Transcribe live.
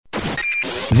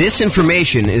This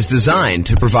information is designed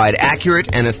to provide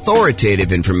accurate and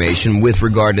authoritative information with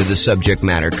regard to the subject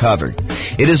matter covered.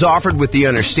 It is offered with the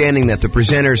understanding that the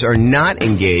presenters are not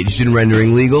engaged in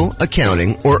rendering legal,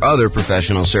 accounting, or other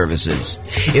professional services.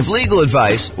 If legal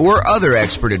advice or other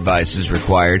expert advice is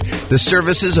required, the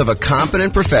services of a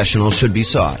competent professional should be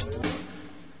sought.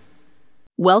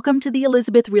 Welcome to the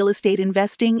Elizabeth Real Estate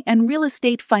Investing and Real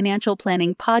Estate Financial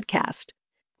Planning podcast.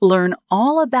 Learn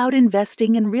all about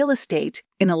investing in real estate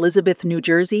in Elizabeth, New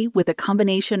Jersey, with a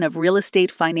combination of real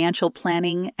estate financial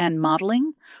planning and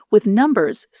modeling with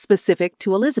numbers specific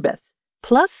to Elizabeth,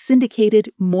 plus syndicated,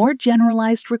 more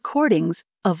generalized recordings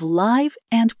of live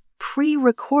and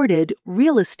pre-recorded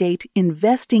real estate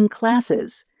investing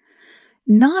classes.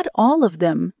 Not all of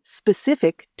them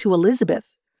specific to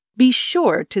Elizabeth. Be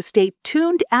sure to stay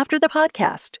tuned after the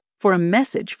podcast for a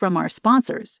message from our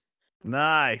sponsors.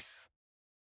 Nice.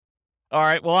 All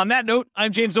right. Well, on that note,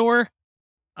 I'm James Orr.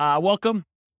 Welcome.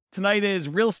 Tonight is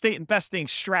Real Estate Investing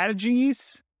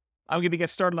Strategies. I'm going to get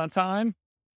started on time.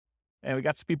 And we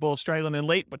got some people straggling in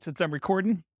late, but since I'm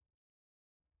recording.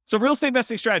 So Real Estate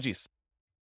Investing Strategies.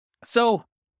 So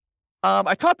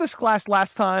I taught this class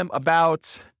last time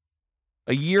about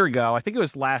a year ago. I think it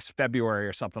was last February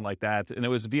or something like that. And it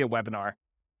was via webinar.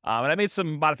 And I made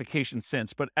some modifications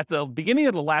since. But at the beginning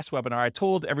of the last webinar, I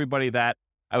told everybody that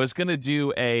I was going to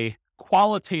do a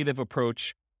qualitative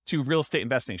approach to real estate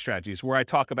investing strategies, where I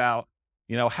talk about,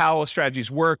 how strategies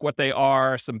work, what they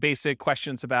are, some basic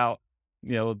questions about,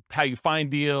 how you find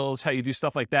deals, how you do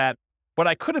stuff like that. But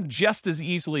I could have just as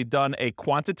easily done a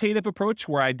quantitative approach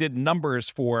where I did numbers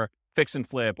for fix and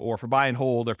flip or for buy and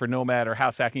hold or for nomad or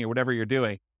house hacking or whatever you're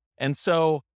doing. And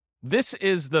so this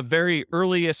is the very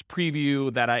earliest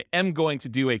preview that I am going to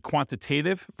do a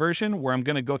quantitative version where I'm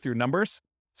going to go through numbers.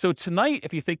 So tonight,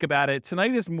 if you think about it,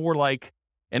 tonight is more like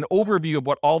an overview of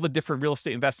what all the different real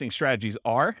estate investing strategies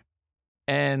are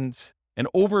and an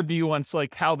overview on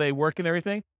like how they work and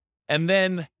everything. And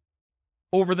then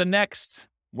over the next,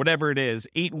 whatever it is,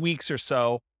 8 weeks or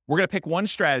so, we're going to pick one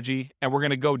strategy and we're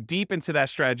going to go deep into that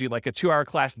strategy, like a 2-hour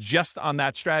class just on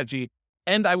that strategy.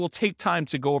 And I will take time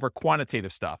to go over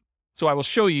quantitative stuff. So I will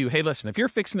show you, hey, listen, if you're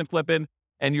fixing and flipping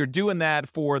and you're doing that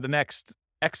for the next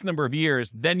X number of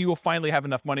years, then you will finally have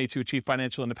enough money to achieve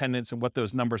financial independence and what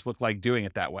those numbers look like doing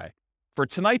it that way. For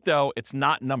tonight, though, it's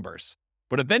not numbers,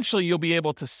 but eventually you'll be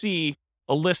able to see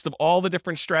a list of all the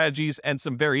different strategies and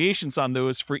some variations on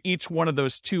those for each one of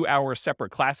those 2-hour separate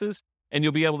classes. And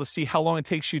you'll be able to see how long it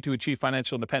takes you to achieve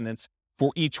financial independence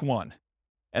for each one.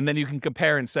 And then you can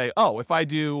compare and say, oh, if I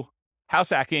do house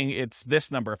hacking, it's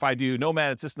this number. If I do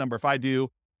nomad, it's this number. If I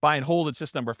do buy and hold, it's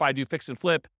this number. If I do fix and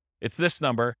flip, it's this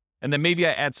number. And then maybe I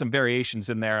add some variations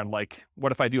in there and like,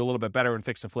 what if I do a little bit better in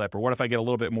fix and flip? Or what if I get a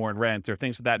little bit more in rent or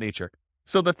things of that nature?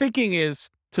 So the thinking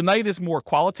is tonight is more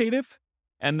qualitative.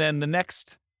 And then the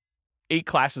next 8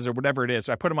 classes or whatever it is,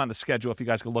 I put them on the schedule. If you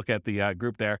guys can look at the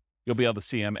group there, you'll be able to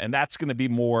see them. And that's going to be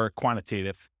more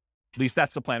quantitative. At least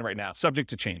that's the plan right now,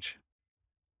 subject to change.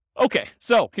 Okay,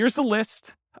 so here's the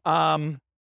list.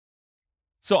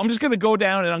 So I'm just going to go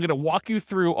down and I'm going to walk you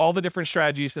through all the different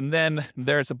strategies. And then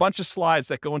there's a bunch of slides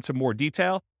that go into more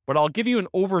detail, but I'll give you an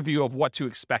overview of what to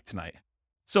expect tonight.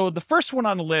 So the first one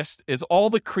on the list is all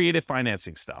the creative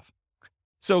financing stuff.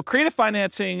 So creative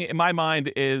financing, in my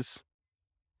mind, is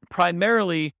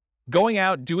primarily going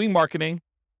out, doing marketing,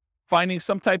 finding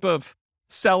some type of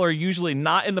seller, usually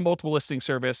not in the multiple listing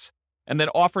service, and then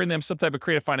offering them some type of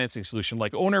creative financing solution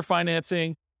like owner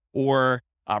financing or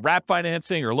wrap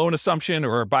financing or loan assumption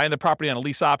or buying the property on a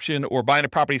lease option or buying a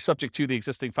property subject to the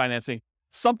existing financing,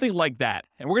 something like that.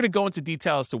 And we're going to go into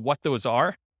detail as to what those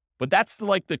are, but that's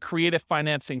like the creative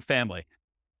financing family.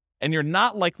 And you're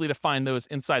not likely to find those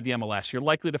inside the MLS. You're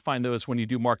likely to find those when you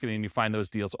do marketing and you find those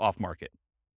deals off market.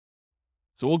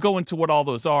 So we'll go into what all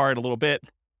those are in a little bit.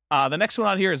 The next one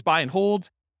on here is buy and hold.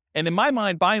 And in my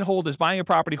mind, buy and hold is buying a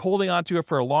property, holding onto it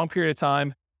for a long period of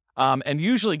time, and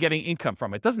usually getting income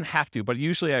from it. It doesn't have to, but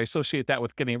usually I associate that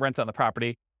with getting rent on the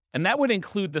property. And that would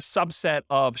include the subset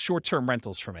of short-term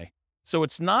rentals for me. So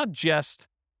it's not just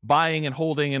buying and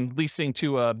holding and leasing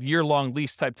to a year-long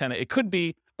lease type tenant. It could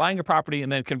be buying a property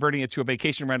and then converting it to a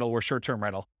vacation rental or short-term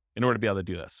rental in order to be able to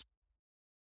do this.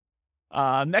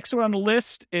 Next one on the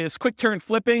list is quick turn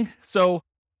flipping. So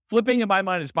flipping in my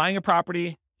mind is buying a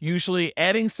property, usually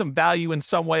adding some value in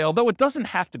some way, although it doesn't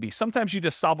have to be. Sometimes you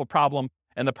just solve a problem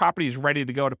and the property is ready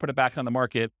to go to put it back on the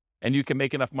market and you can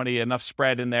make enough money, enough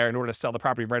spread in there in order to sell the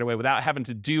property right away without having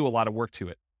to do a lot of work to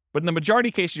it. But in the majority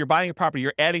of cases, you're buying a property,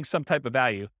 you're adding some type of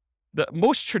value.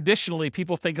 Most traditionally,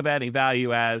 people think of adding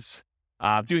value as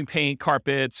doing paint,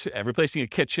 carpets, replacing a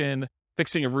kitchen,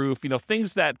 fixing a roof,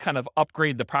 things that kind of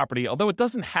upgrade the property, although it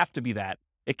doesn't have to be that.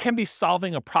 It can be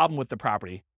solving a problem with the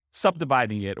property,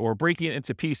 subdividing it or breaking it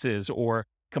into pieces or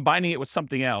combining it with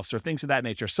something else or things of that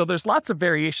nature. So there's lots of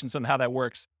variations on how that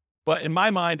works. But in my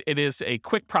mind, it is a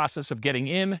quick process of getting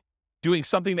in, doing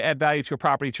something to add value to a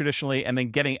property traditionally, and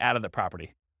then getting out of the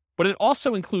property. But it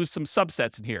also includes some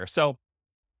subsets in here. So,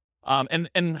 and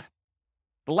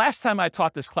the last time I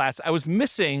taught this class, I was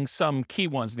missing some key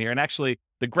ones in here. And actually,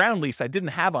 the ground lease I didn't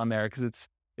have on there because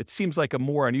it seems like a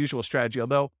more unusual strategy,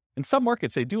 although in some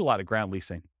markets, they do a lot of ground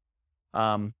leasing.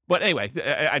 But anyway,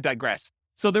 I digress.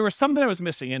 So there were some that I was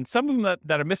missing, and some of them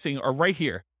that are missing are right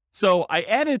here. So I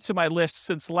added to my list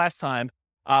since the last time,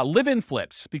 live-in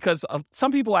flips, because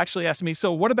some people actually ask me,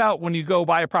 so what about when you go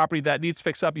buy a property that needs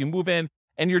fix up, you move in,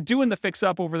 and you're doing the fix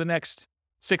up over the next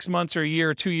 6 months or a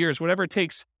year or 2 years, whatever it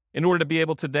takes in order to be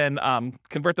able to then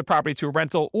convert the property to a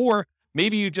rental, or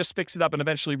maybe you just fix it up and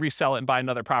eventually resell it and buy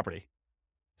another property.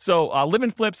 So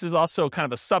live-in flips is also kind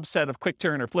of a subset of quick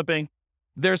turn or flipping.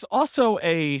 There's also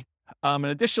an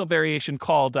additional variation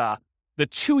called the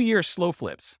 2-year slow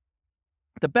flips.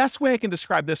 The best way I can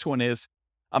describe this one is,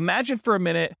 imagine for a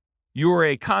minute you're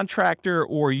a contractor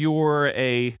or you're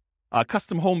a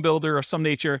custom home builder of some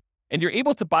nature, and you're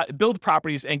able to build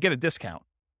properties and get a discount.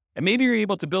 And maybe you're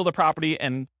able to build a property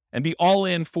and be all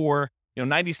in for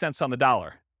 90 cents on the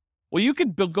dollar. Well, you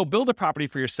could go build a property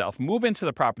for yourself, move into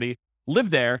the property,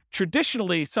 live there.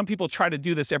 Traditionally, some people try to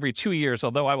do this every 2 years,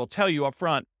 although I will tell you up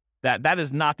front that that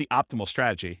is not the optimal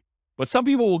strategy. But some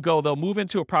people will they'll move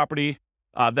into a property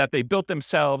that they built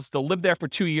themselves. They'll live there for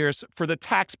 2 years for the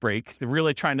tax break. They're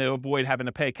really trying to avoid having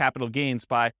to pay capital gains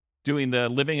by doing the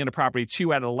living in a property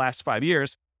 2 out of the last 5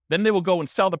 years. Then they will go and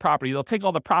sell the property. They'll take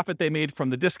all the profit they made from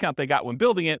the discount they got when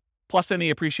building it, plus any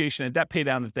appreciation and debt pay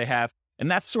down that they have. And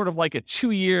that's sort of like a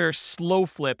 2-year slow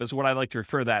flip is what I like to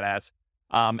refer that as.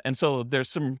 And so there's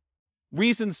some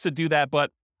reasons to do that,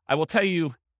 but I will tell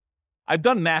you, I've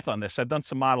done math on this. I've done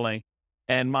some modeling,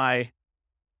 and my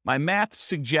math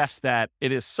suggests that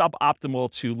it is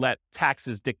suboptimal to let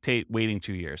taxes dictate waiting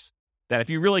 2 years. That if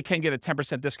you really can get a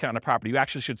 10% discount on a property, you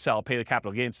actually should sell, pay the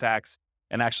capital gains tax,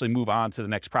 and actually move on to the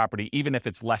next property, even if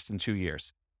it's less than 2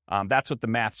 years. That's what the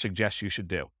math suggests you should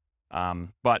do.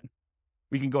 But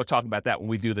we can go talk about that when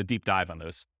we do the deep dive on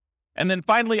those. And then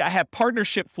finally, I have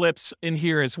partnership flips in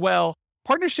here as well.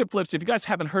 Partnership flips, if you guys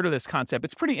haven't heard of this concept,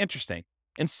 it's pretty interesting.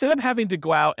 Instead of having to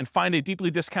go out and find a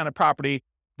deeply discounted property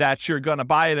that you're going to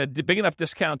buy at a big enough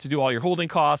discount to do all your holding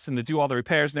costs and to do all the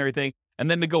repairs and everything,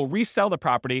 and then to go resell the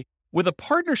property, with a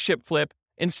partnership flip,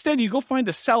 instead you go find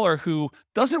a seller who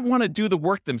doesn't want to do the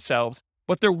work themselves,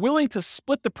 but they're willing to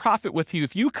split the profit with you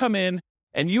if you come in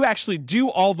and you actually do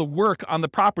all the work on the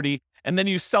property and then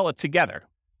you sell it together.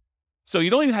 So you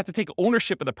don't even have to take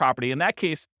ownership of the property. In that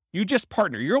case, you just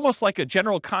partner. You're almost like a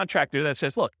general contractor that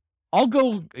says, look, I'll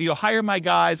go, hire my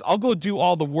guys. I'll go do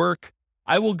all the work.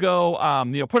 I will go,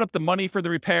 put up the money for the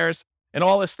repairs and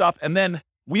all this stuff. And then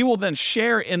we will then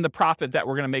share in the profit that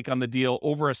we're going to make on the deal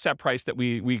over a set price that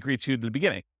we agreed to at the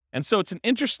beginning. And so it's an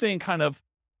interesting kind of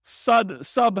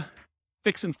sub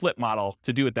fix and flip model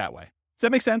to do it that way. Does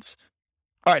that make sense?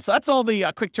 All right. So that's all the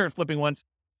quick turn flipping ones.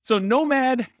 So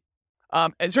Nomad,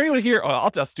 is there anyone here? Oh,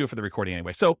 I'll just do it for the recording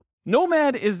anyway. So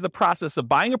Nomad is the process of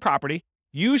buying a property,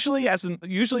 usually as an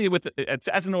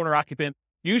owner occupant,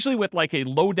 usually with like a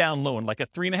low down loan, like a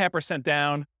 3.5%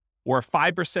 down or a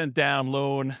 5% down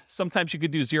loan. Sometimes you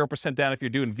could do 0% down if you're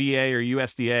doing VA or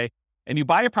USDA. And you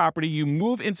buy a property, you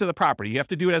move into the property. You have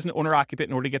to do it as an owner occupant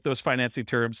in order to get those financing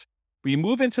terms. But you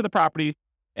move into the property,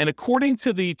 and according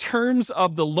to the terms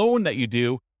of the loan that you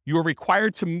do, you are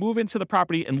required to move into the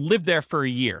property and live there for a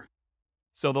year.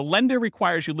 So the lender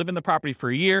requires you live in the property for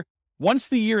a year. Once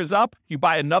the year is up, you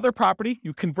buy another property,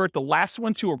 you convert the last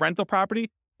one to a rental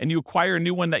property, and you acquire a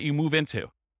new one that you move into.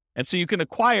 And so you can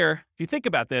acquire, if you think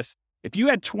about this, if you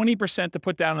had 20% to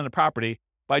put down on a property,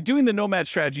 by doing the Nomad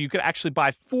strategy, you could actually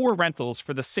buy 4 rentals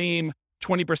for the same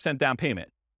 20% down payment.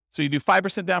 So you do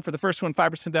 5% down for the first one,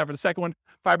 5% down for the second one,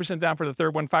 5% down for the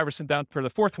third one, 5% down for the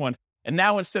fourth one. And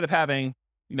now instead of having,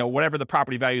 whatever the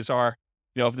property values are,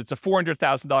 if it's a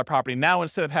 $400,000 property, now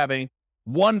instead of having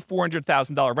one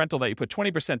 $400,000 rental that you put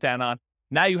 20% down on,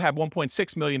 now you have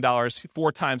 $1.6 million,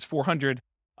 4 times 400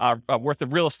 worth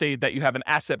of real estate that you have an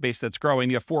asset base that's growing.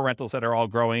 You have 4 rentals that are all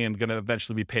growing and going to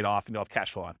eventually be paid off and you'll have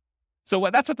cash flow on. So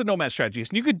that's what the Nomad strategy is.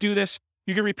 And you could do this.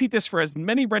 You can repeat this for as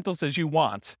many rentals as you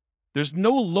want. There's no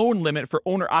loan limit for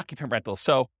owner-occupant rentals.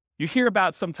 So you hear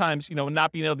about sometimes,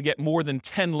 not being able to get more than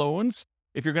 10 loans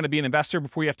if you're going to be an investor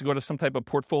before you have to go to some type of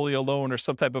portfolio loan or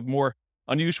some type of more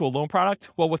unusual loan product.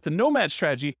 Well, with the Nomad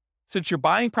strategy, since you're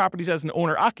buying properties as an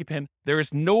owner occupant, there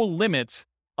is no limit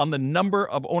on the number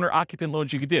of owner occupant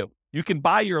loans you could do. You can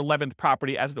buy your 11th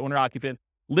property as an owner occupant,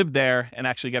 live there, and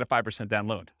actually get a 5% down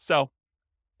loan. So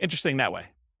interesting that way.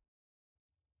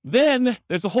 Then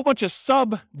there's a whole bunch of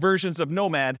sub versions of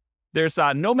Nomad. There's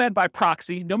Nomad by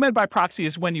proxy. Nomad by proxy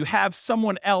is when you have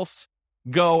someone else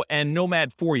go and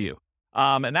Nomad for you.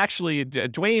 And actually,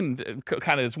 Dwayne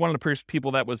kind of is one of the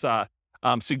people that was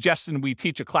suggesting we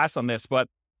teach a class on this. But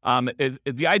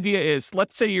the idea is,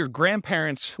 let's say your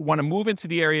grandparents want to move into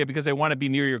the area because they want to be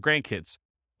near your grandkids.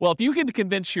 Well, if you can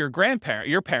convince your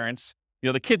parents,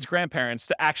 the kids' grandparents,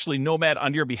 to actually Nomad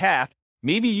on your behalf,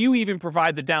 maybe you even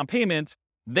provide the down payment.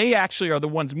 They actually are the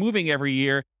ones moving every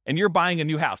year, and you're buying a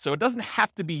new house. So it doesn't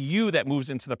have to be you that moves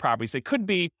into the properties. It could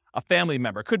be a family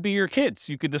member, it could be your kids.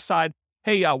 You could decide,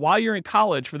 hey, while you're in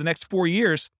college for the next 4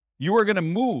 years, you are going to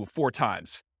move 4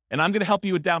 times. And I'm going to help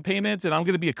you with down payment, and I'm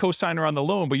going to be a co-signer on the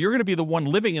loan, but you're going to be the one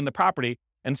living in the property.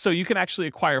 And so you can actually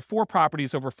acquire 4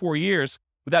 properties over 4 years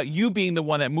without you being the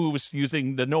one that moves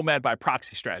using the Nomad by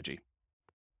proxy strategy.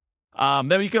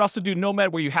 Then you can also do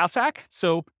Nomad where you house hack.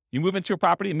 So you move into a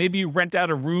property, and maybe you rent out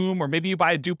a room, or maybe you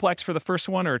buy a duplex for the first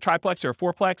one, or a triplex, or a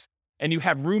fourplex, and you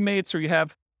have roommates, or you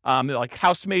have like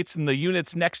housemates in the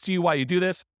units next to you while you do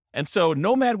this. And so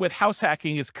Nomad with house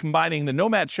hacking is combining the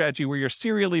Nomad strategy where you're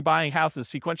serially buying houses,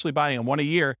 sequentially buying them 1 a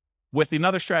year, with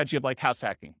another strategy of like house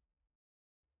hacking.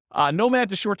 Nomad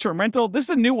to short-term rental. This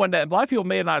is a new one that a lot of people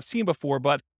may not have seen before,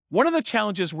 but one of the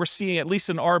challenges we're seeing, at least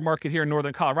in our market here in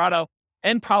Northern Colorado,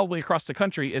 and probably across the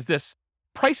country, is this: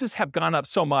 prices have gone up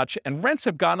so much and rents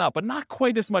have gone up, but not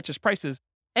quite as much as prices.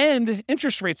 And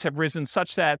interest rates have risen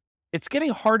such that it's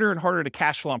getting harder and harder to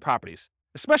cash flow on properties,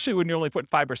 especially when you're only putting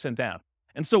 5% down.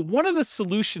 And so one of the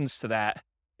solutions to that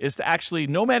is to actually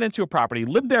Nomad into a property,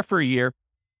 live there for a year,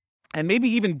 and maybe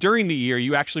even during the year,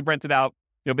 you actually rent it out,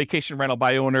 vacation rental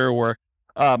by owner, or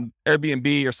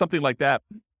Airbnb or something like that.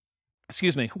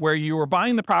 Where you are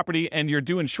buying the property and you're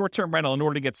doing short-term rental in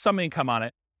order to get some income on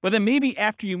it. But then maybe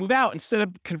after you move out, instead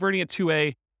of converting it to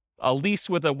a lease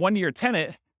with a 1-year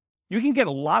tenant, you can get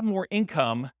a lot more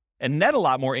income and net a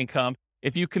lot more income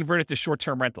if you convert it to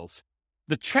short-term rentals.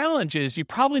 The challenge is you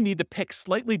probably need to pick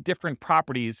slightly different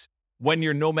properties when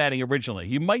you're nomading originally.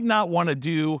 You might not want to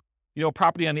do,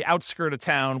 property on the outskirt of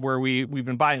town where we've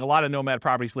been buying a lot of nomad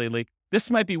properties lately. This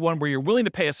might be one where you're willing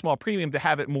to pay a small premium to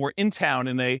have it more in town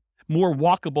in a more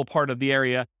walkable part of the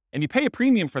area. And you pay a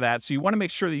premium for that. So you want to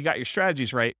make sure that you got your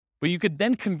strategies right, but you could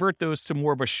then convert those to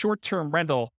more of a short-term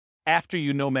rental after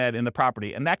you nomad in the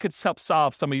property. And that could help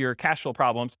solve some of your cash flow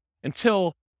problems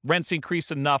until rents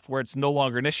increase enough where it's no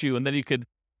longer an issue. And then you could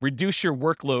reduce your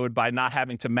workload by not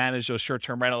having to manage those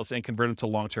short-term rentals and convert them to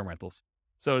long-term rentals.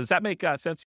 So does that make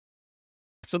sense?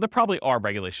 So there probably are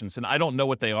regulations, and I don't know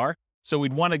what they are. So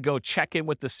we'd want to go check in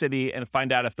with the city and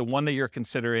find out if the one that you're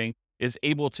considering is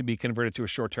able to be converted to a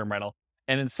short-term rental.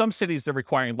 And in some cities, they're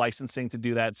requiring licensing to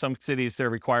do that. Some cities, they're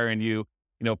requiring you,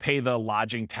 pay the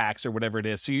lodging tax or whatever it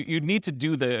is. So you need to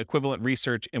do the equivalent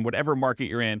research in whatever market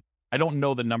you're in. I don't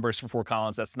know the numbers for Fort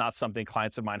Collins. That's not something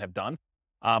clients of mine have done.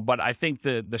 But I think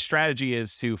the strategy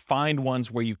is to find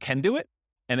ones where you can do it.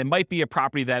 And it might be a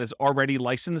property that is already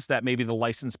licensed, that maybe the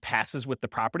license passes with the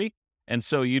property. And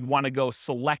so you'd want to go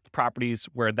select properties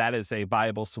where that is a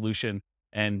viable solution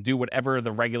and do whatever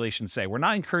the regulations say. We're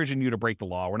not encouraging you to break the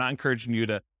law. We're not encouraging you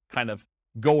to kind of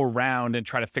go around and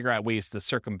try to figure out ways to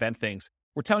circumvent things.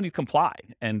 We're telling you comply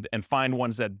and find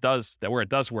ones where it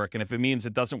does work. And if it means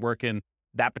it doesn't work in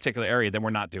that particular area, then we're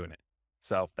not doing it.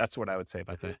 So that's what I would say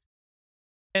about that.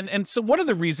 And so one of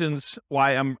the reasons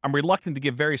why I'm reluctant to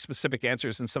give very specific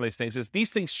answers in some of these things is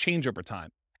these things change over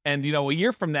time. And, a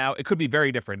year from now, it could be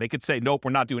very different. They could say, nope,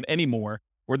 we're not doing any more.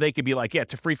 Or they could be like, yeah,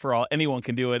 it's a free for all. Anyone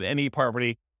can do it. Any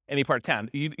property, any part of town.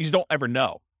 You just don't ever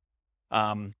know.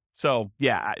 So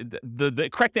yeah, the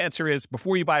correct answer is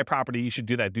before you buy a property, you should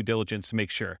do that due diligence to make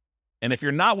sure. And if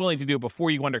you're not willing to do it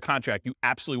before you go under contract, you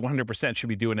absolutely 100% should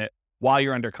be doing it while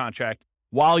you're under contract,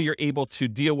 while you're able to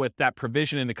deal with that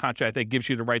provision in the contract that gives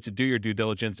you the right to do your due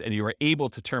diligence, and you are able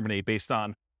to terminate based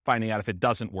on finding out if it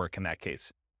doesn't work in that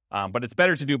case. But it's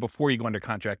better to do before you go under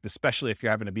contract, especially if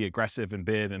you're having to be aggressive and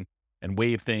bid and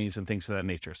waive things and things of that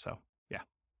nature. So yeah.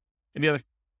 Any other?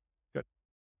 Good.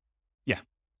 Yeah.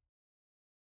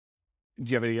 Do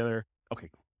you have any other? Okay.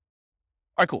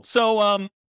 All right, cool. So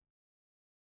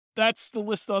that's the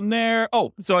list on there.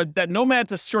 Oh, so that Nomad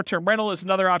to short-term rental is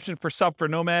another option for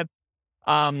Nomad.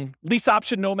 Lease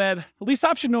option Nomad. Lease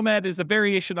option Nomad is a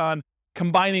variation on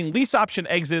combining lease option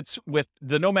exits with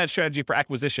the Nomad strategy for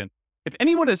acquisition. If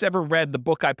anyone has ever read the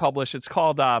book I published, it's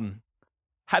called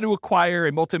how to acquire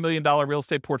a multi-million-dollar real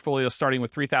estate portfolio starting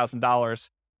with $3,000.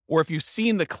 Or if you've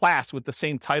seen the class with the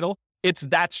same title, it's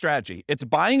that strategy. It's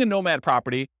buying a nomad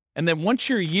property, and then once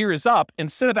your year is up,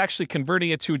 instead of actually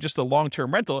converting it to just a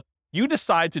long-term rental, you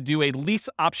decide to do a lease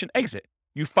option exit.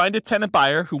 You find a tenant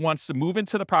buyer who wants to move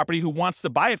into the property, who wants to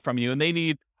buy it from you, and they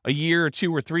need a year or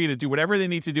 2 or 3 to do whatever they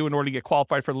need to do in order to get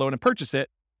qualified for the loan and purchase it.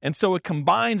 And so it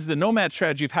combines the nomad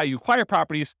strategy of how you acquire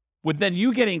properties with then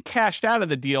you getting cashed out of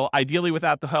the deal, ideally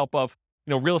without the help of,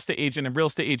 real estate agent and real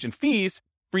estate agent fees,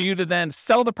 for you to then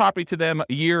sell the property to them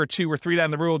a year or 2 or 3 down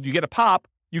the road. You get a pop.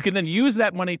 You can then use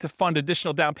that money to fund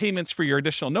additional down payments for your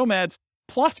additional nomads,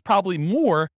 plus probably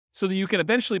more, so that you can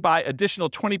eventually buy additional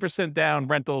 20% down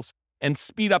rentals and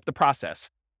speed up the process.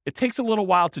 It takes a little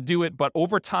while to do it, but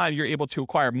over time, you're able to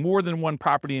acquire more than one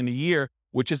property in a year,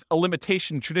 which is a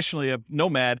limitation traditionally of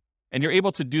nomad. And you're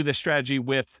able to do this strategy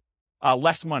with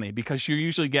less money, because you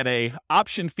usually get a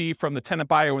option fee from the tenant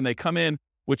buyer when they come in,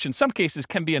 which in some cases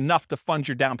can be enough to fund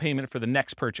your down payment for the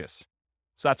next purchase.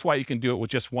 So that's why you can do it with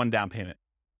just one down payment.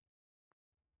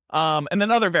 And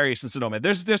then other variations of nomad.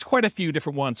 There's quite a few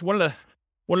different ones. One of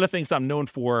the things I'm known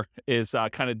for is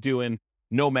kind of doing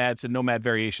nomads and nomad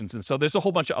variations. And so there's a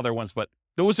whole bunch of other ones, but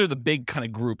those are the big kind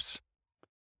of groups.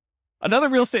 Another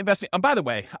real estate investing. And by the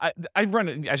way, I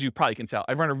run, as you probably can tell,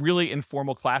 I run a really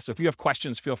informal class. So if you have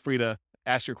questions, feel free to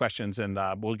ask your questions, and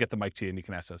we'll get the mic to you and you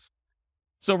can ask us.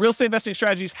 So real estate investing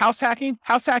strategies, house hacking.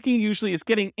 House hacking usually is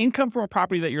getting income from a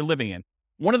property that you're living in.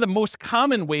 One of the most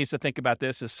common ways to think about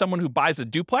this is someone who buys a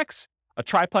duplex, a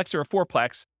triplex, or a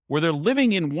fourplex, where they're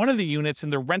living in one of the units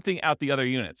and they're renting out the other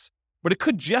units. But it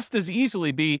could just as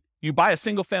easily be you buy a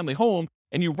single family home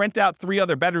and you rent out 3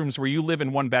 other bedrooms where you live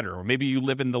in one bedroom, or maybe you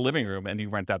live in the living room and you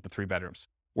rent out the 3 bedrooms,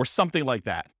 or something like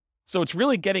that. So it's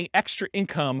really getting extra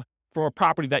income from a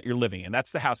property that you're living in.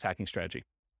 That's the house hacking strategy.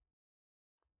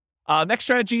 Next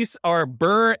strategies are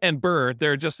BRRRR and BRRRR.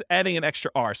 They're just adding an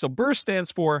extra R. So BRRRR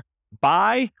stands for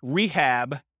buy,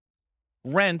 rehab,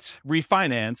 rent,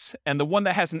 refinance. And the one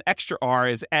that has an extra R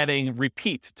is adding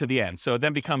repeat to the end. So it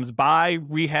then becomes buy,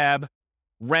 rehab,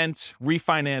 rent,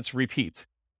 refinance, repeat.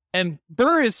 And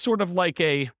BRRRR is sort of like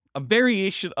a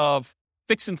variation of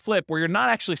fix and flip, where you're not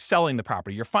actually selling the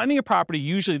property. You're finding a property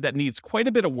usually that needs quite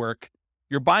a bit of work.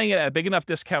 You're buying it at a big enough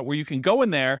discount where you can go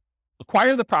in there,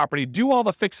 acquire the property, do all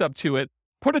the fix up to it,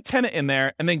 put a tenant in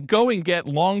there, and then go and get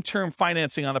long-term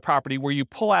financing on the property, where you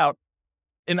pull out,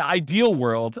 in an ideal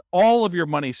world, all of your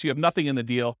money so you have nothing in the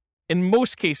deal. In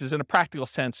most cases, in a practical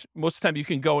sense, most of the time you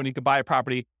can go and you can buy a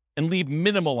property and leave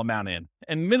minimal amount in.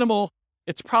 And minimal,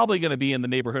 it's probably going to be in the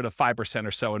neighborhood of 5%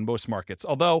 or so in most markets.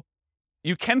 Although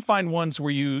you can find ones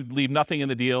where you leave nothing in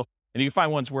the deal, and you can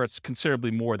find ones where it's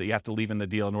considerably more that you have to leave in the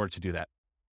deal in order to do that.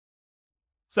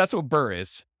 So that's what BRRRR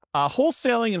is.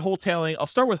 Wholesaling and wholetailing. I'll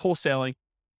start with wholesaling.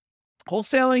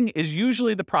 Wholesaling is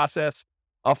usually the process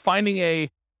of finding a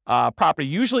property,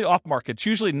 usually off market. It's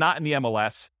usually not in the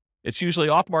MLS. It's usually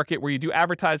off market, where you do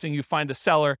advertising, you find a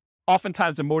seller,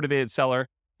 oftentimes a motivated seller.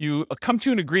 You come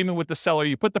to an agreement with the seller,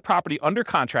 you put the property under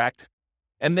contract,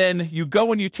 and then you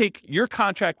go and you take your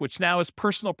contract, which now is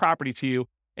personal property to you,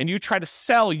 and you try to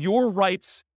sell your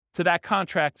rights to that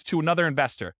contract to another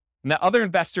investor. And that other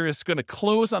investor is going to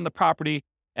close on the property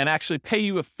and actually pay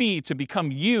you a fee to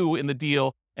become you in the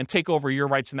deal and take over your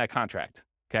rights in that contract.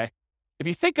 Okay. If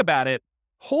you think about it,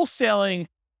 wholesaling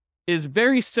is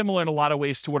very similar in a lot of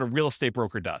ways to what a real estate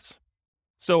broker does.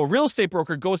 So a real estate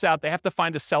broker goes out, they have to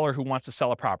find a seller who wants to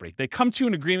sell a property. They come to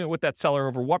an agreement with that seller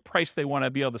over what price they want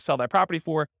to be able to sell that property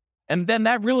for. And then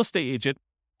that real estate agent,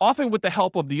 often with the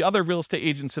help of the other real estate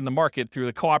agents in the market through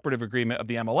the cooperative agreement of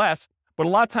the MLS, but a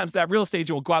lot of times that real estate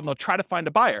agent will go out and they'll try to find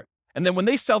a buyer. And then when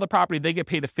they sell the property, they get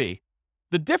paid a fee.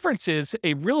 The difference is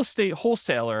a real estate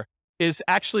wholesaler is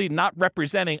actually not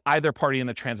representing either party in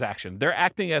the transaction. They're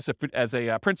acting as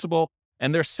a principal,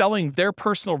 and they're selling their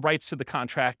personal rights to the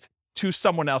contract to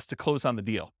someone else to close on the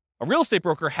deal. A real estate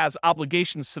broker has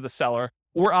obligations to the seller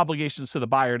or obligations to the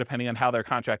buyer, depending on how their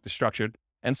contract is structured.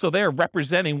 And so they're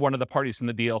representing one of the parties in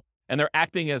the deal, and they're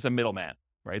acting as a middleman,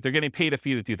 right? They're getting paid a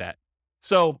fee to do that.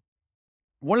 So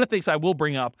one of the things I will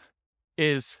bring up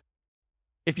is,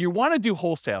 if you want to do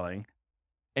wholesaling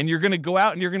and you're going to go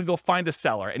out and you're going to go find a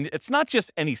seller, and it's not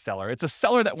just any seller, it's a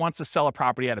seller that wants to sell a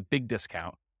property at a big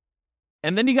discount.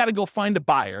 And then you got to go find a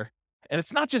buyer. And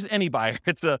it's not just any buyer.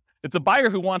 It's a buyer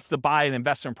who wants to buy an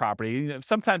investment property,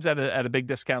 sometimes at a big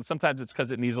discount. Sometimes it's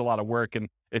because it needs a lot of work and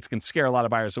it can scare a lot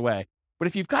of buyers away. But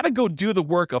if you've got to go do the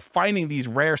work of finding these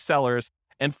rare sellers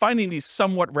and finding these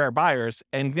somewhat rare buyers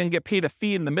and then get paid a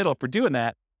fee in the middle for doing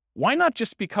that, why not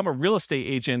just become a real estate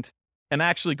agent and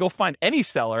actually go find any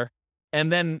seller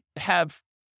and then have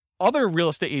other real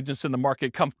estate agents in the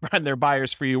market come find their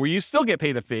buyers for you, where you still get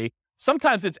paid a fee.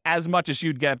 Sometimes it's as much as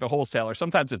you'd get if a wholesaler.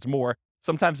 Sometimes it's more.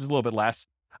 Sometimes it's a little bit less.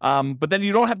 But then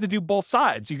you don't have to do both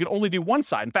sides. You can only do one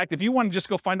side. In fact, if you want to just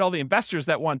go find all the investors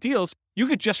that want deals, you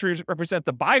could just represent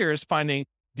the buyers finding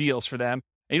deals for them.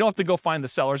 And you don't have to go find the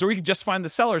sellers, or you can just find the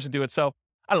sellers and do it. So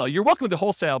I don't know. You're welcome to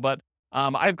wholesale, but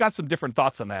I've got some different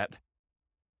thoughts on that.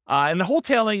 And the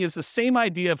wholetailing is the same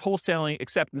idea of wholesaling,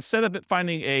 except instead of it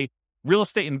finding a real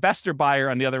estate investor buyer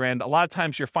on the other end, a lot of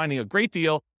times you're finding a great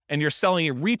deal and you're selling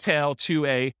it retail to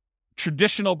a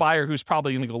traditional buyer who's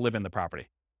probably going to go live in the property.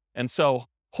 And so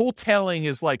wholetailing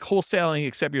is like wholesaling,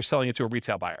 except you're selling it to a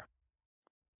retail buyer.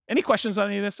 Any questions on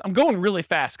any of this? I'm going really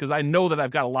fast because I know that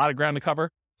I've got a lot of ground to cover.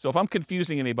 So if I'm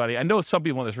confusing anybody, I know some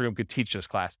people in this room could teach this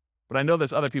class, but I know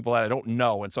there's other people that I don't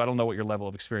know. And so I don't know what your level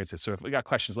of experience is. So if we got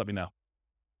questions, let me know.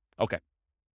 Okay.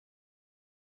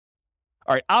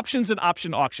 All right. Options and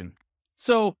option auction.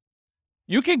 So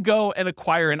you can go and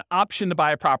acquire an option to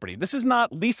buy a property. This is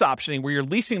not lease optioning where you're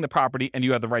leasing the property and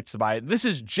you have the rights to buy it. This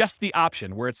is just the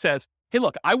option where it says, hey,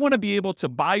 look, I want to be able to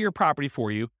buy your property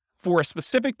for you for a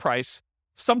specific price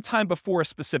sometime before a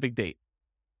specific date.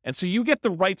 And so you get the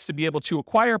rights to be able to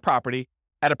acquire a property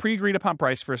at a pre-agreed upon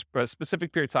price for a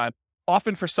specific period of time,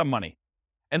 often for some money.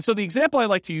 And so the example I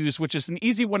like to use, which is an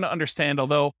easy one to understand,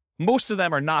 although most of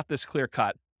them are not this clear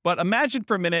cut, but imagine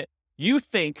for a minute, you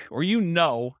think, or you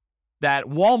know that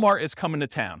Walmart is coming to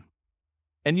town,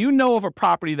 and you know of a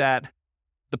property that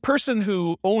the person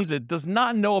who owns it does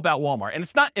not know about Walmart, and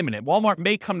it's not imminent. Walmart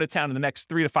may come to town in the next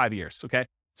 3 to 5 years, okay?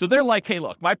 So they're like, hey,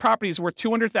 look, my property is worth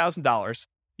 $200,000.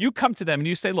 You come to them and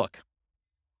you say, look,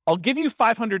 I'll give you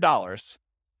 $500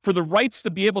 for the rights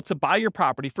to be able to buy your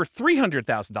property for $300,000,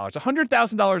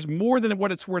 $100,000 more than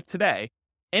what it's worth today,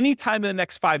 anytime in the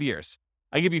next 5 years.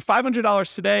 I give you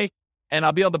 $500 today, and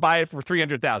I'll be able to buy it for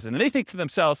 $300,000. And they think to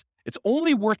themselves, it's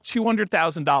only worth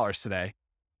 $200,000 today.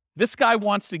 This guy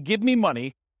wants to give me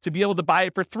money to be able to buy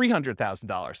it for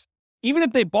 $300,000. Even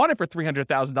if they bought it for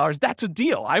 $300,000, that's a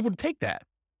deal. I would take that.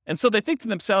 And so they think to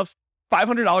themselves,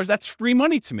 $500, that's free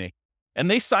money to me. And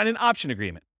they sign an option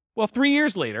agreement. Well, 3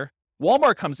 years later,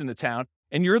 Walmart comes into town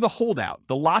and you're the holdout.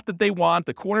 The lot that they want,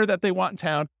 the corner that they want in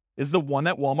town is the one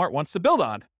that Walmart wants to build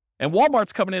on. And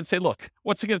Walmart's coming in and say, look,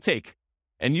 what's it going to take?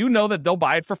 And you know that they'll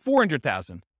buy it for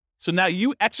 $400,000. So now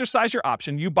you exercise your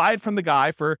option. You buy it from the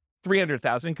guy for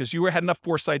 $300,000 because you had enough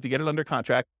foresight to get it under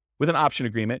contract with an option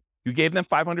agreement. You gave them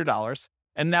 $500.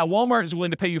 And now Walmart is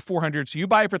willing to pay you $400. So you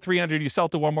buy it for $300, you sell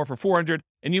it to Walmart for $400,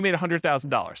 and you made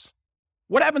 $100,000.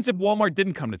 What happens if Walmart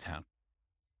didn't come to town?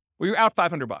 Well, you're out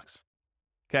 $500.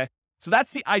 Okay. So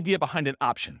that's the idea behind an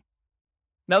option.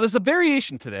 Now there's a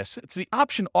variation to this. It's the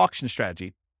option auction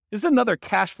strategy. This is another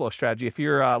cash flow strategy if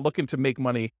you're looking to make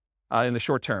money in the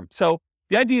short term. So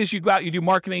the idea is you go out, you do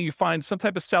marketing, you find some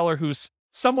type of seller who's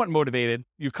somewhat motivated.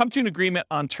 You come to an agreement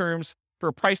on terms for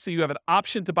a price that you have an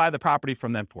option to buy the property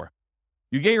from them for.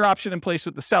 You get your option in place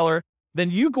with the seller.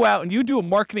 Then you go out and you do a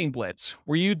marketing blitz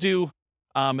where you do,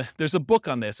 there's a book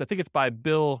on this. I think it's by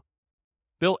Bill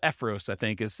Efros, I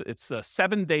think. It's a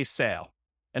 7-day sale.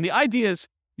 And the idea is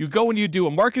you go and you do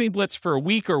a marketing blitz for a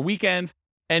week or a weekend,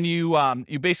 and you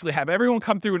basically have everyone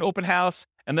come through an open house.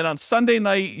 And then on Sunday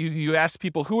night, you ask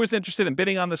people who is interested in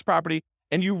bidding on this property,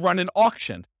 and you run an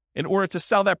auction in order to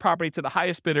sell that property to the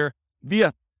highest bidder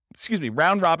via,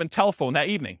 round robin telephone that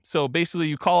evening. So basically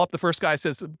you call up the first guy,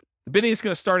 says, the bidding is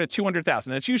going to start at $200,000.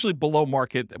 And it's usually below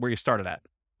market where you started at.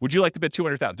 Would you like to bid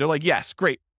 $200,000? They're like, yes,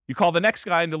 great. You call the next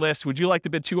guy in the list. Would you like to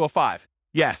bid $205,000?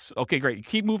 Yes. Okay, great. You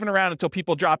keep moving around until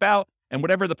people drop out, and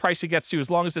whatever the price it gets to, as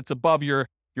long as it's above your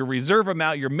reserve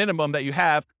amount, your minimum that you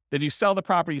have, then you sell the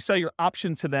property, you sell your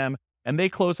option to them, and they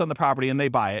close on the property and they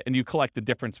buy it, and you collect the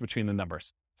difference between the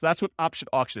numbers. So that's what option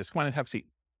auction is. Come on and have a seat.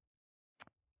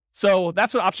 So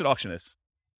that's what option auction is.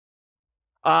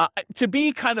 To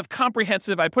be kind of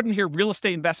comprehensive, I put in here real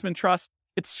estate investment trust.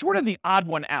 It's sort of the odd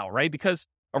one out, right? Because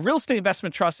a real estate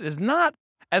investment trust is not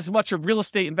as much a real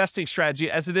estate investing strategy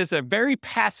as it is a very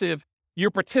passive, you're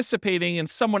participating in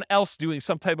someone else doing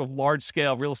some type of large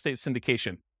scale real estate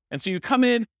syndication. And so you come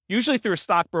in, usually through a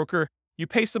stockbroker, you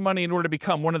pay some money in order to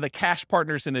become one of the cash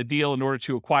partners in a deal in order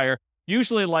to acquire,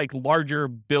 usually like larger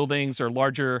buildings or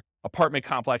larger apartment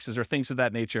complexes or things of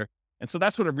that nature. And so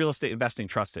that's what a real estate investing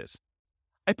trust is.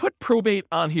 I put probate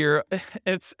on here.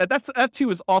 That too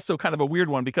is also kind of a weird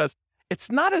one because it's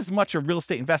not as much a real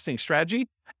estate investing strategy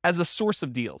as a source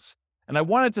of deals. And I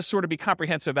wanted to sort of be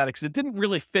comprehensive about it because it didn't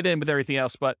really fit in with everything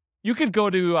else. But you could go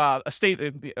to estate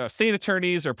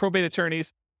attorneys or probate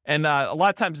attorneys, and a lot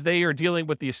of times they are dealing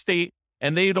with the estate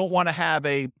and they don't want to have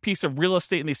a piece of real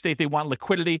estate in the estate. They want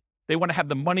liquidity. they want to have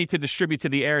the money to distribute to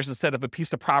the heirs instead of a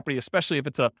piece of property, especially if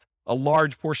it's a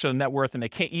large portion of net worth and they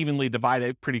can't evenly divide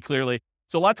it pretty clearly.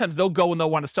 So a lot of times they'll go and they'll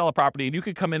want to sell a property, and you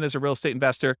could come in as a real estate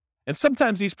investor. And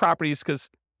sometimes these properties, because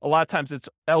a lot of times it's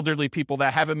elderly people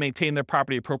that haven't maintained their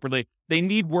property appropriately, they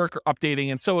need work or updating.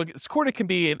 And so it sort of can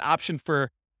be an option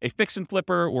for a fix and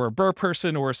flipper or a burr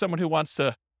person or someone who wants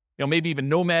to, maybe even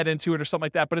nomad into it or something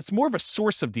like that. But it's more of a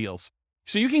source of deals.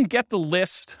 So you can get the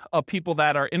list of people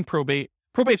that are in probate.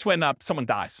 Probate's when someone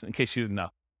dies, in case you didn't know.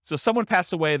 So someone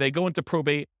passed away, they go into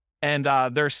probate, and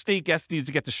their estate needs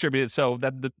to get distributed. So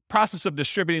that the process of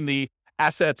distributing the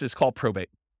assets is called probate.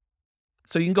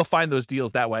 So you can go find those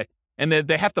deals that way. And then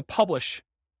they have to publish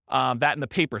that in the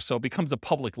paper. So it becomes a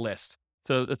public list.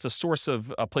 So it's a source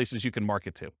of places you can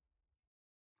market to.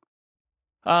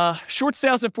 Short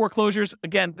sales and foreclosures.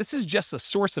 Again, this is just a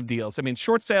source of deals. I mean,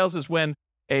 short sales is when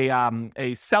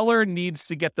a seller needs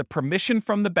to get the permission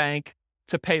from the bank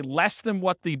to pay less than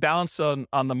what the balance on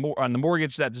the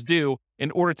mortgage that's due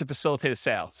in order to facilitate a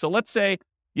sale. So let's say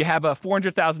you have a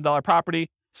 $400,000 property.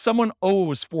 Someone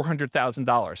owes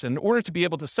 $400,000. In order to be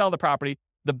able to sell the property,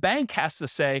 the bank has to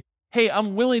say, hey,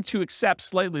 I'm willing to accept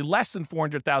slightly less than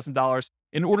 $400,000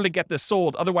 in order to get this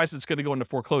sold. Otherwise, it's going to go into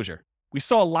foreclosure. We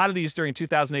saw a lot of these during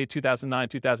 2008, 2009,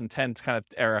 2010 kind of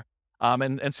era.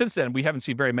 And since then, we haven't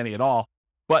seen very many at all.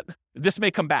 But this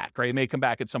may come back, right? It may come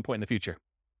back at some point in the future.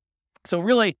 So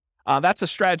really, that's a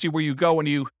strategy where you go and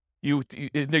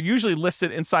they're usually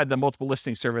listed inside the multiple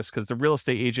listing service because the real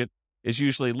estate agent is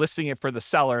usually listing it for the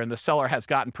seller, and the seller has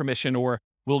gotten permission or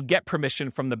will get permission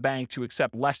from the bank to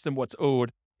accept less than what's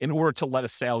owed in order to let a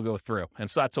sale go through. And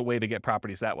so that's a way to get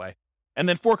properties that way. And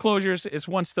then foreclosures is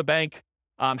once the bank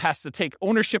has to take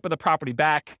ownership of the property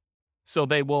back. So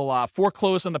they will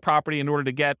foreclose on the property in order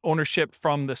to get ownership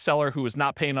from the seller who is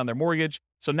not paying on their mortgage.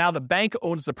 So now the bank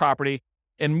owns the property.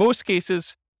 In most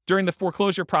cases, during the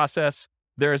foreclosure process,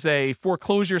 there's a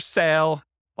foreclosure sale,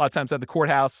 a lot of times at the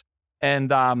courthouse, and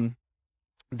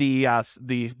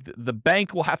the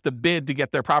bank will have to bid to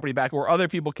get their property back, or other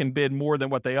people can bid more than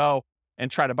what they owe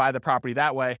and try to buy the property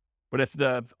that way. But if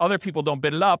the other people don't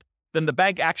bid it up, then the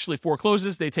bank actually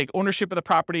forecloses. They take ownership of the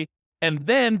property, and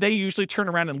then they usually turn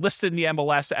around and list it in the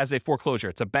MLS as a foreclosure.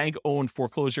 It's a bank-owned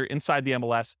foreclosure inside the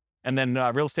MLS, and then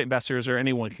real estate investors or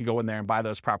anyone can go in there and buy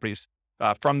those properties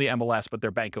from the MLS, but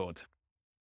they're bank-owned.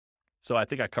 So I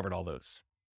think I covered all those.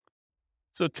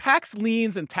 So tax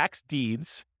liens and tax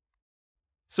deeds.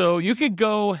 So you could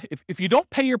go, if you don't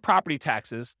pay your property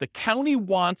taxes, the county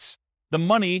wants the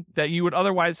money that you would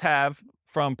otherwise have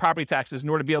from property taxes in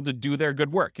order to be able to do their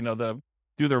good work,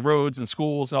 do their roads and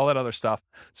schools and all that other stuff.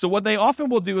 So what they often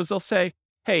will do is they'll say,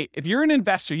 hey, if you're an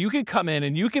investor, you can come in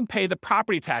and you can pay the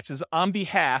property taxes on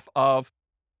behalf of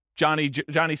Johnny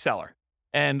Seller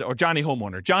or Johnny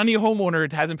Homeowner. Johnny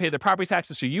Homeowner hasn't paid the property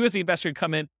taxes, so you as the investor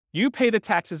come in, you pay the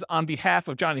taxes on behalf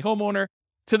of Johnny Homeowner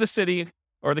to the city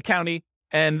or the county,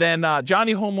 and then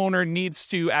Johnny Homeowner needs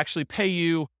to actually pay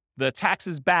you the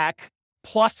taxes back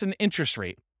plus an interest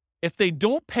rate. If they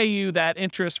don't pay you that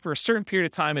interest for a certain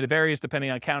period of time, it varies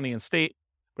depending on county and state,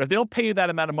 but if they don't pay you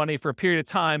that amount of money for a period of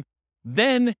time,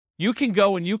 then you can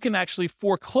go and you can actually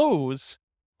foreclose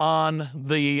on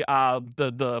the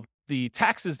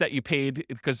taxes that you paid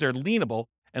because they're lienable.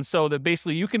 And so that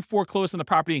basically you can foreclose on the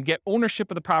property and get ownership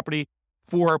of the property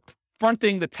for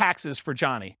fronting the taxes for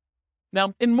Johnny.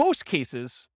 Now, in most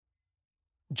cases,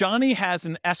 Johnny has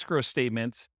an escrow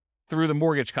statement through the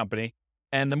mortgage company,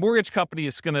 and the mortgage company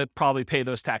is going to probably pay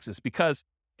those taxes because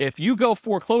if you go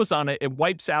foreclose on it, it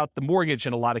wipes out the mortgage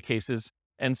in a lot of cases.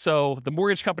 And so the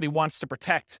mortgage company wants to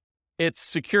protect its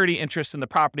security interest in the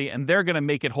property, and they're going to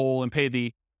make it whole and pay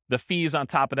the fees on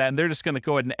top of that. And they're just going to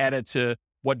go ahead and add it to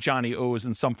what Johnny owes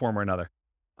in some form or another.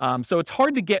 So it's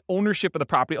hard to get ownership of the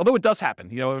property, although it does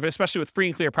happen, especially with free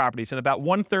and clear properties. And about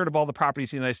 1/3 of all the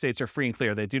properties in the United States are free and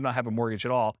clear. They do not have a mortgage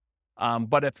at all.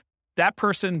 But if that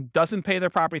person doesn't pay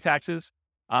their property taxes,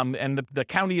 and the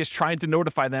county is trying to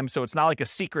notify them, so it's not like a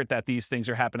secret that these things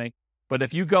are happening. But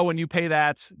if you go and you pay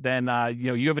that, then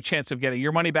you have a chance of getting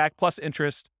your money back plus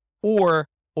interest or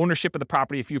ownership of the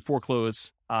property if you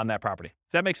foreclose on that property.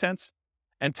 Does that make sense?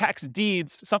 And tax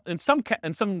deeds, in some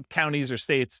counties or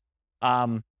states,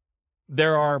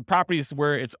 there are properties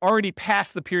where it's already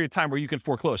past the period of time where you can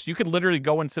foreclose. You could literally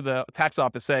go into the tax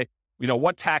office, say,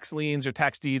 what tax liens or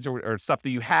tax deeds or stuff that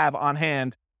you have on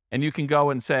hand, and you can go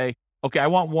and say, okay, I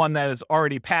want one that is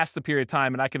already past the period of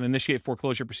time, and I can initiate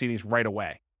foreclosure proceedings right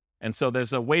away. And so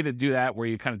there's a way to do that where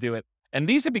you kind of do it. And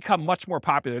these have become much more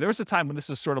popular. There was a time when this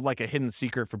was sort of like a hidden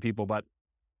secret for people, but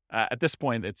at this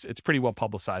point, it's pretty well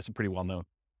publicized and pretty well known.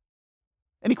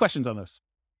 Any questions on this?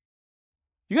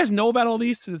 You guys know about all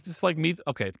these? Is this like me?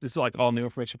 Okay, this is like all new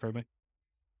information for everybody.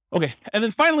 Okay, and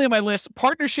then finally on my list,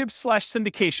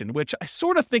 partnership/syndication, which I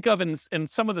sort of think of in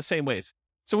some of the same ways.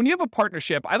 So when you have a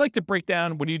partnership, I like to break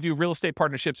down when you do real estate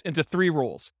partnerships into 3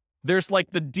 roles. There's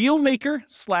like the deal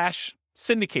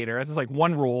maker/syndicator. That's like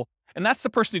one role. And that's the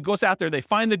person who goes out there, they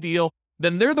find the deal,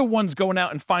 then they're the ones going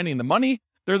out and finding the money.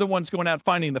 They're the ones going out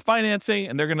finding the financing,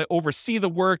 and they're going to oversee the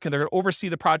work, and they're going to oversee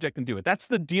the project and do it. That's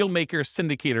the deal maker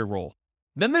syndicator role.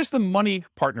 Then there's the money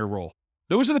partner role.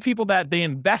 Those are the people that they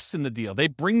invest in the deal. They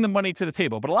bring the money to the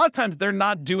table, but a lot of times they're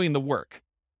not doing the work.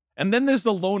 And then there's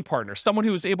the loan partner, someone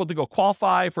who is able to go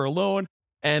qualify for a loan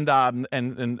and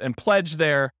pledge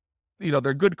their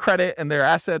good credit and their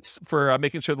assets for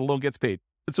making sure the loan gets paid.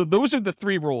 And so those are the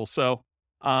 3 roles. So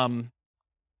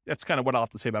that's kind of what I'll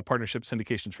have to say about partnership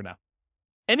syndications for now.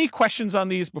 Any questions on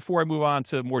these before I move on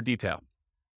to more detail?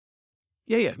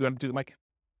 Yeah. You want to do the mic?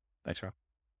 Thanks, Rob.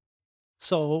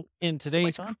 So in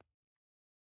today's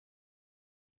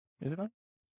Is it on?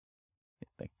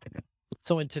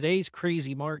 So in today's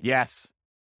crazy market, Yes.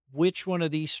 which one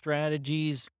of these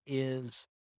strategies is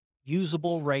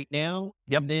usable right now?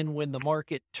 Yep. And then when the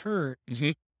market turns,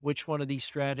 Mhm. which one of these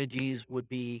strategies would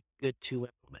be good to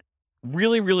implement?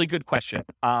 Really, really good question.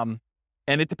 And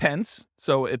it depends.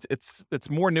 So it's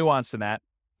more nuanced than that.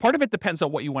 Part of it depends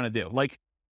on what you want to do. Like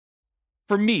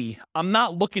for me, I'm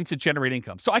not looking to generate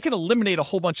income. So I can eliminate a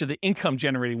whole bunch of the income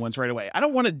generating ones right away. I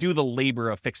don't want to do the labor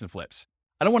of fix and flips.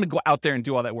 I don't want to go out there and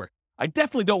do all that work. I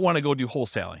definitely don't want to go do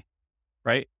wholesaling,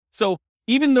 right? So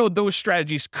even though those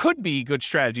strategies could be good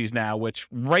strategies now, which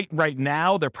right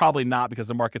now, they're probably not because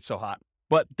the market's so hot,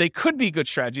 but they could be good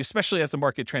strategies, especially as the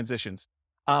market transitions.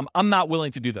 I'm not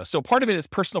willing to do those. So part of it is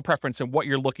personal preference and what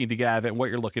you're looking to get out of it and what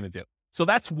you're looking to do. So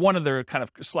that's one of the kind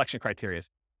of selection criteria.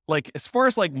 Like as far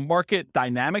as like market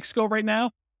dynamics go right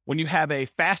now, when you have a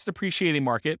fast appreciating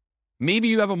market, maybe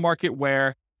you have a market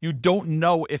where you don't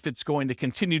know if it's going to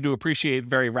continue to appreciate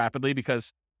very rapidly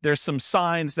because there's some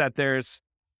signs that there's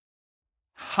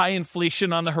high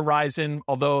inflation on the horizon,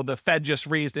 although the Fed just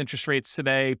raised interest rates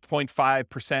today,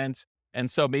 0.5%. And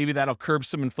so maybe that'll curb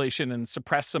some inflation and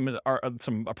suppress some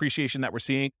appreciation that we're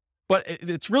seeing. But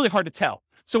it's really hard to tell.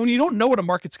 So when you don't know what a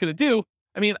market's going to do,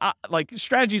 I mean, like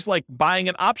strategies like buying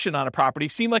an option on a property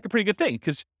seem like a pretty good thing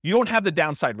because you don't have the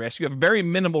downside risk. You have very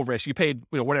minimal risk. You paid,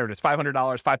 whatever it is, $500,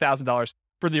 $5,000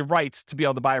 for the rights to be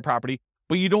able to buy a property,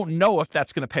 but you don't know if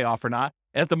that's going to pay off or not.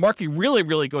 And if the market really,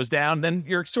 really goes down, then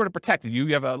you're sort of protected. You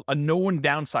have a known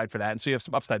downside for that. And so you have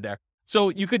some upside there. So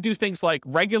you could do things like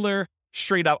regular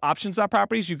straight up options on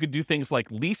properties. You could do things like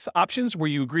lease options where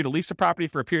you agree to lease a property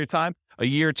for a period of time, a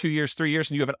year, 2 years, 3 years,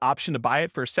 and you have an option to buy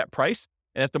it for a set price.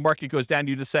 And if the market goes down,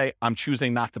 you just say, I'm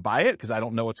choosing not to buy it because I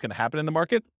don't know what's going to happen in the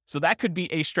market. So that could be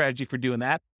a strategy for doing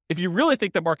that. If you really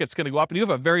think the market's going to go up and you have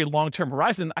a very long-term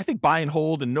horizon, I think buy and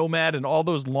hold and nomad and all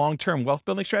those long-term wealth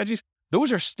building strategies,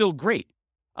 those are still great.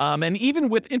 And even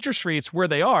with interest rates where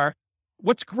they are,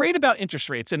 what's great about interest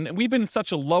rates, and we've been in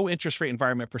such a low interest rate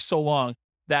environment for so long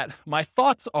that my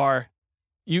thoughts are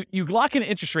you lock in an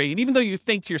interest rate, and even though you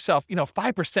think to yourself,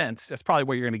 5%, that's probably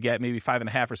what you're going to get, maybe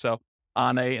 5.5 or so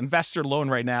on a investor loan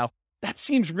right now, that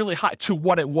seems really high to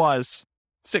what it was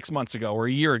 6 months ago or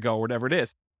a year ago or whatever it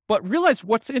is. But realize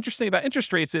what's interesting about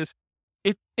interest rates is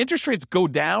if interest rates go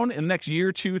down in the next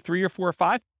year, 2, 3, or 4, or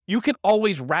 5, you can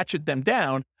always ratchet them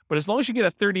down. But as long as you get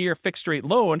a 30-year fixed rate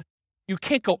loan, you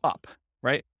can't go up,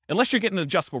 right? Unless you're getting an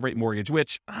adjustable rate mortgage,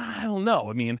 which I don't know.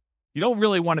 I mean, you don't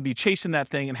really want to be chasing that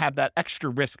thing and have that extra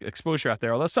risk exposure out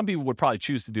there. Although some people would probably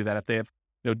choose to do that if they have,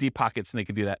 deep pockets and they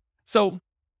can do that. So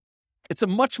it's a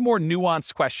much more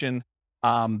nuanced question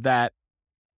that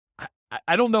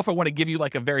I don't know if I want to give you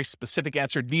like a very specific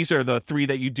answer. These are the 3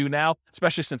 that you do now,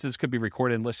 especially since this could be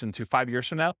recorded and listened to 5 years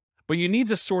from now. But you need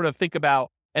to sort of think about,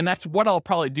 and that's what I'll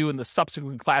probably do in the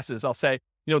subsequent classes. I'll say,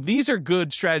 these are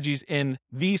good strategies in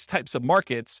these types of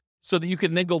markets so that you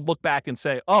can then go look back and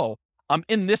say, oh, I'm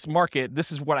in this market.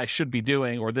 This is what I should be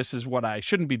doing, or this is what I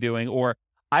shouldn't be doing, or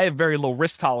I have very low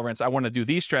risk tolerance. I want to do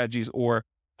these strategies, or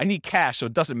I need cash, so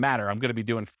it doesn't matter. I'm going to be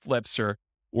doing flips or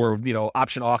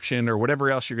option auction or whatever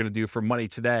else you're going to do for money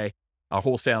today,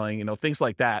 wholesaling, things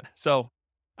like that. So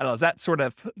I don't know, is that sort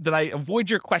of, did I avoid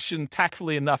your question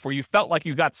tactfully enough where you felt like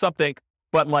you got something,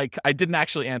 but like I didn't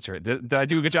actually answer it? Did I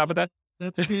do a good job at that?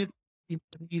 That's good.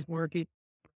 He's market.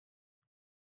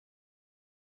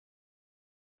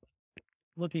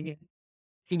 Looking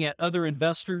at other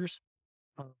investors,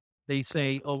 they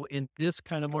say, oh, in this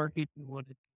kind of market, you want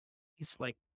to, it's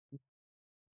like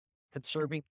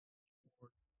conserving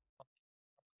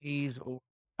or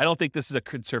I don't think this is a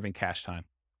conserving cash time.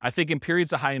 I think in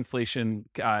periods of high inflation,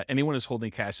 anyone who's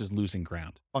holding cash is losing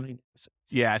ground.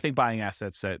 Yeah, I think buying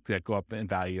assets that go up in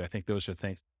value, I think those are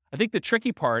things. I think the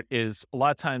tricky part is a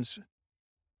lot of times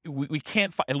we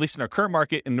can't, at least in our current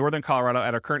market in Northern Colorado,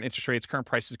 at our current interest rates, current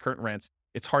prices, current rents,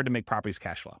 it's hard to make properties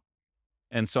cash flow.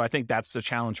 And so I think that's the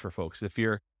challenge for folks. If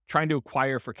you're trying to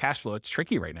acquire for cash flow, it's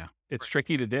tricky right now. It's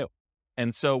tricky to do.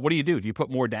 And so what do? Do you put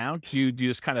more down? Do you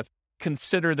just kind of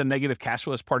consider the negative cash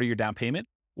flow as part of your down payment?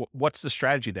 What's the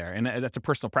strategy there? And that's a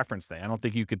personal preference thing. I don't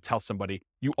think you could tell somebody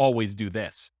you always do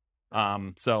this.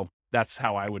 So that's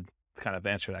how I would kind of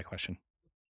answer that question.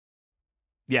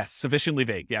 Yes, sufficiently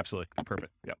vague. Yeah, absolutely.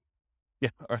 Perfect. Yep. Yeah.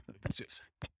 All right.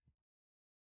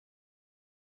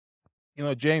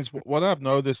 James, what I've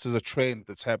noticed is a trend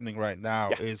that's happening right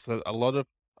now is that a lot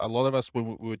of us,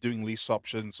 when we were doing lease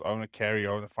options, owner carry,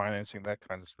 owner financing, that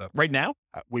kind of stuff. Right now?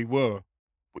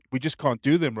 We just can't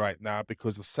do them right now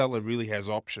because the seller really has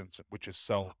options, which is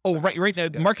sell. Oh, right now,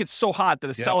 the market's so hot that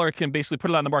a seller can basically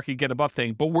put it on the market and get above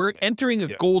thing. But we're entering a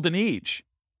golden age,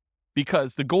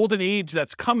 because the golden age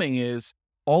that's coming is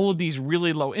all of these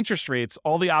really low interest rates,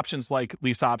 all the options like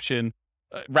lease option,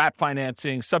 wrap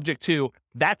financing, subject to,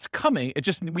 that's coming.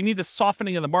 We need a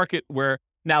softening of the market where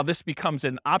now this becomes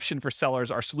an option for sellers.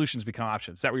 Our solutions become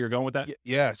options. Is that where you're going with that?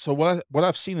 Yeah. So what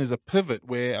I've seen is a pivot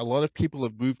where a lot of people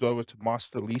have moved over to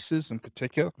master leases in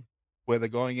particular, where they're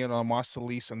going in on a master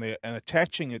lease and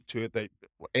attaching it to it.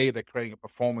 They're creating a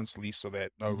performance lease so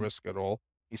that no risk at all,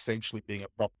 essentially being a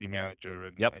property manager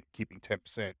and keeping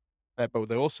 10%. But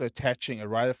they're also attaching a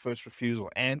right of first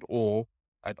refusal and or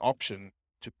an option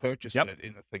to purchase it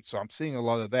in the thing. So I'm seeing a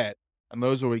lot of that. And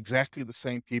those are exactly the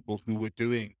same people who were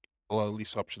doing a lot of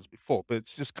lease options before. But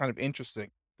it's just kind of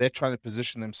interesting. They're trying to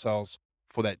position themselves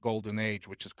for that golden age,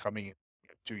 which is coming in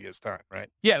 2 years' time, right?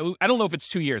 Yeah, I don't know if it's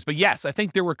 2 years, but yes, I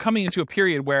think we're coming into a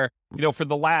period where, for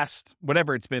the last,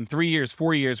 whatever it's been, 3 years,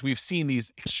 4 years, we've seen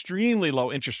these extremely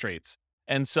low interest rates.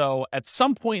 And so at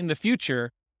some point in the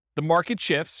future, the market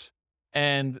shifts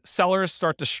and sellers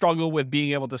start to struggle with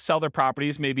being able to sell their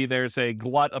properties. Maybe there's a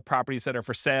glut of properties that are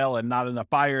for sale and not enough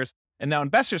buyers. And now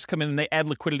investors come in and they add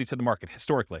liquidity to the market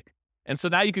historically. And so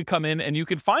now you could come in and you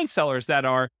could find sellers that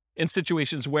are in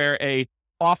situations where a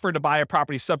offer to buy a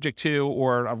property subject to,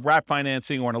 or a wrap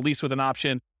financing, or a lease with an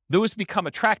option, those become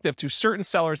attractive to certain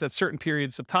sellers at certain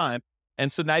periods of time.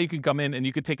 And so now you can come in and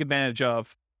you could take advantage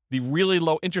of the really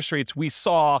low interest rates we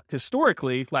saw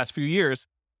historically last few years,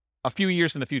 a few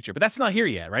years in the future. But that's not here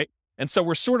yet, right? And so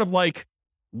we're sort of like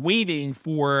waiting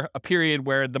for a period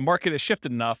where the market has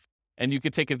shifted enough and you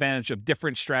could take advantage of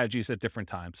different strategies at different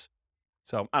times.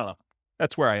 So I don't know.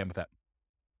 That's where I am with that.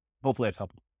 Hopefully that's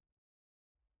helpful.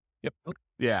 Yep.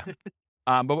 Yeah.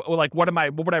 But like, what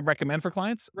would I recommend for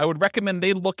clients? I would recommend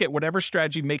they look at whatever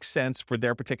strategy makes sense for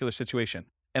their particular situation.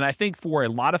 And I think for a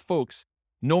lot of folks,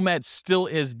 Nomad still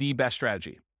is the best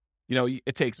strategy.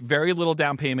 It takes very little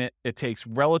down payment. It takes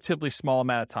relatively small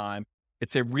amount of time.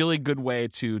 It's a really good way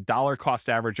to dollar cost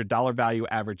average or dollar value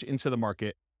average into the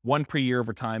market, one per year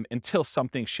over time until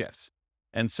something shifts.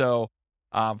 And so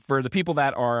for the people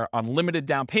that are on limited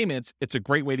down payments, it's a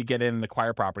great way to get in and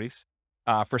acquire properties.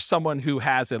 For someone who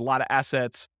has a lot of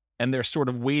assets and they're sort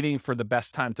of waiting for the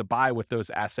best time to buy with those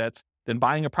assets, then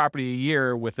buying a property a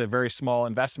year with a very small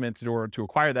investment in order to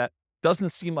acquire that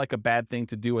doesn't seem like a bad thing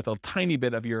to do with a tiny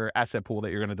bit of your asset pool that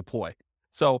you're going to deploy.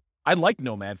 So I like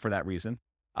Nomad for that reason.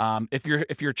 If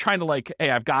you're trying to like,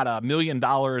 hey, I've got $1 million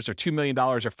or $2 million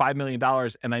or $5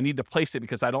 million and I need to place it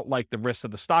because I don't like the risks of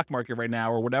the stock market right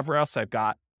now or whatever else I've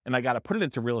got, and I got to put it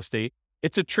into real estate,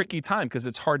 it's a tricky time because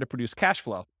it's hard to produce cash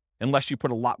flow unless you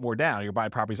put a lot more down. You're buying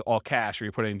properties all cash or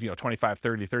you're putting 25,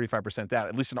 30, 35% down,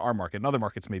 at least in our market. In other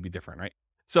markets may be different, right?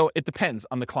 So it depends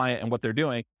on the client and what they're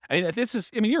doing. You're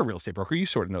a real estate broker. You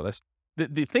sort of know this.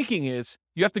 The thinking is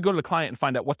you have to go to the client and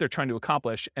find out what they're trying to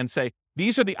accomplish and say,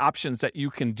 these are the options that you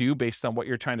can do based on what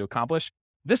you're trying to accomplish.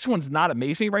 This one's not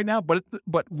amazing right now, but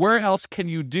where else can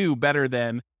you do better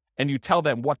than, and you tell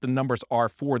them what the numbers are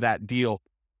for that deal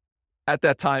at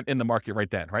that time in the market right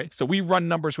then, right? So we run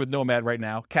numbers with Nomad right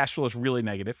now. Cash flow is really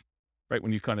negative, right?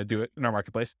 When you kind of do it in our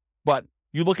marketplace, but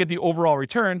you look at the overall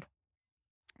return.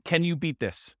 Can you beat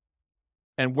this?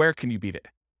 And where can you beat it?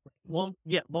 Long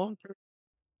term.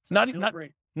 Not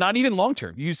even long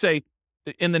term. You say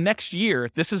in the next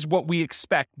year, this is what we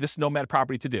expect this Nomad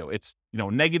property to do. It's,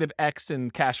 negative X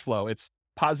in cash flow. It's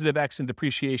positive X in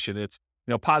depreciation. It's,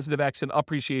 positive X in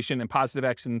appreciation and positive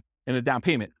X in a down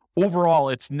payment. Overall,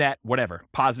 it's net, whatever,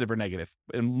 positive or negative.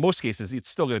 In most cases, it's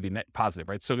still going to be net positive,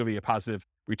 right? It's still going to be a positive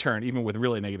return, even with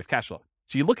really negative cash flow.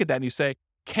 So you look at that and you say,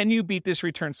 can you beat this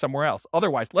return somewhere else?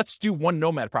 Otherwise, let's do one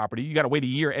Nomad property. You got to wait a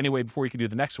year anyway before you can do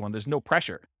the next one. There's no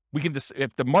pressure. We can just,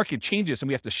 if the market changes and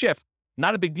we have to shift,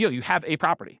 not a big deal. You have a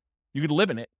property. You could live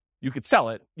in it. You could sell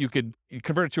it. You could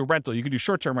convert it to a rental. You could do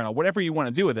short-term rental, whatever you want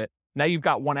to do with it. Now you've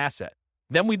got one asset.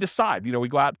 Then we decide, we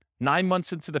go out 9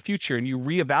 months into the future and you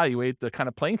reevaluate the kind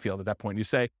of playing field at that point. You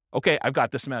say, okay, I've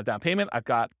got this amount of down payment.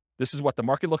 This is what the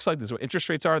market looks like. This is what interest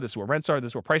rates are. This is what rents are.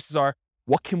 This is what prices are.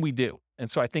 What can we do? And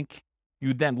so I think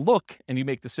you then look and you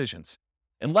make decisions.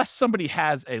 Unless somebody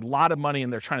has a lot of money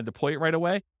and they're trying to deploy it right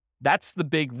away, that's the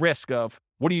big risk of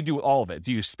what do you do with all of it?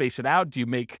 Do you space it out? Do you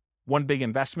make one big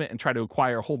investment and try to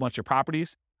acquire a whole bunch of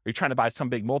properties? Are you trying to buy some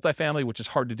big multifamily, which is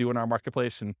hard to do in our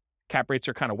marketplace, and cap rates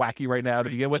are kind of wacky right now to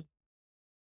begin with?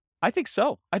 I think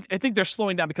so. I think they're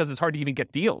slowing down because it's hard to even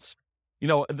get deals.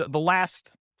 The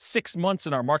last 6 months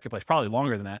in our marketplace, probably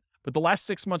longer than that, but the last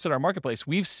 6 months in our marketplace,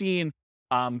 we've seen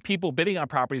people bidding on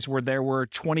properties where there were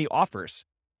 20 offers.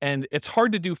 And it's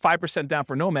hard to do 5% down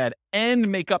for Nomad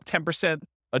and make up 10%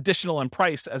 additional in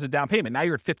price as a down payment. Now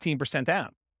you're at 15%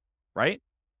 down, right?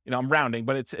 I'm rounding,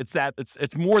 but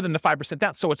it's more than the 5%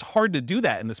 down. So it's hard to do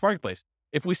that in this marketplace.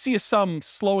 If we see some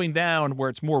slowing down where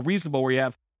it's more reasonable, where you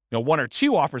have 1 or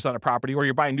 2 offers on a property, or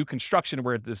you're buying new construction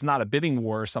where there's not a bidding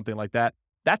war or something like that,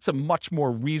 that's a much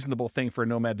more reasonable thing for a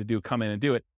Nomad to do, come in and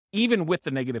do it, even with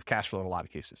the negative cash flow in a lot of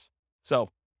cases. So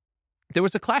there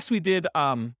was a class we did,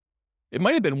 it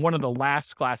might have been one of the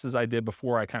last classes I did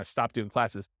before I kind of stopped doing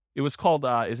classes. It was called,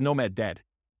 Is Nomad Dead?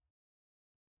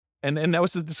 And that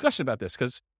was a discussion about this,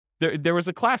 because there was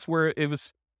a class where it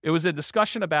was a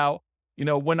discussion about,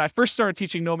 when I first started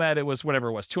teaching Nomad, it was whatever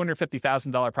it was,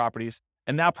 $250,000 properties.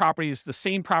 And now properties, the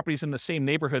same properties in the same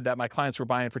neighborhood that my clients were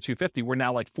buying for $250 were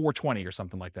now like $420 or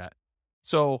something like that.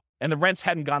 So, and the rents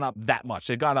hadn't gone up that much.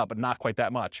 They'd gone up, but not quite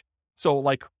that much. So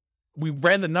like, we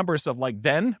ran the numbers of like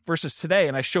then versus today,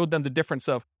 and I showed them the difference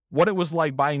of what it was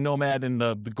like buying Nomad in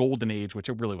the golden age, which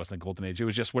it really wasn't a golden age. It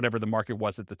was just whatever the market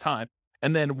was at the time.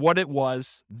 And then what it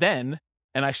was then.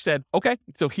 And I said, okay,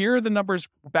 so here are the numbers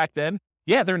back then.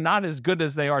 Yeah, they're not as good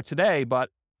as they are today, but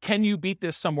can you beat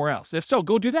this somewhere else? If so,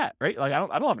 go do that, right? Like, I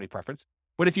don't have any preference.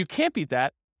 But if you can't beat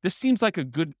that, this seems like a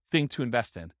good thing to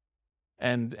invest in.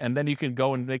 And then you can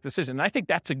go and make the decision. And I think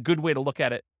that's a good way to look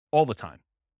at it all the time.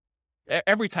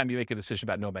 Every time you make a decision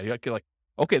about Nomad, you're like,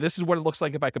 okay, this is what it looks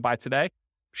like if I could buy today.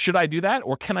 Should I do that?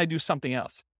 Or can I do something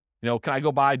else? Can I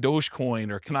go buy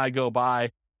Dogecoin, or can I go buy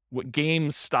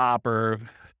GameStop, or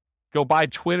go buy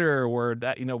Twitter, or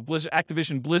that,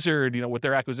 Activision Blizzard, with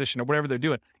their acquisition or whatever they're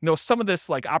doing. Some of this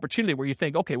like opportunity where you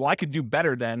think, okay, well, I could do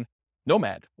better than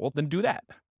Nomad. Well, then do that.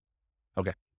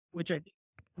 Okay. Which I think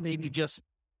maybe just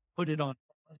put it on.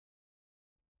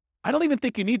 I don't even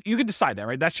think you could decide that,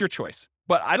 right? That's your choice.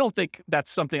 But I don't think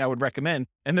that's something I would recommend.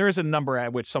 And there is a number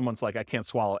at which someone's like, I can't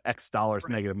swallow X dollars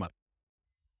negative money.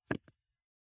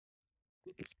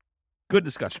 Good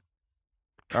discussion.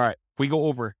 All right. If we go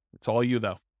over, it's all you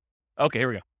though. Okay, here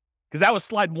we go. Because that was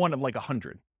slide 1 of like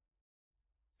 100.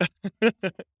 All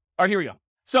right, here we go.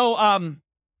 So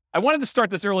I wanted to start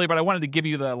this early, but I wanted to give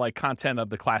you the like content of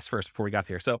the class first before we got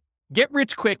here. So get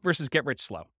rich quick versus get rich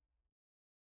slow.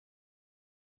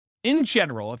 In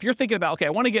general, if you're thinking about, okay,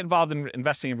 I want to get involved in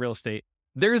investing in real estate,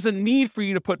 there's a need for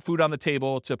you to put food on the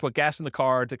table, to put gas in the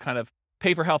car, to kind of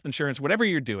pay for health insurance, whatever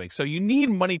you're doing. So you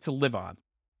need money to live on.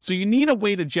 So you need a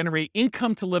way to generate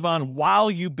income to live on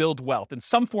while you build wealth in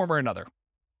some form or another.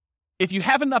 If you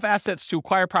have enough assets to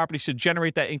acquire properties to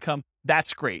generate that income,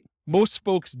 that's great. Most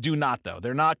folks do not, though.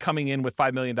 They're not coming in with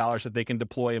 $5 million that they can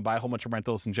deploy and buy a whole bunch of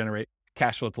rentals and generate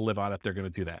cash flow to live on if they're going to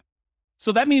do that.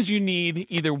 So that means you need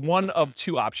either one of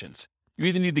 2 options. You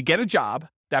either need to get a job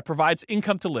that provides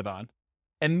income to live on,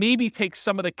 and maybe take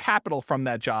some of the capital from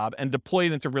that job and deploy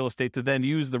it into real estate to then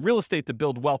use the real estate to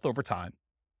build wealth over time.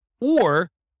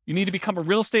 Or you need to become a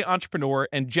real estate entrepreneur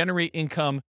and generate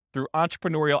income through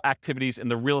entrepreneurial activities in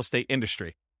the real estate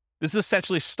industry. This is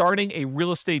essentially starting a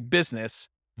real estate business,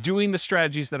 doing the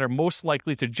strategies that are most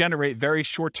likely to generate very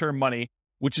short-term money,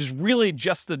 which is really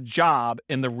just a job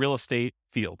in the real estate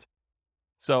field.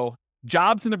 So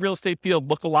jobs in the real estate field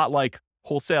look a lot like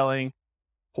wholesaling,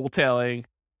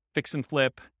 fix and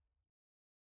flip,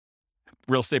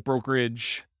 real estate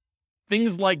brokerage,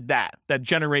 things like that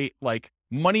generate like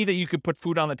money that you could put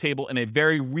food on the table in a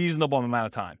very reasonable amount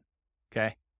of time.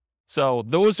 Okay. So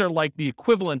those are like the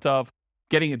equivalent of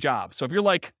getting a job. So if you're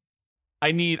like, I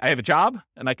have a job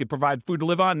and I could provide food to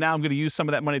live on. Now I'm going to use some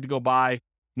of that money to go buy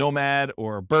Nomad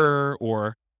or Burr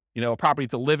or, a property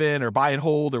to live in or buy and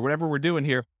hold or whatever we're doing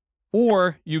here.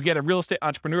 Or you get a real estate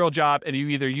entrepreneurial job and you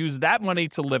either use that money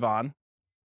to live on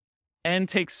and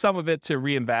take some of it to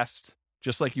reinvest,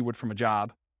 just like you would from a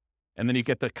job. And then you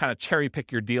get to kind of cherry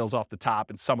pick your deals off the top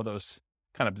in some of those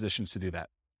kind of positions to do that.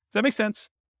 Does that make sense?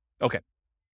 Okay.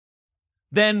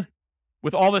 Then,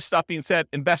 with all this stuff being said,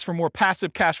 invest for more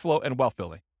passive cash flow and wealth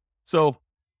building. So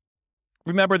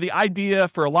remember, the idea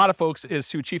for a lot of folks is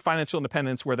to achieve financial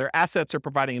independence where their assets are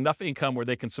providing enough income where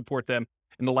they can support them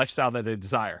in the lifestyle that they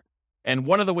desire. And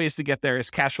one of the ways to get there is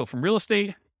cash flow from real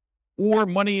estate or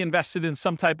money invested in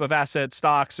some type of asset,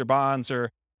 stocks or bonds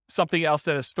or something else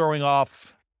that is throwing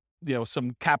off,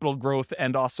 some capital growth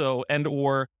and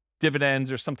or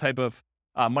dividends or some type of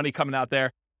money coming out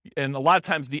there. And a lot of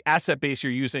times the asset base,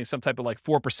 you're using some type of like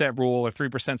 4% rule or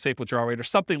 3% safe withdrawal rate or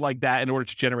something like that in order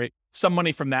to generate some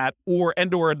money from that or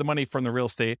the money from the real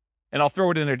estate. And I'll throw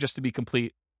it in there just to be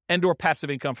complete, or passive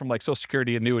income from like Social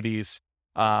Security, annuities,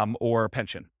 or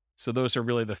pension. So those are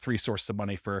really the three sources of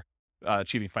money for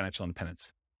achieving financial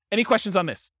independence. Any questions on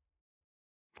this?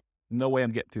 No way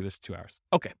I'm getting through this 2 hours.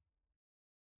 Okay.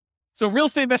 So real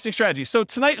estate investing strategy. So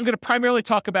tonight I'm going to primarily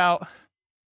talk about,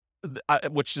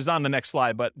 which is on the next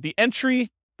slide, but the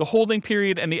entry, the holding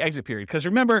period, and the exit period. Because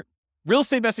remember, real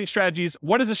estate investing strategies,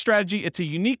 what is a strategy? It's a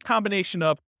unique combination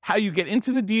of how you get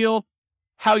into the deal,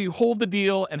 how you hold the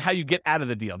deal, and how you get out of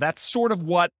the deal. That's sort of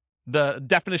what the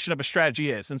definition of a strategy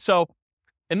is. And so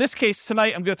in this case,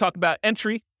 tonight, I'm going to talk about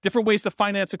entry, different ways to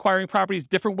finance acquiring properties,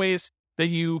 different ways that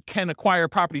you can acquire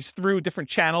properties through different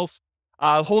channels,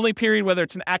 holding period, whether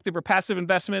it's an active or passive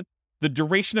investment, the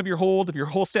duration of your hold, if you're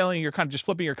wholesaling, you're kind of just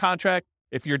flipping your contract,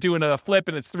 if you're doing a flip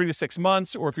and it's 3 to 6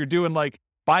 months, or if you're doing like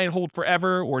buy and hold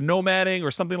forever or nomading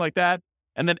or something like that.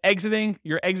 And then exiting,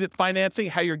 your exit financing,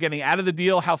 how you're getting out of the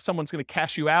deal, how someone's going to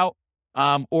cash you out,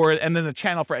 and then the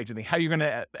channel for exiting, how you're going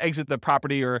to exit the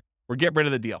property or get rid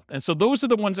of the deal. And so those are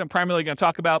the ones I'm primarily going to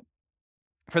talk about.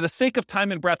 For the sake of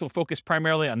time and breath, we'll focus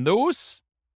primarily on those.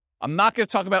 I'm not going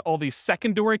to talk about all these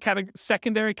secondary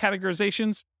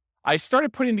categorizations. I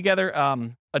started putting together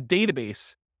a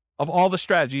database of all the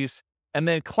strategies and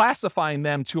then classifying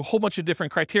them to a whole bunch of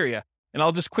different criteria. And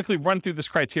I'll just quickly run through this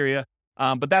criteria,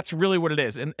 but that's really what it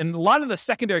is. And a lot of the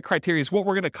secondary criteria is what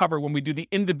we're going to cover when we do the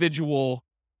individual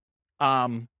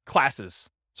classes.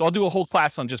 So I'll do a whole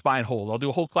class on just buy and hold. I'll do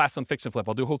a whole class on fix and flip.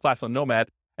 I'll do a whole class on nomad.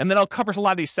 And then I'll cover a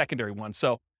lot of these secondary ones.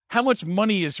 So how much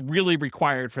money is really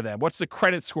required for them? What's the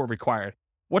credit score required?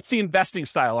 What's the investing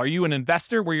style? Are you an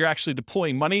investor where you're actually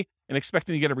deploying money and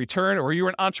expecting to get a return? Or are you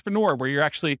an entrepreneur where you're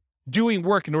actually doing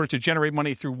work in order to generate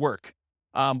money through work?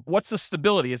 What's the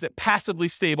stability? Is it passively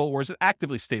stable or is it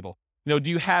actively stable?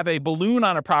 Do you have a balloon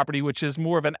on a property, which is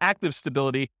more of an active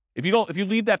stability? If you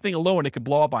leave that thing alone, it could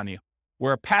blow up on you.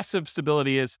 Where passive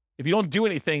stability is, if you don't do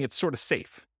anything, it's sort of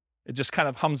safe. It just kind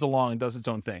of hums along and does its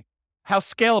own thing. How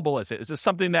scalable is it? Is this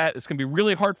something that it's going to be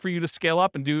really hard for you to scale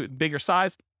up and do bigger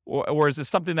size? Or is this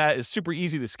something that is super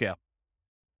easy to scale?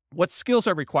 What skills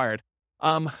are required?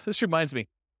 This reminds me,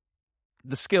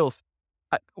 the skills.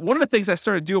 One of the things I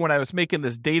started doing when I was making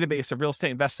this database of real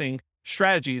estate investing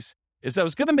strategies is I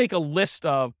was going to make a list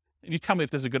of, and you tell me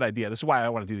if this is a good idea. This is why I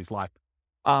want to do these live.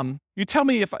 You tell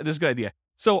me if this is a good idea.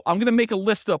 So I'm going to make a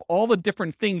list of all the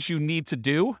different things you need to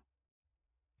do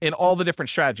in all the different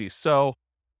strategies. So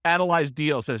analyze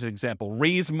deals as an example,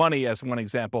 raise money as one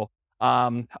example,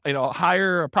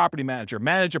 hire a property manager,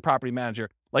 manage a property manager,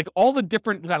 like all the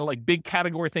different kind of like big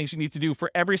category things you need to do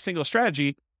for every single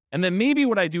strategy. And then maybe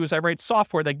what I do is I write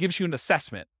software that gives you an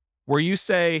assessment where you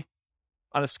say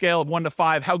on a scale of 1 to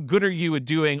 5, how good are you at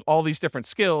doing all these different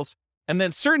skills? And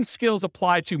then certain skills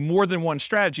apply to more than one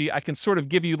strategy. I can sort of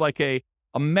give you like a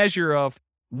measure of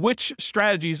which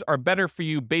strategies are better for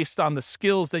you based on the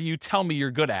skills that you tell me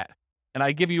you're good at. And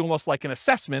I give you almost like an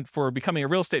assessment for becoming a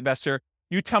real estate investor.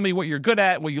 You tell me what you're good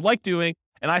at, what you like doing,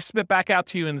 and I spit back out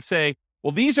to you and say,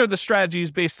 well, these are the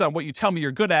strategies based on what you tell me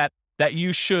you're good at that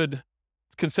you should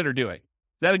consider doing. Is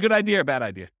that a good idea or a bad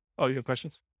idea? Oh, you have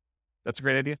questions? That's a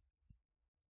great idea.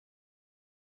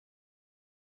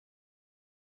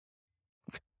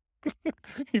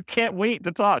 You can't wait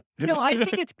to talk. No, I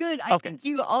think it's good. I Okay. think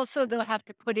you also, though, have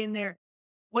to put in there,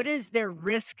 what is their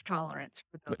risk tolerance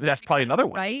for those? That's probably another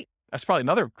one. Right? That's probably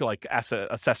another like asset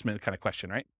assessment kind of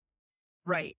question, right?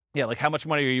 Right. Yeah, like how much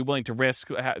money are you willing to risk?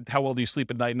 How well do you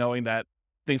sleep at night knowing that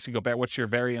things can go bad? What's your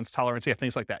variance tolerance? Yeah,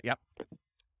 things like that. Yep.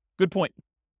 Good point.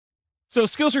 So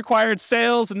skills required,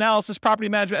 sales, analysis, property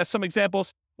management as some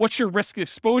examples. What's your risk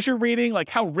exposure rating? Like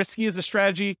how risky is the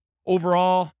strategy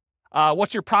overall?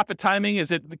 What's your profit timing?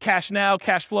 Is it cash now,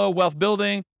 cash flow, wealth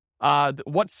building? What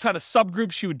kind of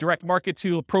subgroups you would direct market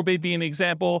to? Probate being an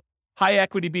example, high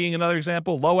equity being another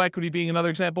example, low equity being another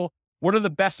example. What are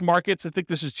the best markets? I think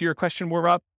this is to your question more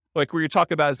up, like where you're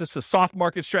talking about, is this a soft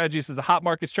market strategy? Is this a hot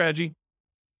market strategy?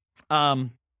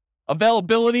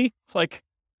 Availability, like,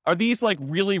 are these like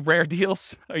really rare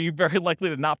deals? Are you very likely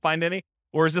to not find any?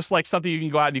 Or is this like something you can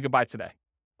go out and you can buy today?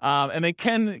 And then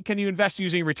can you invest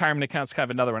using retirement accounts? Kind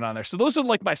of another one on there. So those are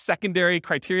like my secondary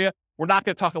criteria. We're not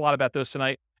going to talk a lot about those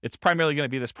tonight. It's primarily going to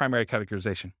be this primary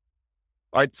categorization.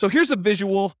 All right. So here's a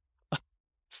visual.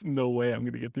 There's no way I'm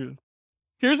going to get through this.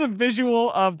 Here's a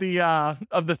visual of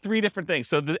the three different things.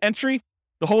 So the entry,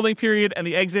 the holding period, and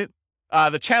the exit.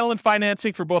 The channel and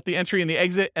financing for both the entry and the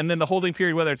exit, and then the holding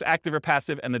period, whether it's active or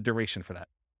passive, and the duration for that.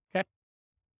 Okay.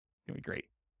 Gonna be great.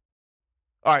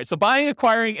 All right, so buying,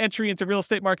 acquiring, entry into real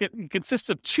estate market consists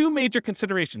of two major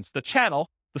considerations: the channel,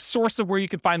 the source of where you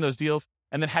can find those deals,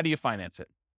 and then how do you finance it?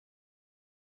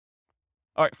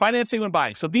 All right, financing when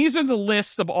buying. So these are the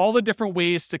lists of all the different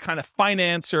ways to kind of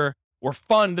finance or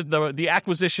fund the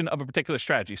acquisition of a particular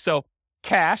strategy. So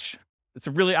cash, it's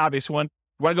a really obvious one.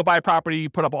 You want to go buy a property, you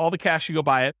put up all the cash, you go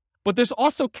buy it. But there's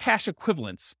also cash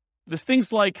equivalents. There's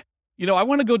things like, I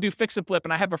want to go do fix and flip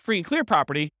and I have a free and clear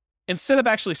property. Instead of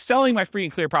actually selling my free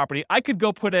and clear property, I could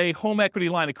go put a home equity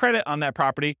line of credit on that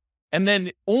property and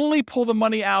then only pull the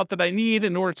money out that I need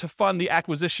in order to fund the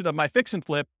acquisition of my fix and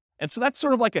flip. And so that's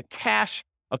sort of like a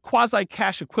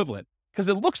quasi-cash equivalent, because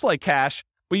it looks like cash,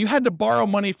 but you had to borrow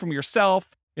money from yourself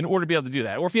in order to be able to do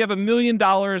that. Or if you have $1 million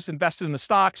invested in the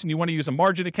stocks and you want to use a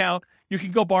margin account, you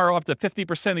can go borrow up to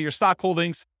 50% of your stock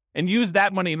holdings and use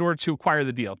that money in order to acquire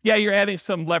the deal. Yeah, you're adding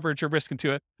some leverage or risk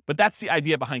into it, but that's the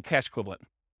idea behind cash equivalent.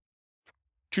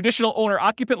 Traditional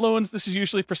owner-occupant loans, this is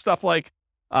usually for stuff like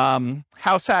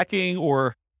house hacking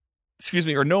or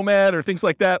Nomad or things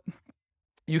like that.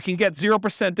 You can get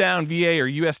 0% down VA or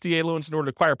USDA loans in order to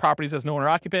acquire properties as an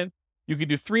owner-occupant. You can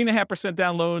do 3.5%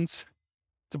 down loans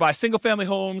to buy single-family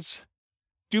homes,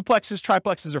 duplexes,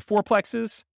 triplexes, or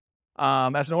fourplexes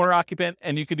as an owner-occupant,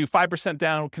 and you can do 5%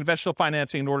 down conventional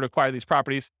financing in order to acquire these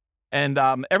properties. And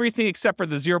everything except for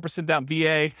the 0% down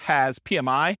VA has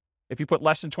PMI. If you put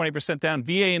less than 20% down,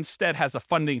 VA instead has a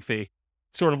funding fee,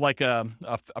 sort of like a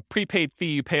prepaid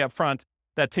fee you pay up front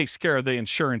that takes care of the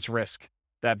insurance risk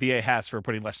that VA has for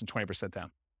putting less than 20%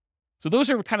 down. So those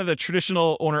are kind of the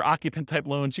traditional owner-occupant type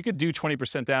loans. You could do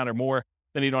 20% down or more,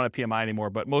 then you don't have PMI anymore,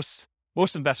 but most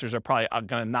investors are probably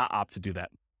going to not opt to do that.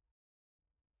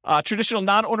 Traditional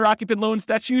non-owner-occupant loans,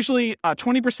 that's usually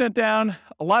 20% down.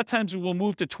 A lot of times we'll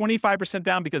move to 25%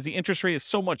 down because the interest rate is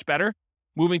so much better,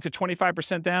 moving to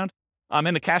 25% down.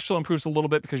 And the cash flow improves a little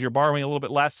bit because you're borrowing a little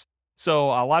bit less. So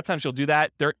a lot of times you'll do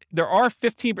that. There are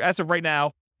 15, as of right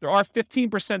now, there are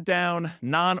 15% down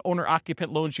non-owner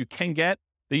occupant loans you can get.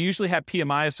 They usually have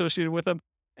PMI associated with them.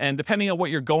 And depending on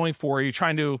what you're going for, you're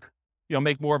trying to,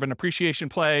 make more of an appreciation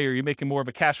play or you're making more of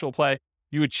a cash flow play,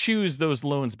 you would choose those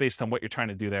loans based on what you're trying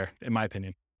to do there, in my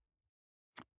opinion.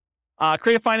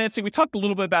 Creative financing, we talked a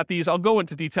little bit about these. I'll go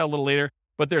into detail a little later.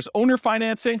 But there's owner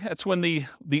financing. That's when the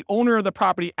owner of the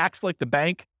property acts like the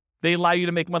bank. They allow you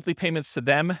to make monthly payments to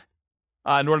them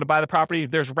in order to buy the property.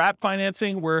 There's wrap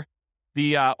financing, where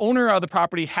the owner of the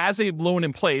property has a loan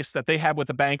in place that they have with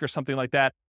a bank or something like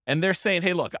that. And they're saying,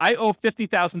 hey, look, I owe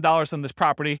 $50,000 on this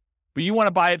property, but you want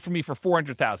to buy it from me for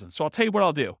 $400,000. So I'll tell you what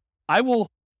I'll do. I will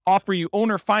offer you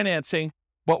owner financing,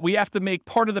 but we have to make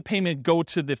part of the payment go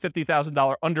to the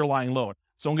 $50,000 underlying loan.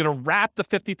 So I'm going to wrap the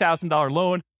 $50,000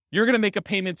 loan. You're going to make a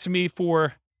payment to me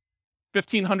for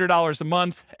 $1,500 a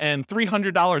month, and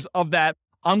 $300 of that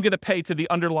I'm going to pay to the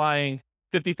underlying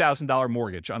 $50,000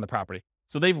 mortgage on the property.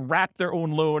 So they've wrapped their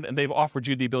own loan and they've offered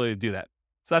you the ability to do that.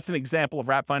 So that's an example of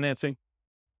wrap financing.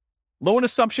 Loan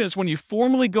assumption is when you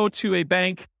formally go to a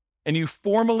bank and you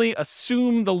formally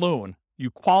assume the loan. You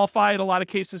qualify in a lot of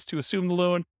cases to assume the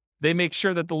loan. They make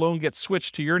sure that the loan gets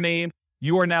switched to your name.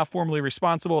 You are now formally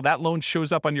responsible. That loan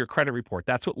shows up on your credit report.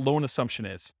 That's what loan assumption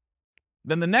is.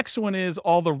 Then the next one is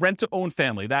all the rent-to-own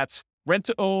family. That's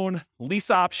rent-to-own, lease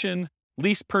option,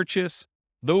 lease purchase.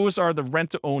 Those are the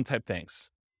rent-to-own type things.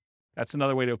 That's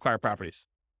another way to acquire properties.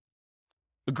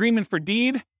 Agreement for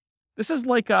deed. This is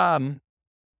like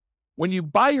when you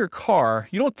buy your car,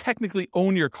 you don't technically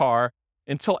own your car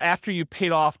until after you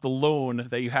paid off the loan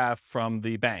that you have from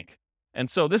the bank. And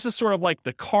so this is sort of like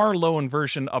the car loan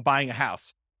version of buying a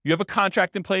house. You have a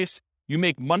contract in place. You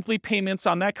make monthly payments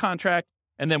on that contract.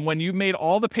 And then when you made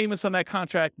all the payments on that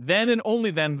contract, then and only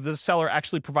then the seller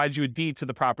actually provides you a deed to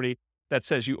the property that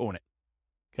says you own it.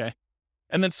 Okay.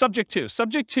 And then subject to.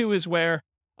 Subject to is where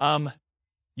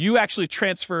you actually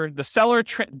transfer, the seller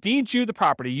deeds you the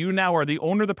property. You now are the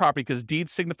owner of the property because deed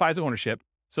signifies ownership.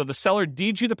 So the seller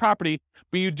deeds you the property,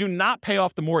 but you do not pay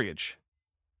off the mortgage.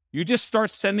 You just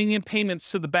start sending in payments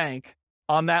to the bank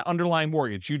on that underlying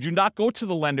mortgage. You do not go to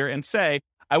the lender and say,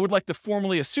 I would like to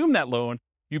formally assume that loan.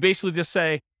 You basically just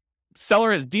say,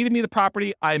 seller has deeded me the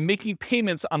property. I'm making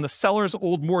payments on the seller's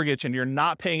old mortgage, and you're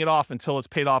not paying it off until it's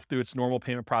paid off through its normal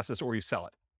payment process or you sell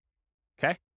it.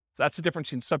 Okay? So that's the difference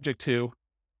between subject to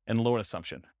and loan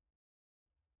assumption.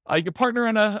 You partner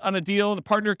on a deal, and the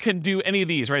partner can do any of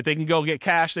these, right? They can go get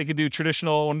cash. They can do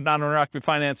traditional non-owner occupied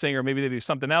financing, or maybe they do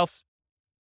something else.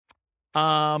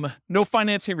 No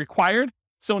financing required.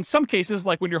 So in some cases,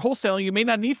 like when you're wholesaling, you may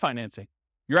not need financing.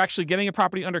 You're actually getting a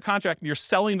property under contract and you're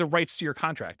selling the rights to your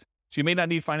contract. So you may not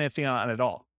need financing on it at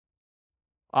all.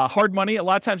 Hard money. A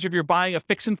lot of times if you're buying a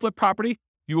fix and flip property,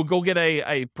 you will go get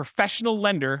a professional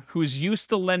lender who's used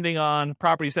to lending on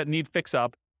properties that need fix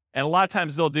up. And a lot of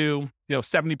times they'll do,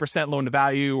 70% loan to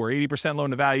value or 80% loan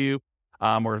to value,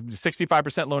 or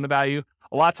 65% loan to value.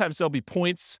 A lot of times there'll be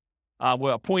points.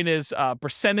 A point is a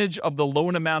percentage of the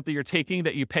loan amount that you're taking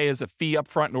that you pay as a fee up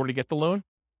front in order to get the loan.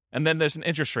 And then there's an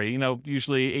interest rate,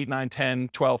 usually 8, 9, 10,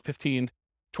 12, 15,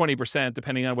 20%,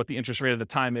 depending on what the interest rate at the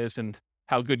time is and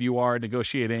how good you are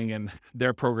negotiating and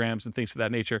their programs and things of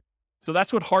that nature. So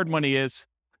that's what hard money is.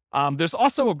 There's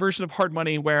also a version of hard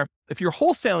money where if you're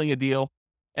wholesaling a deal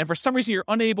and for some reason you're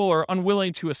unable or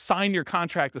unwilling to assign your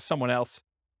contract to someone else,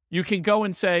 you can go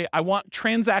and say, I want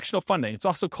transactional funding. It's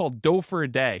also called dough for a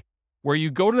day, where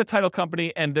you go to the title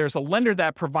company and there's a lender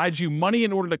that provides you money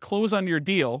in order to close on your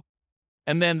deal.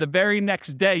 And then the very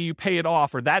next day you pay it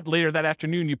off, or later that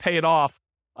afternoon, you pay it off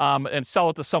and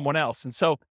sell it to someone else. And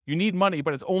so you need money,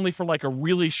 but it's only for like a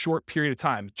really short period of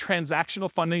time. Transactional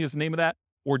funding is the name of that,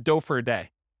 or dough for a day.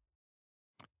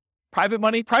 Private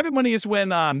money. Private money is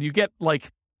when you get like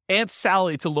Aunt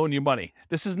Sally to loan you money.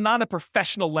 This is not a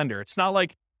professional lender. It's not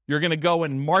like you're going to go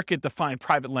and market to find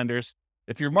private lenders.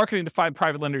 If you're marketing to find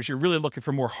private lenders, you're really looking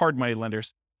for more hard money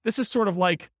lenders. This is sort of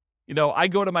like, I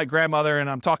go to my grandmother and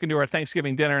I'm talking to her at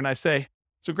Thanksgiving dinner and I say,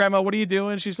 so grandma, what are you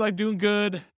doing? She's like, doing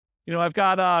good. I've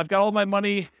got all my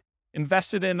money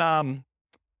invested in, CDs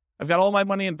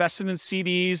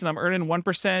and I'm earning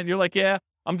 1%. You're like, yeah,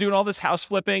 I'm doing all this house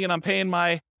flipping and I'm paying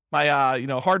my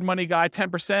hard money guy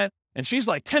 10%. And she's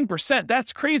like, 10%?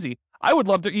 That's crazy. I would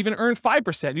love to even earn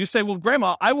 5%. You say, well,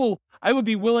 grandma, I would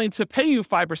be willing to pay you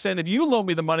 5% if you loan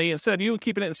me the money instead of you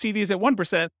keeping it in CDs at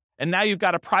 1%. And now you've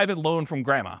got a private loan from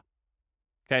grandma.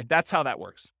 Okay, that's how that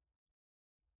works.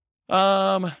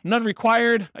 None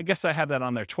required. I guess I have that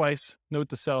on there twice. Note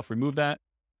to self, remove that.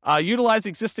 Utilize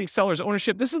existing seller's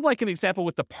ownership. This is like an example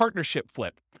with the partnership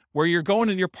flip, where you're going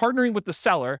and you're partnering with the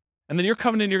seller, and then you're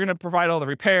coming in, you're going to provide all the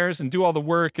repairs and do all the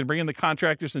work and bring in the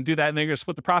contractors and do that, and then you're going to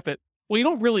split the profit. Well, you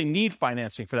don't really need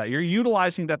financing for that. You're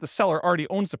utilizing that the seller already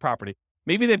owns the property.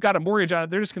 Maybe they've got a mortgage on it.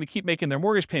 They're just going to keep making their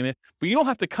mortgage payment, but you don't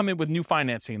have to come in with new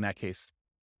financing in that case.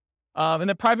 And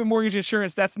then private mortgage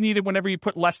insurance, that's needed whenever you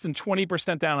put less than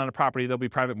 20% down on a property. There'll be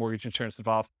private mortgage insurance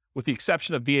involved, with the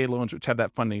exception of VA loans, which have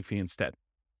that funding fee instead.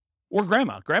 Or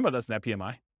grandma. Grandma doesn't have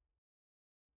PMI.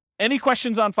 Any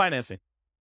questions on financing?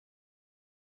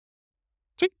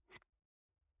 Sweet.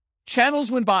 Channels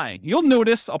when buying. You'll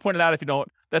notice, I'll point it out if you don't,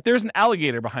 that there's an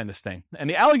alligator behind this thing. And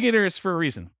the alligator is for a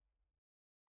reason.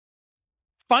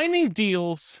 Finding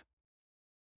deals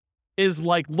is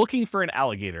like looking for an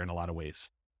alligator in a lot of ways.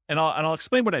 And I'll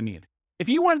explain what I mean. If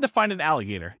you wanted to find an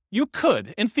alligator, you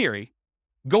could, in theory,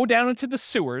 go down into the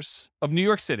sewers of New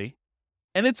York City,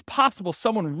 and it's possible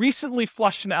someone recently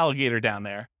flushed an alligator down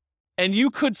there, and you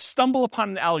could stumble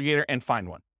upon an alligator and find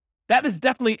one. That is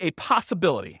definitely a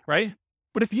possibility, right?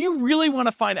 But if you really want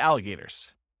to find alligators,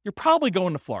 you're probably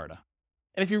going to Florida.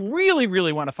 And if you really,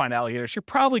 really want to find alligators, you're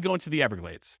probably going to the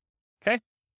Everglades, okay?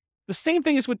 The same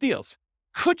thing is with deals.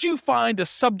 Could you find a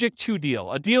subject to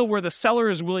deal, a deal where the seller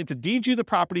is willing to deed you the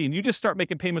property and you just start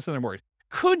making payments on their mortgage?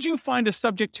 Could you find a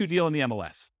subject to deal in the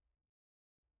MLS?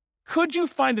 Could you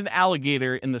find an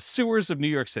alligator in the sewers of New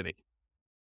York City?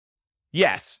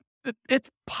 Yes, it's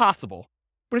possible.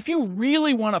 But if you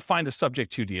really want to find a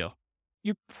subject to deal,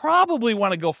 you probably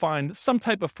want to go find some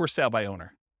type of for sale by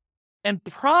owner. And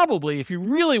probably, if you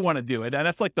really want to do it, and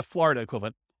that's like the Florida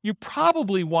equivalent, you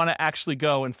probably want to actually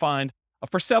go and find a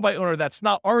for sale by owner that's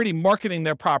not already marketing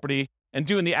their property and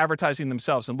doing the advertising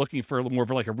themselves and looking for a little more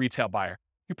of like a retail buyer.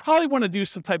 You probably want to do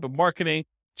some type of marketing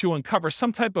to uncover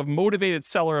some type of motivated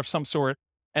seller of some sort,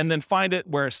 and then find it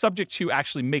where subject to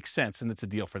actually makes sense and it's a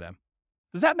deal for them.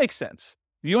 Does that make sense?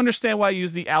 Do you understand why I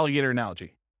use the alligator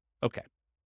analogy? Okay.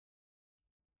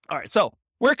 All right, so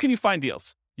where can you find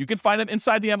deals? You can find them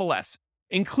inside the MLS,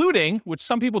 including, which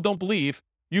some people don't believe,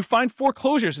 you find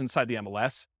foreclosures inside the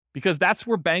MLS, because that's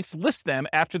where banks list them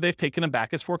after they've taken them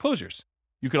back as foreclosures.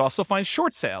 You could also find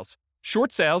short sales.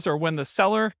 Short sales are when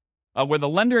the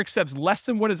lender accepts less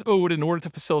than what is owed in order to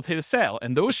facilitate a sale,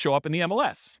 and those show up in the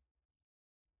MLS.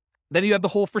 Then you have the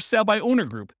whole for sale by owner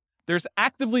group. there's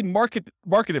actively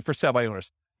marketed for sale by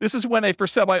owners. This is when a for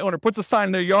sale by owner puts a sign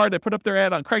in their yard, they put up their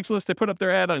ad on Craigslist, they put up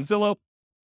their ad on Zillow,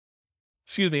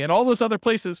 and all those other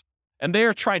places, and they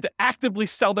are trying to actively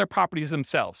sell their properties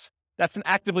themselves. That's an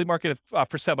actively marketed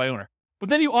for sale by owner. But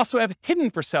then you also have hidden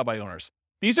for sale by owners.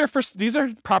 These are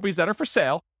properties that are for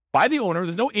sale by the owner.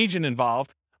 There's no agent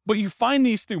involved, but you find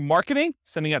these through marketing,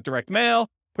 sending out direct mail,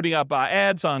 putting up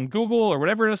ads on Google or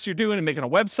whatever else you're doing, and making a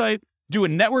website,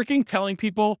 doing networking, telling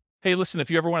people, hey, listen, if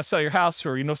you ever want to sell your house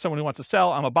or you know someone who wants to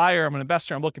sell, I'm a buyer, I'm an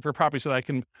investor, I'm looking for properties that I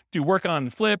can do work on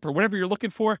and flip or whatever you're looking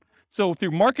for. So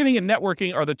through marketing and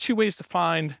networking are the two ways to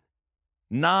find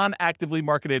non-actively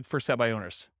marketed for sale by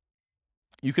owners.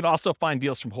 You can also find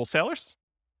deals from wholesalers.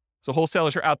 So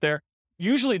wholesalers are out there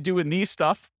usually doing these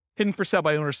stuff, hidden for sale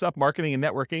by owner stuff, marketing and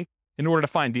networking in order to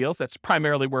find deals. That's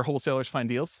primarily where wholesalers find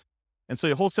deals. And so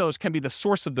the wholesalers can be the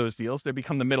source of those deals. They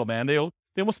become the middleman. They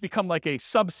almost become like a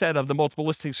subset of the multiple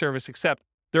listing service, except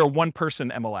they're a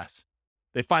one-person MLS.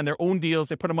 They find their own deals,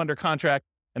 they put them under contract,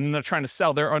 and then they're trying to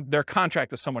sell their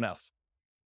contract to someone else.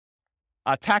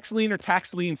 Tax lien or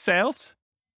tax lien sales.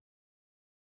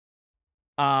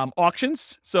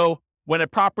 Auctions. So when a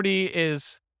property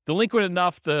is delinquent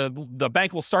enough, the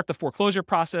bank will start the foreclosure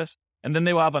process, and then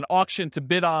they will have an auction to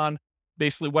bid on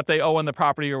basically what they owe on the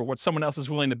property or what someone else is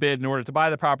willing to bid in order to buy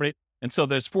the property. And so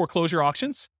there's foreclosure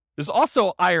auctions. There's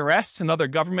also IRS and other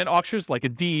government auctions, like a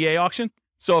DEA auction.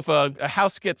 So if a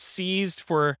house gets seized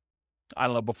for, I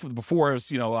don't know, before it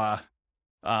was,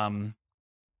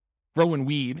 growing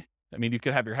weed. I mean, you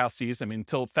could have your house seized. I mean,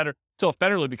 until it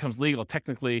federally becomes legal,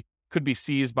 technically could be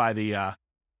seized by the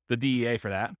DEA for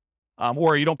that.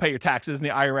 Or you don't pay your taxes and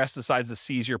the IRS decides to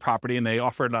seize your property and they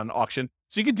offer it on auction.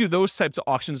 So you could do those types of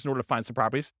auctions in order to find some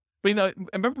properties. But I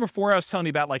remember before I was telling you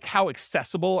about like how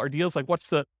accessible are deals, like what's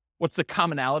the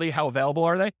commonality, how available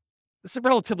are they? It's a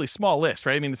relatively small list,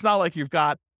 right? I mean, it's not like you've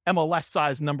got MLS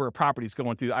sized number of properties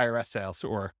going through the IRS sales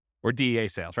or DEA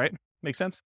sales, right? Make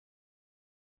sense?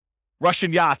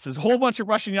 Russian yachts. There's a whole bunch of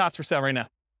Russian yachts for sale right now.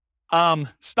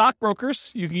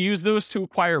 Stockbrokers, you can use those to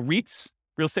acquire REITs,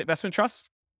 real estate investment trusts.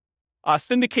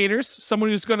 Syndicators, someone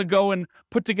who's going to go and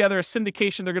put together a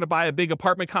syndication. They're going to buy a big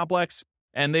apartment complex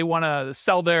and they want to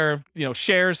sell their,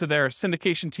 shares of their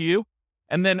syndication to you.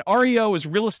 And then REO is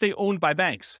real estate owned by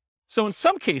banks. So in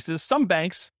some cases, some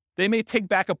banks, they may take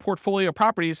back a portfolio of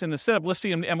properties and instead of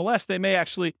listing them in MLS, they may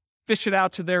actually fish it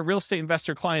out to their real estate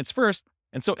investor clients first.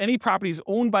 And so any properties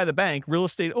owned by the bank, real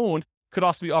estate owned, could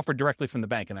also be offered directly from the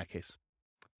bank in that case.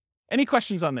 Any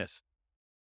questions on this?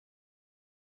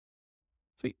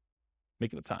 Sweet.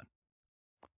 Making up time.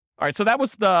 All right, so that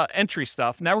was the entry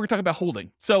stuff. Now we're going to talk about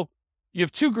holding. So you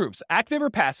have two groups, active or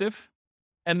passive,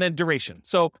 and then duration.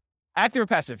 So active or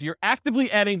passive, you're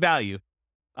actively adding value,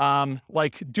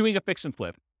 like doing a fix and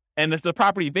flip. And is the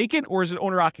property vacant or is it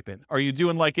owner occupant? Are you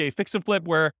doing like a fix and flip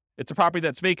where it's a property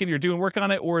that's vacant, you're doing work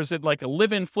on it, or is it like a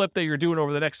live-in flip that you're doing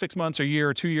over the next 6 months or year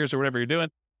or 2 years or whatever you're doing?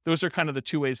 Those are kind of the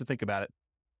two ways to think about it.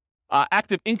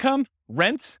 Active income,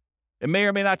 rent. It may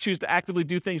or may not choose to actively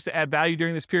do things to add value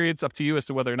during this period. It's up to you as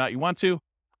to whether or not you want to.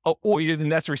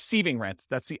 And that's receiving rent.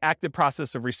 That's the active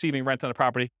process of receiving rent on a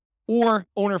property. Or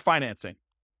owner financing,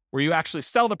 where you actually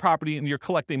sell the property and you're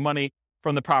collecting money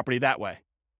from the property that way.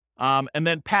 And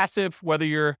then passive, whether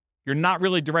you're not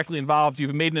really directly involved,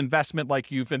 you've made an investment, like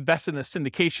you've invested in a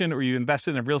syndication or you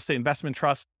invested in a real estate investment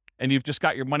trust, and you've just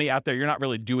got your money out there. You're not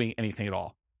really doing anything at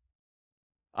all.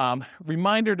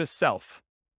 Reminder to self,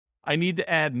 I need to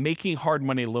add making hard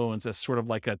money loans as sort of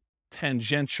like a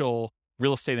tangential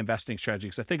real estate investing strategy,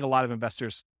 because I think a lot of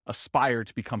investors aspire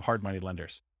to become hard money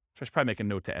lenders. So I should probably make a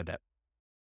note to add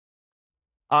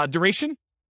that. Duration.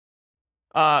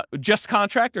 Just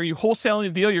contract. Are you wholesaling a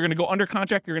deal? You're going to go under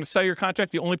contract. You're going to sell your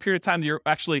contract. The only period of time that you're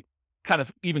actually kind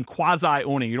of even quasi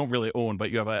owning, you don't really own,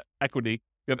 but you have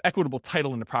equitable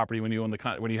title in the property when you own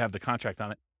when you have the contract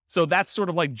on it. So that's sort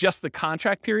of like just the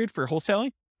contract period for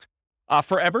wholesaling.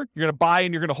 Forever. You're going to buy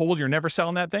and you're going to hold. You're never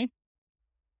selling that thing.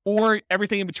 Or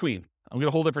everything in between. I'm going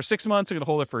to hold it for 6 months. I'm going to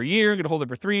hold it for a year. I'm going to hold it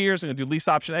for 3 years. I'm going to do lease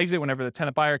option exit whenever the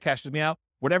tenant buyer cashes me out.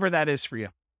 Whatever that is for you.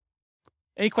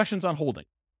 Any questions on holding?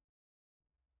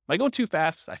 Am I going too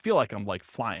fast? I feel like I'm like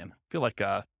flying. I feel like,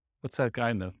 what's that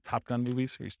guy in the Top Gun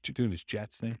movies where he's doing his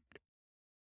jets thing?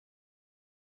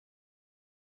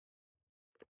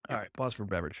 All right, pause for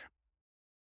beverage.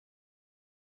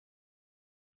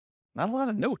 Not a lot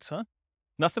of notes, huh?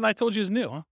 Nothing I told you is new,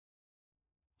 huh?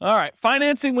 All right,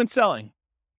 financing when selling.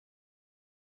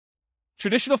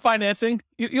 Traditional financing,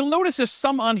 you'll notice there's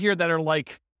some on here that are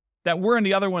like, that were in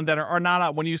the other one that are not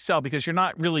out when you sell because you're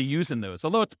not really using those.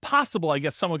 Although it's possible, I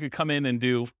guess someone could come in and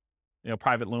do,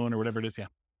 private loan or whatever it is. Yeah.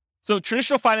 So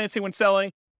traditional financing when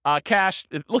selling, cash,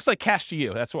 it looks like cash to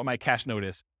you. That's what my cash note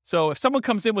is. So if someone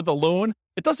comes in with a loan,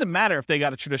 it doesn't matter if they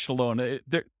got a traditional loan.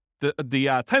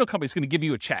 The title company is going to give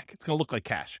you a check. It's going to look like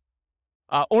cash.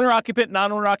 Owner-occupant,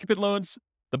 non-owner-occupant loans,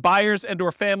 the buyers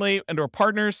and/or family and/or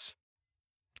partners,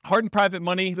 hard and private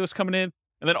money, those coming in,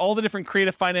 and then all the different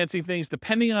creative financing things,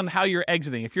 depending on how you're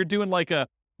exiting. If you're doing like a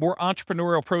more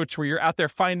entrepreneurial approach where you're out there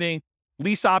finding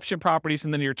lease option properties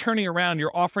and then you're turning around,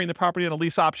 you're offering the property on a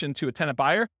lease option to a tenant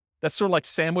buyer, that's sort of like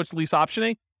sandwich lease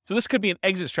optioning. So this could be an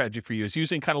exit strategy for you, is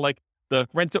using kind of like the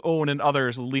rent to own and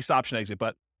others lease option exit.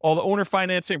 But all the owner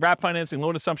financing, wrap financing,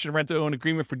 loan assumption, rent to own,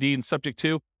 agreement for deed, and subject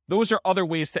to, those are other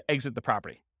ways to exit the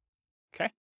property.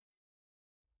 Okay.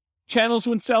 Channels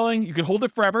when selling, you can hold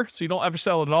it forever, so you don't ever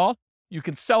sell it at all. You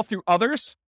can sell through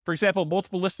others. For example,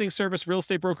 multiple listing service, real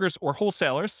estate brokers, or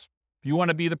wholesalers. If you want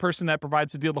to be the person that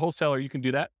provides the deal, the wholesaler, you can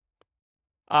do that.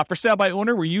 For sale by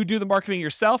owner, where you do the marketing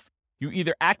yourself, you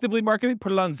either actively market it,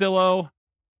 put it on Zillow,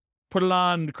 put it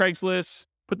on Craigslist,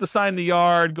 put the sign in the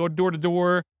yard, go door to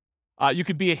door. You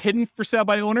could be a hidden for sale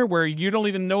by owner where you don't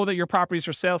even know that your property is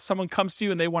for sale. Someone comes to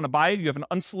you and they want to buy it. You have an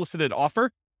unsolicited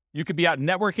offer. You could be out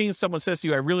networking and someone says to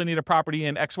you, I really need a property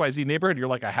in XYZ neighborhood. You're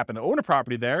like, I happen to own a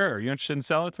property there. Are you interested in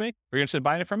selling it to me? Are you interested in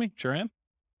buying it from me? Sure am.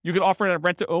 You can offer it at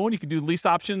rent to own. You can do lease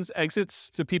options, exits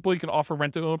to people. You can offer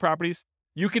rent to own properties.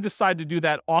 You could decide to do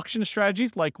that auction strategy,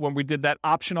 like when we did that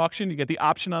option auction. You get the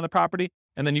option on the property,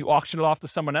 and then you auction it off to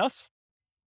someone else.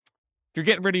 If you're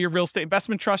getting rid of your real estate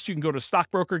investment trust, you can go to a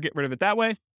stockbroker, get rid of it that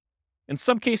way. In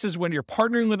some cases, when you're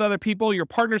partnering with other people, your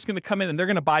partner's going to come in and they're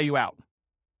going to buy you out.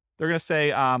 They're going to say,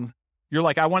 you're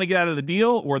like, I want to get out of the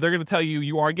deal, or they're going to tell you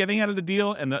you are getting out of the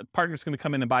deal, and the partner's going to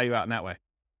come in and buy you out in that way.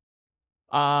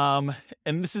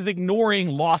 And this is ignoring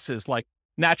losses like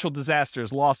natural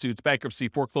disasters, lawsuits, bankruptcy,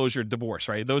 foreclosure, divorce,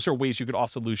 right? Those are ways you could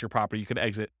also lose your property. You could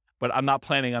exit, but I'm not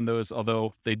planning on those,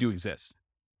 although they do exist.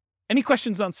 Any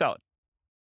questions on selling?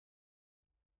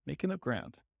 Making up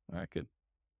ground. All right, good.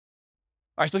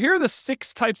 All right, so here are the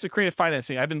 6 types of creative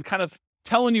financing. I've been kind of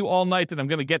telling you all night that I'm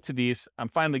going to get to these. I'm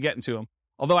finally getting to them,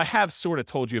 although I have sort of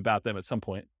told you about them at some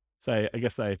point. So I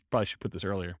guess I probably should put this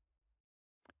earlier.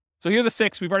 So here are the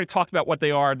 6. We've already talked about what they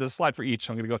are. There's a slide for each,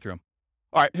 so I'm going to go through them.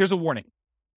 All right, here's a warning.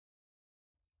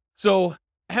 So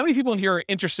how many people in here are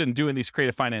interested in doing these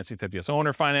creative financing type deals?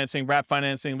 Owner financing, wrap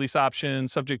financing, lease option,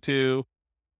 subject to,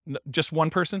 just one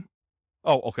person?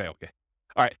 Oh, okay.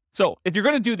 All right, so if you're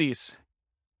going to do these,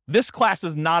 this class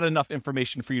is not enough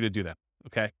information for you to do them,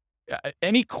 okay?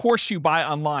 Any course you buy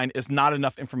online is not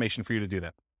enough information for you to do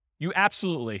that. You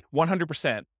absolutely,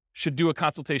 100%, should do a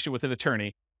consultation with an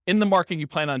attorney in the market you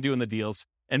plan on doing the deals,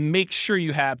 and make sure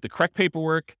you have the correct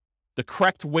paperwork, the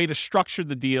correct way to structure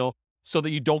the deal so that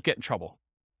you don't get in trouble.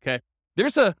 Okay.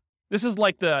 There's a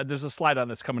slide on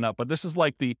this coming up, but this is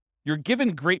like you're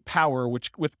given great power,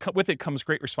 which with it comes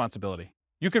great responsibility.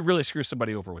 You could really screw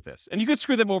somebody over with this, and you could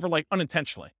screw them over like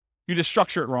unintentionally. You just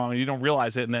structure it wrong and you don't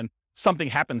realize it, and then something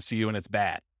happens to you and it's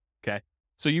bad. Okay.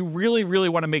 So you really, really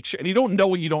want to make sure, and you don't know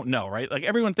what you don't know, right? Like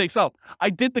everyone thinks, oh,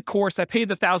 I did the course, I paid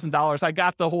the $1,000, I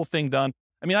got the whole thing done.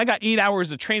 I mean, I got 8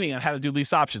 hours of training on how to do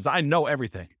lease options. I know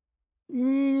everything.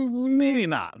 Maybe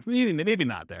not, maybe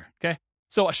not there. Okay.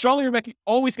 So I strongly recommend you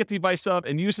always get the advice of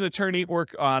and use an attorney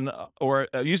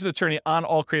use an attorney on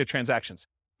all creative transactions.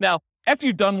 Now, after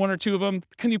you've done 1 or 2 of them,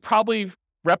 can you probably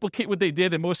replicate what they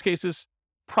did in most cases?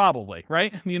 Probably,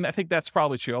 right? I mean, I think that's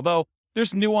probably true. Although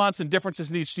there's nuance and differences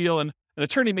in each deal, and an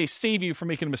attorney may save you from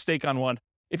making a mistake on one.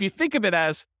 If you think of it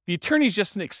as the attorney is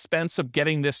just an expense of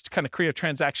getting this kind of creative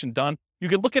transaction done, you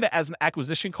can look at it as an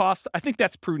acquisition cost. I think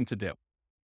that's prudent to do.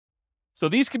 So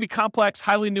these can be complex,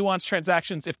 highly nuanced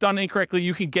transactions. If done incorrectly,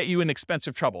 you can get you in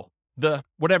expensive trouble.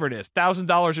 Whatever it is,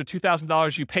 $1,000 or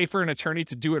 $2,000 you pay for an attorney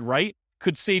to do it right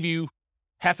could save you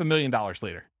 $500,000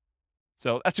 later.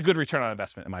 So that's a good return on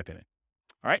investment, in my opinion.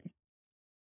 All right.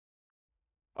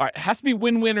 It has to be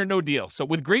win-win or no deal. So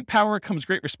with great power comes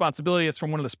great responsibility. It's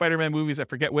from one of the Spider-Man movies. I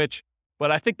forget which,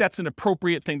 but I think that's an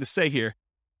appropriate thing to say here.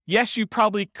 Yes, you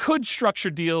probably could structure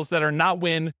deals that are not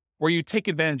win, where you take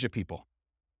advantage of people,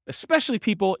 especially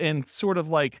people in sort of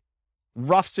like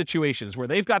rough situations where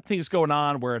they've got things going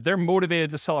on, where they're motivated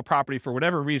to sell a property for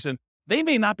whatever reason. They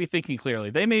may not be thinking clearly.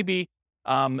 They may be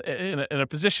in a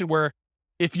position where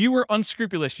if you were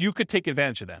unscrupulous, you could take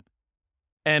advantage of them.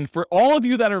 And for all of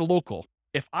you that are local,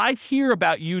 if I hear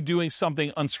about you doing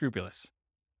something unscrupulous,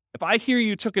 if I hear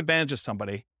you took advantage of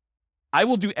somebody, I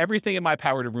will do everything in my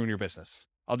power to ruin your business.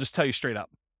 I'll just tell you straight up.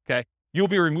 Okay. You'll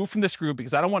be removed from this group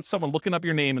because I don't want someone looking up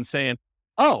your name and saying,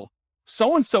 oh,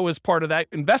 so-and-so is part of that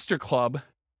investor club.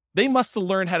 They must have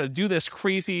learned how to do this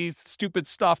crazy, stupid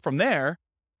stuff from there.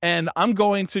 and I'm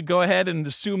going to go ahead and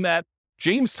assume that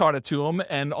James taught it to him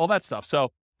and all that stuff.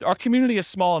 So our community is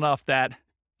small enough that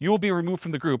you will be removed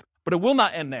from the group, but it will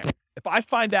not end there. If I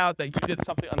find out that you did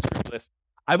something unscrupulous,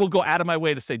 I will go out of my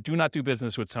way to say, do not do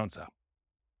business with so-and-so.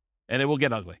 And it will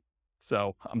get ugly.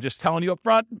 So I'm just telling you up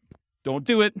front, don't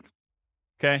do it.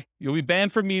 Okay. You'll be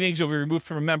banned from meetings. You'll be removed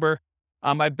from a member.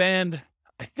 I banned,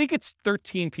 I think it's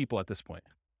 13 people at this point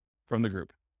from the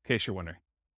group, in case you're wondering.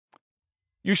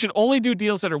 You should only do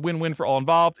deals that are win-win for all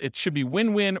involved. It should be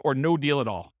win-win or no deal at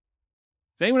all.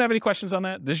 Does anyone have any questions on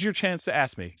that? This is your chance to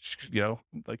ask me. Yeah,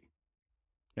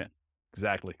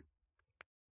 exactly.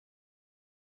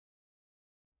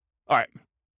 All right.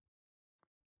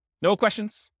 No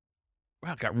questions?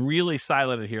 Wow, it got really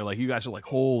silent in here. Like, you guys are like,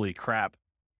 holy crap.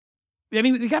 I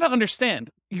mean, you got to understand,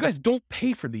 you guys don't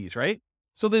pay for these, right?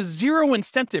 So there's zero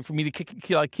incentive for me to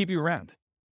keep you around.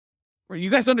 You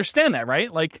guys understand that,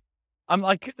 right? Like, I'm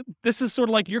like, this is sort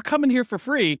of like, you're coming here for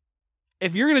free.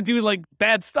 If you're going to do like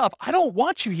bad stuff, I don't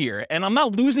want you here. And I'm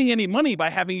not losing any money by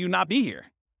having you not be here.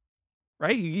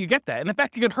 Right? You get that. And in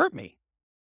fact, you could hurt me.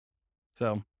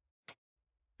 So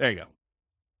there you go.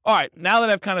 All right. Now that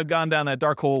I've kind of gone down that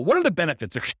dark hole, what are the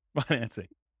benefits of financing?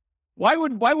 Why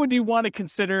would you want to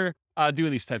consider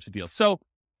doing these types of deals? So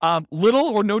little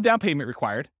or no down payment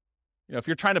required. If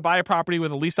you're trying to buy a property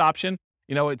with a lease option,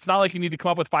 it's not like you need to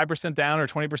come up with 5% down or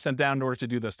 20% down in order to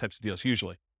do those types of deals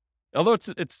usually. Although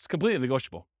it's completely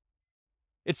negotiable.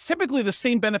 It's typically the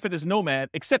same benefit as Nomad,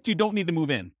 except you don't need to move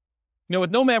in.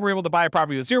 With Nomad, we're able to buy a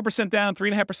property with 0% down,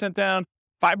 3.5% down,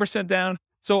 5% down.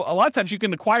 So a lot of times you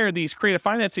can acquire these creative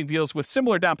financing deals with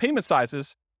similar down payment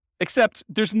sizes, except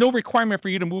there's no requirement for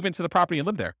you to move into the property and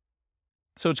live there.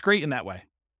 So it's great in that way.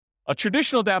 A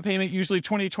traditional down payment, usually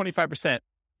 20 to 25%.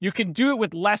 You can do it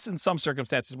with less in some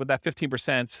circumstances with that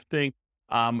 15% thing.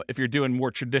 If you're doing more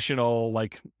traditional,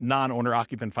 like non-owner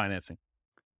occupant financing.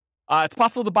 It's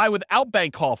possible to buy without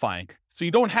bank qualifying. So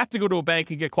you don't have to go to a bank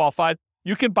and get qualified.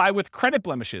 You can buy with credit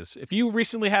blemishes. If you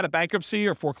recently had a bankruptcy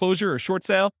or foreclosure or short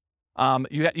sale,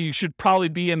 you should probably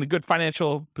be in a good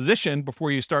financial position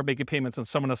before you start making payments on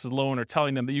someone else's loan or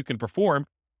telling them that you can perform,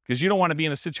 because you don't want to be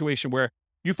in a situation where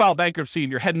you file bankruptcy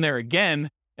and you're heading there again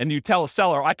and you tell a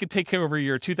seller, I could take care of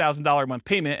your $2,000 a month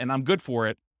payment and I'm good for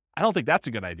it. I don't think that's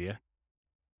a good idea.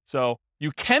 So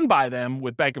you can buy them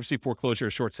with bankruptcy, foreclosure, or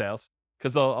short sales,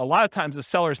 because a lot of times the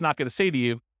seller is not going to say to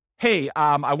you, hey,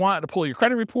 I want to pull your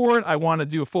credit report. I want to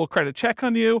do a full credit check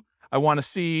on you. I want to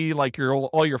see like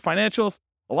all your financials.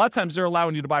 A lot of times they're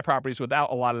allowing you to buy properties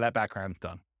without a lot of that background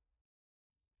done.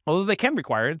 Although they can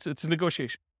require it, it's a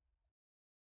negotiation.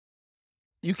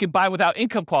 You can buy without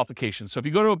income qualification. So if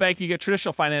you go to a bank, you get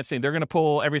traditional financing, they're going to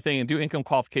pull everything and do income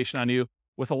qualification on you.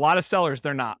 With a lot of sellers,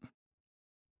 they're not.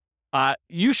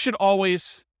 You should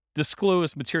always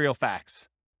disclose material facts.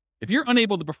 If you're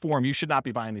unable to perform, you should not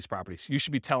be buying these properties. You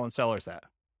should be telling sellers that,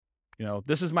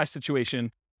 this is my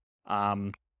situation.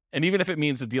 And even if it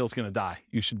means the deal is going to die,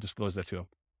 you should disclose that to them.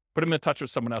 Put them in touch with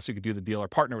someone else who could do the deal or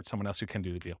partner with someone else who can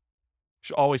do the deal. You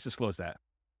should always disclose that.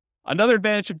 Another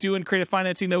advantage of doing creative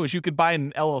financing, though, is you could buy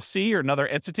an LLC or another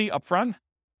entity up front.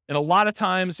 And a lot of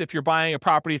times, if you're buying a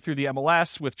property through the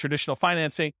MLS with traditional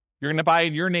financing, you're going to buy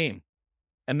in your name.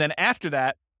 And then after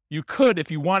that, you could,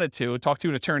 if you wanted to, talk to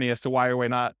an attorney as to why or why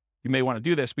not you may want to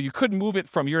do this, but you could move it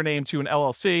from your name to an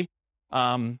LLC.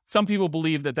 Some people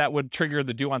believe that would trigger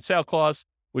the due on sale clause,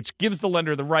 which gives the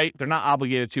lender the right, they're not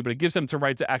obligated to, but it gives them the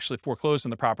right to actually foreclose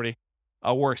on the property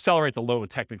or accelerate the loan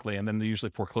technically, and then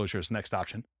usually foreclosure is the next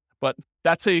option. But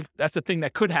that's a thing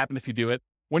that could happen if you do it.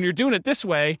 When you're doing it this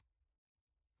way,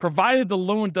 provided the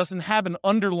loan doesn't have an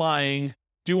underlying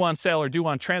due on sale or due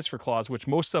on transfer clause, which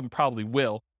most of them probably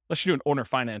will, unless you're doing owner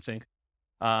financing.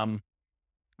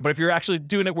 But if you're actually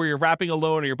doing it where you're wrapping a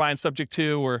loan or you're buying subject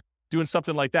to or doing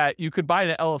something like that, you could buy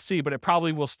an LLC, but it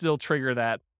probably will still trigger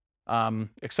that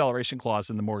acceleration clause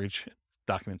in the mortgage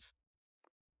documents.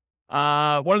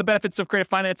 One of the benefits of creative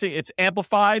financing, it's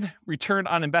amplified return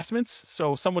on investments.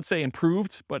 So some would say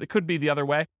improved, but it could be the other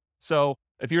way. So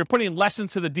if you're putting less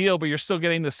into the deal, but you're still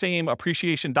getting the same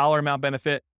appreciation dollar amount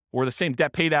benefit or the same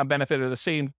debt pay down benefit or the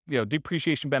same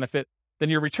depreciation benefit, then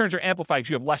your returns are amplified because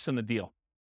you have less in the deal.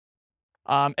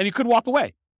 And you could walk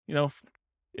away.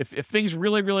 If things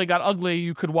really, really got ugly,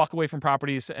 you could walk away from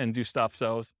properties and do stuff.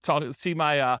 So see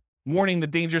my warning the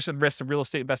dangers and risks of real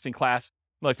estate investing class.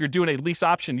 Well, if you're doing a lease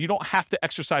option, you don't have to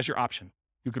exercise your option.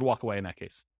 You could walk away in that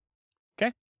case.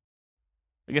 Okay.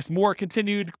 I guess more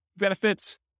continued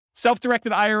benefits,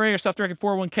 self-directed IRA or self-directed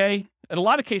 401k. In a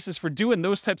lot of cases for doing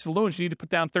those types of loans, you need to put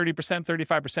down 30%,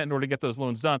 35% in order to get those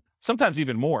loans done. Sometimes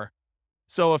even more.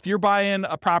 So if you're buying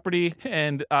a property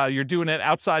and you're doing it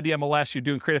outside the MLS, you're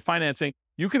doing creative financing,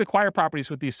 you can acquire properties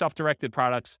with these self-directed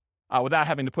products without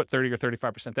having to put 30 or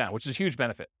 35% down, which is a huge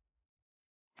benefit.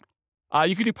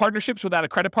 You can do partnerships without a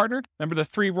credit partner. Remember the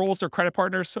 3 roles of credit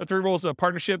partners, so 3 roles of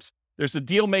partnerships. There's the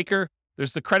deal maker,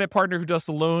 there's the credit partner who does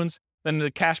the loans, then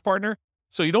the cash partner.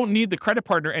 So you don't need the credit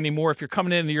partner anymore if you're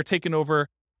coming in and you're taking over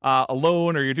a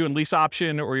loan, or you're doing lease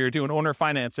option, or you're doing owner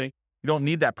financing. You don't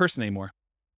need that person anymore.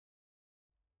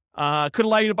 Could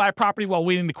allow you to buy a property while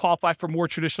waiting to qualify for more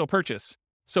traditional purchase.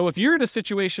 So if you're in a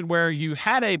situation where you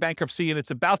had a bankruptcy and it's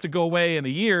about to go away in a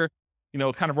year,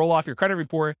 kind of roll off your credit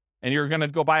report, and you're going to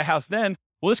go buy a house then,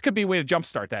 well, this could be a way to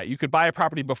jumpstart that. You could buy a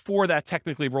property before that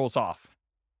technically rolls off.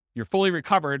 You're fully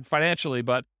recovered financially,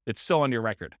 but it's still on your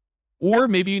record. Or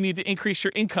maybe you need to increase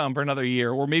your income for another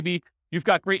year, or maybe you've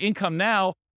got great income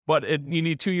now, but you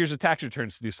need 2 years of tax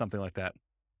returns to do something like that.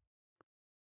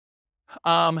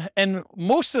 And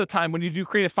most of the time when you do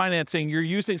creative financing, you're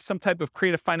using some type of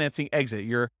creative financing exit.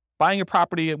 You're buying a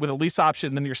property with a lease option,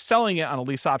 and then you're selling it on a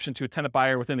lease option to a tenant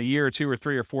buyer within a year or 2 or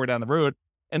 3 or 4 down the road.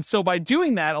 And so by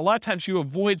doing that, a lot of times you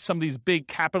avoid some of these big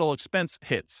capital expense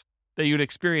hits that you'd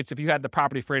experience if you had the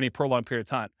property for any prolonged period of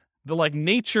time. The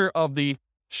nature of the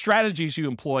strategies you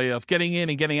employ of getting in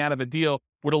and getting out of a deal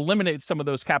would eliminate some of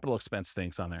those capital expense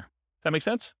things on there. Does that make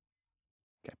sense?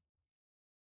 Okay.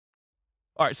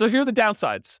 All right, so here are the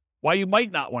downsides, why you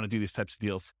might not want to do these types of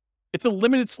deals. It's a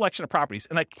limited selection of properties,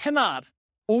 and I cannot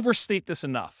overstate this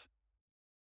enough.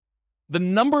 The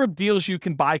number of deals you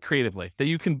can buy creatively, that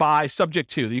you can buy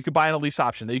subject to, that you can buy on a lease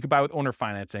option, that you can buy with owner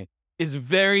financing, is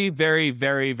very, very,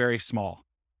 very, very small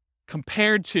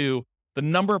compared to the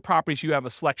number of properties you have a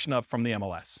selection of from the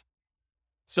MLS.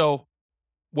 So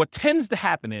what tends to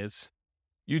happen is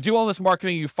you do all this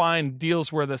marketing, you find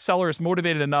deals where the seller is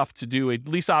motivated enough to do a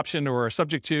lease option or a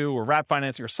subject to or wrap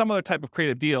financing or some other type of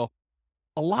creative deal.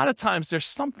 A lot of times there's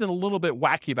something a little bit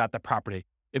wacky about the property.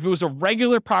 If it was a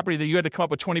regular property that you had to come up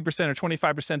with 20% or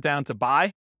 25% down to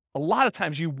buy, a lot of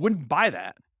times you wouldn't buy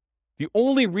that. The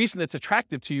only reason it's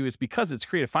attractive to you is because it's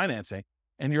creative financing.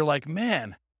 And you're like,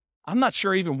 man, I'm not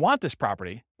sure I even want this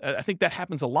property. I think that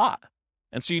happens a lot.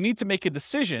 And so you need to make a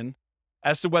decision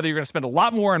as to whether you're going to spend a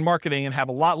lot more on marketing and have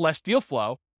a lot less deal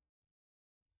flow,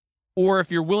 or if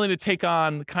you're willing to take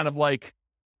on kind of like,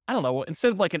 I don't know,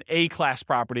 instead of like an A-class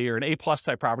property or an A-plus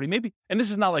type property, maybe, and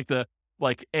this is not like the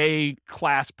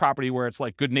A-class property where it's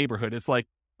like good neighborhood. It's like,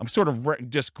 I'm sort of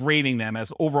just grading them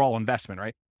as overall investment,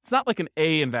 right? It's not like an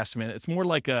A investment. It's more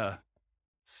like a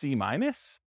C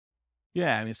minus.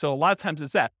 Yeah, I mean, so a lot of times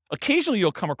it's that. Occasionally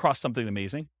you'll come across something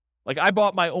amazing. Like I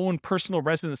bought my own personal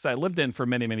residence that I lived in for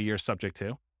many, many years subject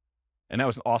to. And that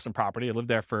was an awesome property. I lived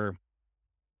there for,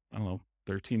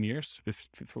 13 years,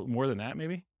 more than that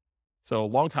maybe. So a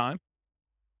long time,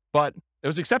 but it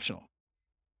was exceptional.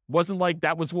 Wasn't like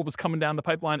that was what was coming down the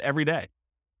pipeline every day.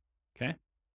 Okay.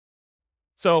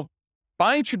 So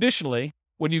buying traditionally,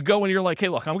 when you go and you're like, hey,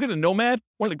 look, I'm going to Nomad.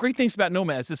 One of the great things about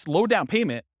Nomad is this low down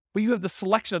payment, but you have the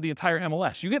selection of the entire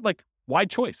MLS. You get like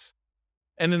wide choice.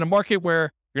 And in a market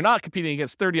where you're not competing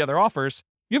against 30 other offers,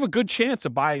 you have a good chance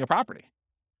of buying a property,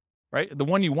 right? The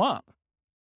one you want.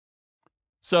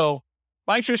 So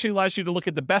buying traditionally allows you to look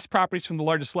at the best properties from the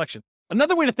largest selection.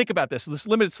 Another way to think about this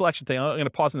limited selection thing, I'm going to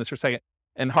pause on this for a second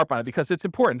and harp on it because it's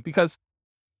important, because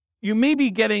you may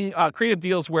be getting creative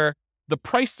deals where the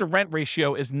price to rent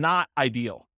ratio is not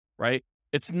ideal, right?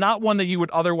 It's not one that you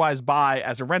would otherwise buy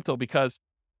as a rental because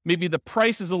maybe the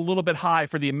price is a little bit high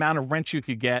for the amount of rent you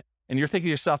could get. And you're thinking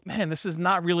to yourself, man, this is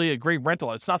not really a great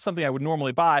rental. It's not something I would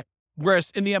normally buy.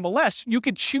 Whereas in the MLS, you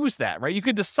could choose that, right? You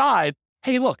could decide,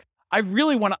 hey, look, I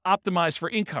really want to optimize for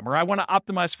income, or I want to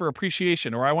optimize for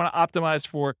appreciation, or I want to optimize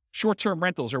for short-term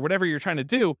rentals, or whatever you're trying to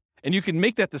do. And you can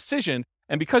make that decision.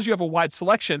 And because you have a wide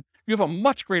selection, you have a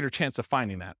much greater chance of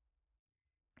finding that.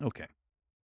 Okay.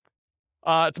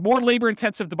 It's more labor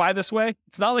intensive to buy this way.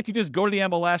 It's not like you just go to the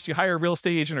MLS, you hire a real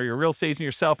estate agent or you're a real estate agent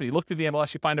yourself, and you look through the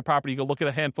MLS, you find a property, you go look at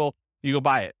a handful, you go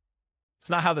buy it.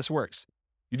 It's not how this works.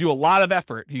 You do a lot of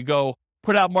effort. You go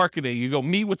put out marketing, you go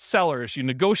meet with sellers, you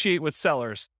negotiate with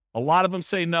sellers. A lot of them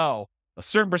say no. A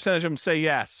certain percentage of them say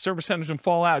yes. A certain percentage of them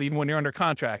fall out even when you're under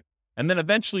contract. And then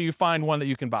eventually you find one that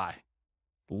you can buy.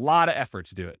 A lot of effort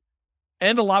to do it.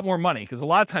 And a lot more money, because a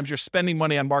lot of times you're spending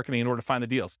money on marketing in order to find the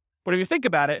deals. But if you think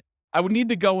about it, I would need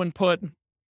to go and put,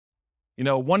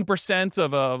 1%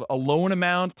 of a loan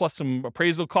amount plus some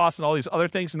appraisal costs and all these other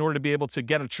things in order to be able to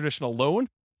get a traditional loan.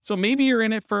 So maybe you're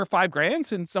in it for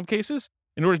 $5,000 in some cases.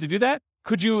 In order to do that,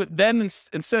 could you then,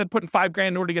 instead of putting $5,000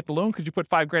 in order to get the loan, could you put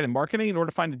 $5,000 in marketing in order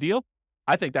to find a deal?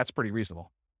 I think that's pretty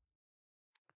reasonable.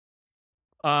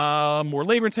 More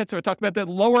labor intensive. I talked about that.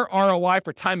 Lower ROI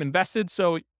for time invested.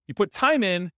 So you put time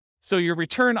in, so your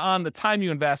return on the time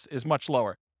you invest is much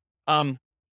lower.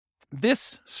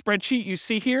 This spreadsheet you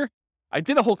see here, I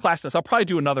did a whole class on this. I'll probably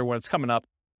do another one. It's coming up.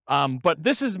 But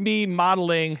this is me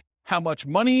modeling how much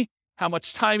money, how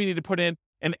much time you need to put in,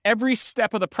 and every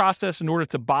step of the process in order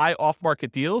to buy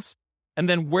off-market deals, and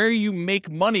then where you make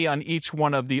money on each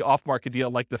one of the off-market deal,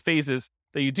 like the phases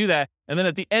that you do that. And then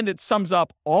at the end, it sums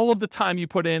up all of the time you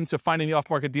put into finding the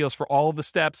off-market deals for all of the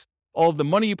steps, all of the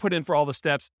money you put in for all the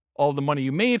steps, all of the money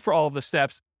you made for all of the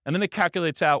steps. And then it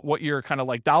calculates out what your kind of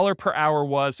like dollar per hour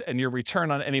was and your return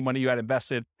on any money you had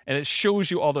invested. And it shows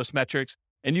you all those metrics.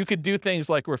 And you could do things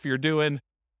like, if you're doing,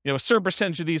 a certain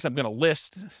percentage of these I'm going to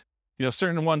list,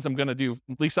 certain ones I'm going to do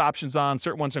lease options on,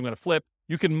 certain ones I'm going to flip.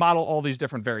 You can model all these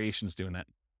different variations doing that.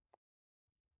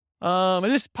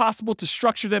 It is possible to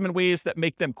structure them in ways that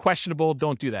make them questionable.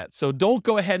 Don't do that. So don't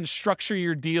go ahead and structure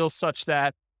your deals such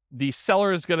that the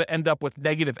seller is going to end up with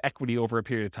negative equity over a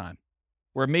period of time,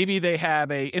 where maybe they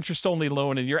have a interest-only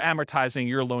loan and you're amortizing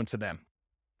your loan to them.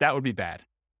 That would be bad.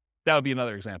 That would be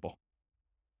another example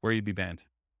where you'd be banned.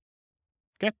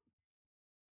 Okay.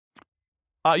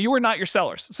 You are not your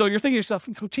sellers. So you're thinking to yourself,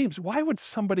 James, why would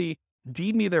somebody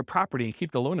deed me their property and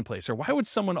keep the loan in place? Or why would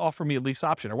someone offer me a lease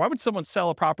option? Or why would someone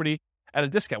sell a property at a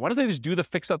discount? Why don't they just do the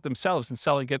fix up themselves and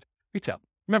sell and get retail?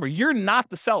 Remember, you're not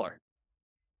the seller.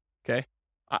 Okay.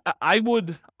 I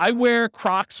wear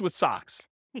Crocs with socks.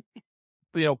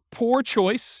 Poor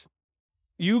choice.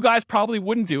 You guys probably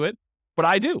wouldn't do it, but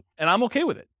I do, and I'm okay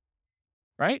with it.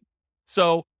 Right?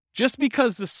 So just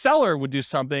because the seller would do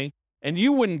something and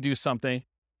you wouldn't do something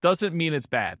doesn't mean it's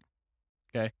bad.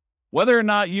 Okay? Whether or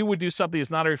not you would do something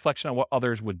is not a reflection on what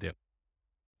others would do.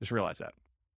 Just realize that.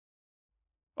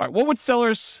 All right, why would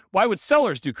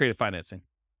sellers do creative financing?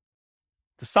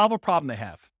 To solve a problem they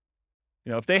have.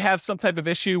 If they have some type of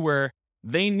issue where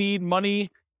they need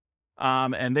money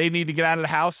and they need to get out of the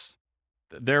house,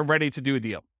 they're ready to do a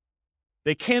deal.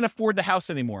 They can't afford the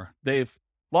house anymore. They've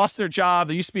lost their job.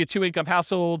 They used to be a 2-income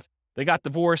household. They got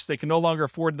divorced. They can no longer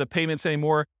afford the payments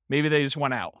anymore. Maybe they just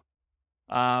went out.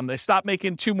 They stopped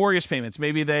making 2 mortgage payments.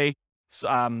 Maybe they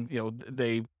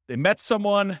met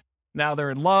someone. Now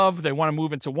they're in love. They want to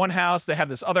move into one house. They have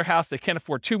this other house. They can't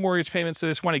afford 2 mortgage payments. So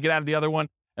they just want to get out of the other one.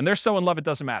 And they're so in love, it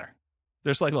doesn't matter.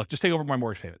 They're just like, look, just take over my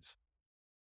mortgage payments.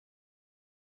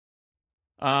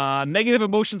 Negative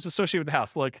emotions associated with the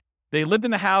house. Like, they lived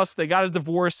in the house, they got a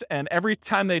divorce, and every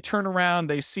time they turn around,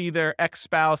 they see their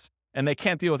ex-spouse, and they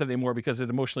can't deal with it anymore because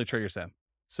it emotionally triggers them.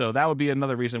 So that would be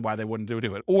another reason why they wouldn't do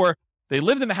it. Or they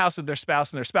lived in the house with their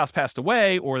spouse, and their spouse passed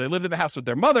away, or they lived in the house with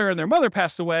their mother, and their mother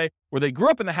passed away, or they grew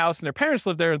up in the house, and their parents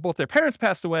lived there, and both their parents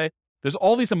passed away. There's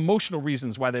all these emotional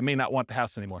reasons why they may not want the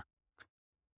house anymore.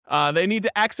 They need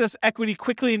to access equity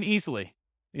quickly and easily.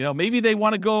 Maybe they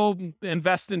want to go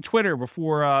invest in Twitter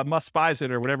before Musk buys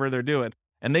it or whatever they're doing,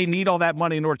 and they need all that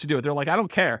money in order to do it. They're like, I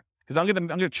don't care, because I'm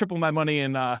gonna triple my money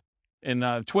in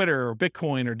Twitter or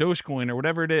Bitcoin or Dogecoin or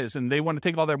whatever it is, and they want to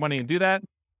take all their money and do that.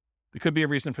 It could be a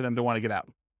reason for them to want to get out.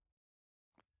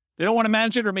 They don't want to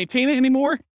manage it or maintain it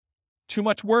anymore. Too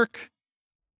much work,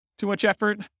 too much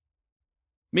effort.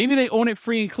 Maybe they own it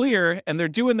free and clear, and they're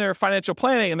doing their financial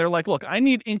planning, and they're like, look, I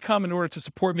need income in order to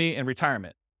support me in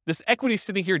retirement. This equity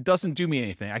sitting here doesn't do me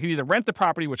anything. I can either rent the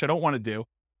property, which I don't want to do,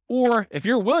 or if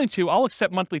you're willing to, I'll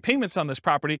accept monthly payments on this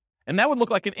property, and that would look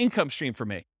like an income stream for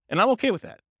me. And I'm okay with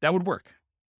that. That would work.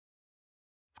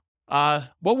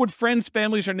 What would friends,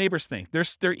 families, or neighbors think?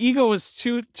 Their ego is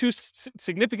too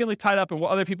significantly tied up in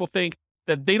what other people think,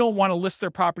 that they don't want to list their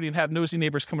property and have nosy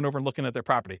neighbors coming over and looking at their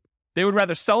property. They would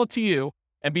rather sell it to you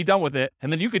and be done with it,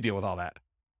 and then you could deal with all that.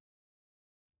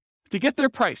 To get their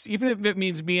price, even if it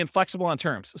means being flexible on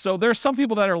terms. So there are some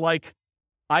people that are like,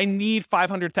 I need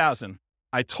 $500,000.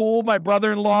 I told my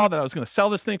brother-in-law that I was going to sell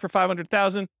this thing for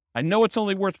 $500,000. I know it's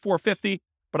only worth $450,000,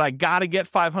 but I got to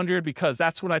get $500,000 because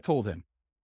that's what I told him.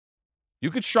 You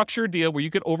could structure a deal where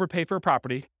you could overpay for a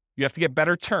property. You have to get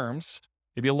better terms,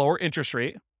 maybe a lower interest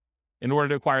rate, in order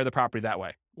to acquire the property that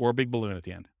way, or a big balloon at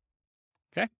the end.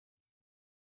 Okay?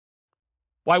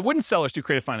 Why wouldn't sellers do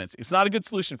creative financing? It's not a good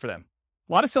solution for them.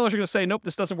 A lot of sellers are going to say, nope,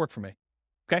 this doesn't work for me.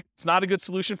 Okay? It's not a good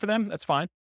solution for them. That's fine.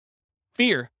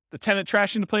 Fear, the tenant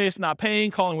trashing the place, not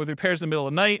paying, calling with repairs in the middle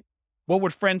of the night. What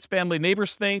would friends, family,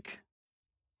 neighbors think?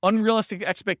 Unrealistic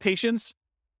expectations.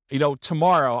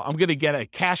 Tomorrow I'm going to get a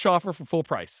cash offer for full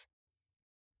price.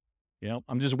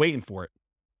 I'm just waiting for it.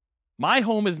 My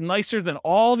home is nicer than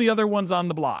all the other ones on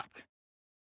the block.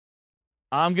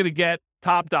 I'm going to get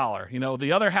top dollar.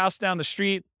 The other house down the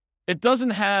street, it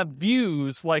doesn't have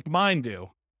views like mine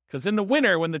do. Because in the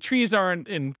winter, when the trees are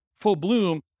in full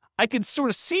bloom, I can sort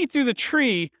of see through the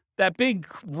tree that big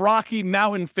rocky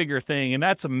mountain figure thing, and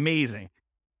that's amazing.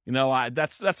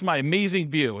 That's my amazing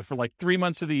view for like 3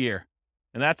 months of the year,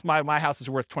 and that's my house is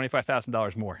worth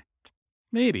 $25,000 more.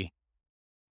 Maybe.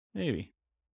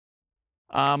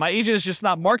 My agent is just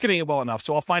not marketing it well enough,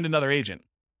 so I'll find another agent.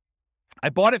 I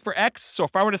bought it for X, so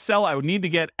if I were to sell, I would need to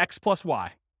get X plus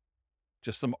Y.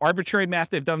 Just some arbitrary math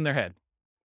they've done in their head.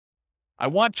 I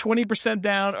want 20%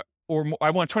 down, or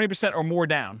I want 20% or more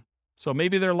down. So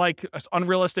maybe they're like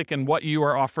unrealistic in what you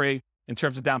are offering in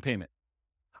terms of down payment.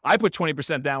 I put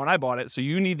 20% down when I bought it, so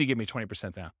you need to give me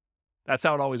 20% down. That's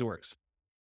how it always works.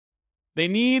 They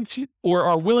need to, or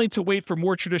are willing to wait for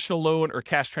more traditional loan or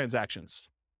cash transactions.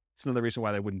 It's another reason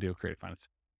why they wouldn't do creative finance.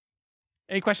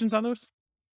 Any questions on those?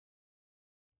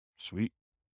 Sweet.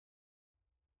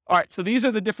 All right, so these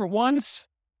are the different ones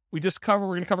we're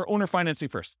going to cover owner financing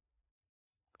first.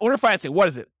 Owner financing, what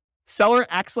is it? Seller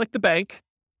acts like the bank.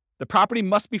 The property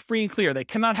must be free and clear. They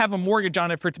cannot have a mortgage on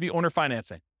it for it to be owner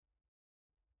financing.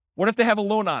 What if they have a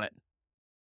loan on it?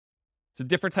 It's a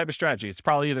different type of strategy. It's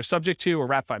probably either subject to or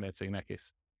wrap financing in that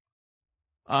case.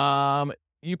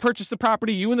 You purchase the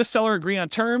property. You and the seller agree on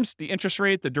terms, the interest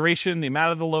rate, the duration, the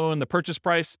amount of the loan, the purchase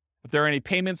price, if there are any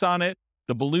payments on it,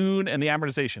 the balloon, and the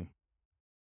amortization.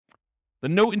 The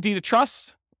note and deed of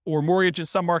trust, or mortgage in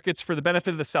some markets, for the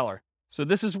benefit of the seller. So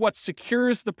this is what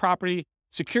secures the property,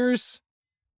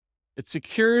 it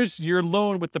secures your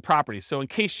loan with the property. So in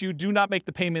case you do not make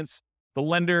the payments, the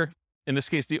lender, in this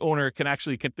case the owner, can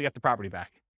actually get the property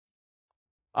back.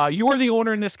 You are the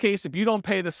owner in this case. If you don't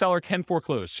pay, the seller can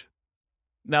foreclose.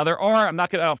 Now I don't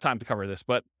have time to cover this,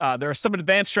 but there are some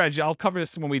advanced strategies. I'll cover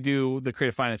this when we do the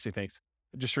creative financing things.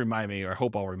 Just remind me, or I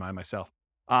hope I'll remind myself.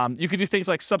 You could do things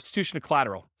like substitution of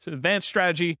collateral. It's an advanced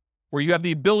strategy where you have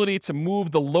the ability to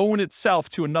move the loan itself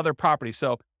to another property.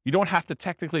 So you don't have to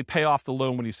technically pay off the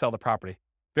loan when you sell the property.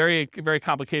 Very, very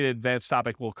complicated, advanced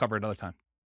topic we'll cover another time.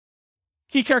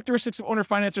 Key characteristics of owner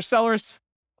finance or sellers.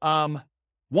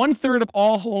 1/3 of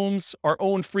all homes are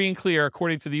owned free and clear,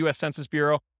 according to the U.S. Census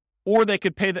Bureau, or they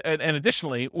could pay, and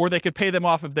additionally, or they could pay them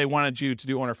off if they wanted you to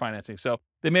do owner financing. So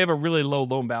they may have a really low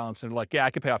loan balance and they're like, yeah,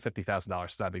 I could pay off $50,000.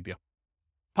 It's not a big deal.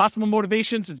 Possible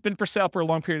motivations. It's been for sale for a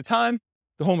long period of time.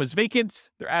 The home is vacant.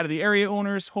 They're out of the area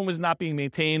owners. Home is not being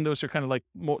maintained. Those are kind of like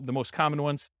the most common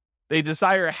ones. They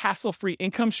desire a hassle-free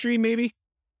income stream, maybe,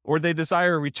 or they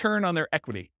desire a return on their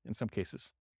equity in some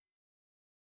cases.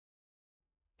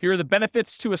 Here are the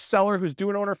benefits to a seller who's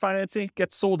doing owner financing.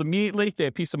 Gets sold immediately. They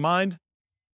have peace of mind.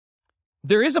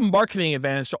 There is a marketing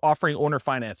advantage to offering owner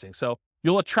financing. So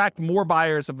you'll attract more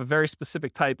buyers of a very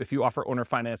specific type if you offer owner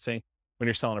financing when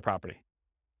you're selling a property.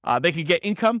 They can get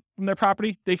income from their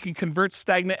property. They can convert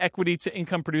stagnant equity to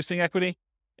income-producing equity.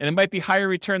 And it might be higher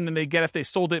return than they get if they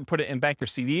sold it and put it in bank or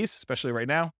CDs, especially right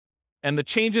now. And it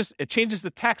changes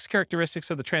the tax characteristics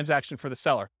of the transaction for the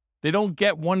seller. They don't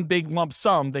get one big lump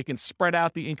sum. They can spread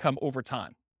out the income over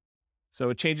time. So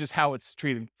it changes how it's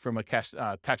treated from a cash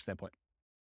tax standpoint.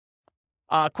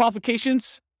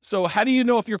 Qualifications. So how do you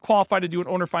know if you're qualified to do an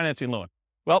owner financing loan?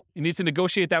 Well, you need to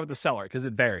negotiate that with the seller because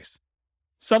it varies.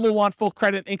 Some will want full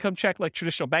credit income check like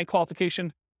traditional bank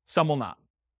qualification. Some will not.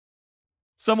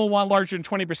 Some will want larger than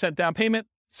 20% down payment.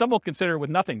 Some will consider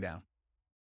with nothing down.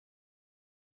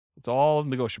 It's all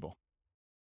negotiable.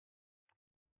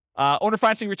 Owner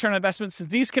financing return on investment.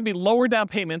 Since these can be lower down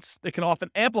payments, they can often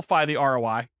amplify the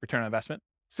ROI, return on investment,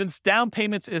 since down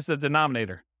payments is the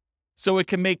denominator. So it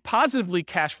can make positively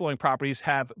cash flowing properties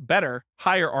have better,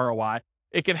 higher ROI.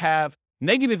 It can have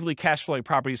negatively cash flowing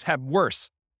properties have worse,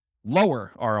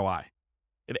 lower ROI.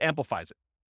 It amplifies it.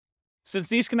 Since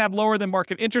these can have lower than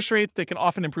market interest rates, they can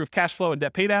often improve cash flow and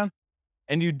debt paydown.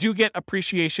 And you do get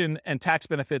appreciation and tax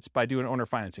benefits by doing owner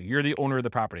financing. You're the owner of the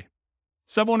property.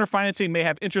 Some owner financing may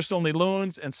have interest-only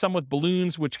loans and some with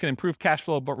balloons, which can improve cash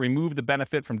flow but remove the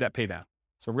benefit from debt paydown.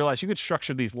 So realize you could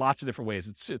structure these lots of different ways.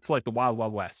 It's like the wild,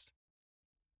 wild west.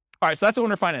 All right, so that's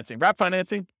owner financing. Wrap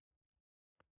financing.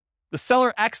 The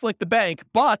seller acts like the bank,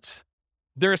 but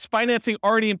there is financing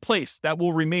already in place that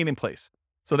will remain in place.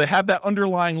 So they have that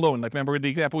underlying loan. Like remember the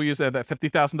example we used, that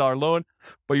 $50,000 loan,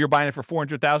 but you're buying it for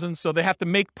 $400,000. So they have to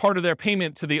make part of their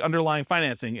payment to the underlying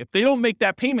financing. If they don't make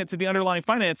that payment to the underlying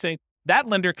financing, that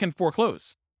lender can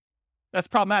foreclose. That's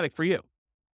problematic for you.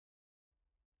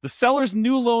 The seller's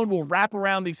new loan will wrap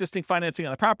around the existing financing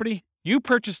on the property. You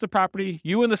purchase the property.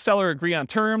 You and the seller agree on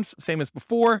terms, same as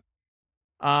before.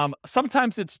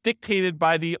 Sometimes it's dictated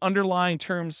by the underlying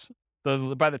terms,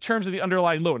 by the terms of the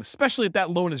underlying loan, especially if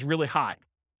that loan is really high.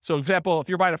 So, for example, if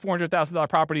you're buying a $400,000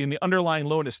 property and the underlying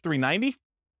loan is $390,000,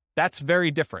 that's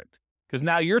very different because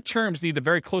now your terms need to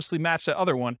very closely match that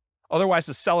other one. Otherwise,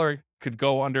 the seller could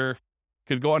go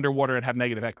underwater and have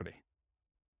negative equity.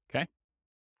 Okay.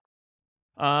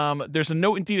 There's a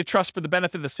note in deed of trust for the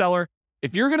benefit of the seller.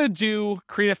 If you're going to do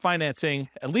creative financing,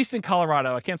 at least in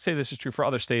Colorado, I can't say this is true for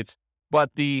other states,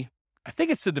 but I think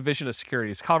it's the Division of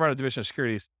Securities, Colorado Division of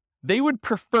Securities, they would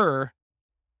prefer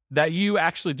that you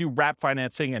actually do wrap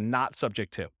financing and not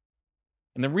subject to.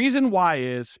 And the reason why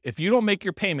is if you don't make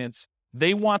your payments,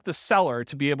 they want the seller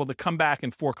to be able to come back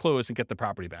and foreclose and get the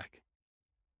property back.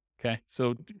 Okay.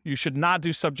 So you should not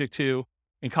do subject to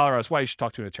in Colorado. That's why you should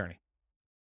talk to an attorney.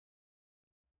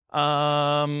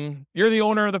 You're the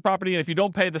owner of the property, and if you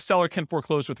don't pay, the seller can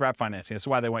foreclose with wrap financing. That's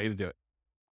why they want you to do it.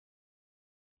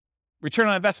 Return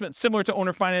on investment, similar to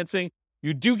owner financing.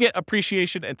 You do get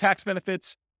appreciation and tax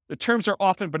benefits. The terms are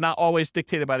often, but not always,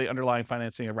 dictated by the underlying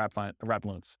financing of wrap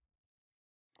loans.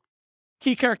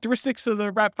 Key characteristics of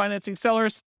the wrap financing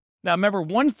sellers. Now, remember,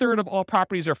 1/3 of all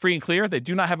properties are free and clear. They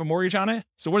do not have a mortgage on it.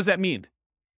 So what does that mean?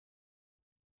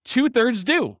 2/3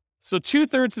 do. So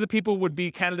 2/3 of the people would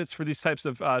be candidates for these types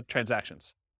of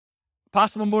transactions.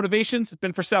 Possible motivations: it's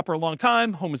been for sale for a long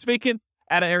time, home is vacant,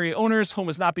 out-of-area owners, home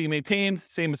is not being maintained,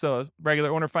 same as a regular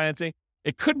owner financing.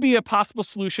 It could be a possible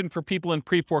solution for people in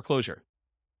pre-foreclosure.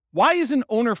 Why isn't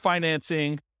owner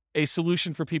financing a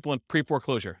solution for people in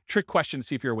pre-foreclosure? Trick question to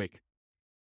see if you're awake.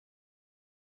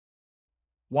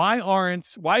 Why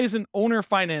isn't owner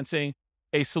financing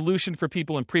a solution for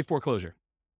people in pre-foreclosure?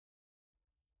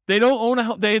 They don't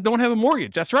have a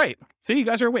mortgage. That's right. See, you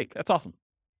guys are awake. That's awesome.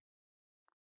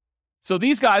 So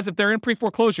these guys, if they're in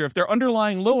pre-foreclosure, if their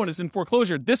underlying loan is in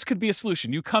foreclosure, this could be a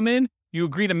solution. You come in, you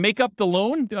agree to make up the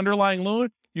loan, the underlying loan,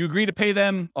 you agree to pay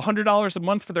them $100 a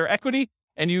month for their equity,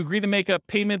 and you agree to make a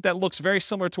payment that looks very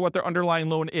similar to what their underlying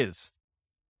loan is.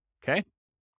 Okay?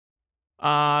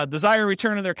 Desire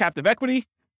return of their captive equity.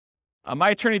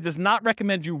 My attorney does not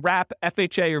recommend you wrap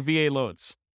FHA or VA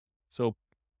loans. So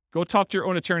go talk to your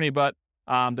own attorney, but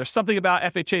there's something about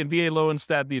FHA and VA loans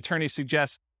that the attorney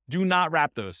suggests do not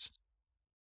wrap those.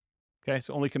 Okay,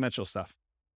 so only conventional stuff.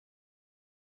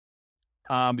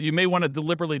 You may want to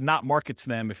deliberately not market to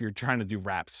them if you're trying to do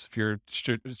wraps. If you're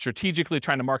strategically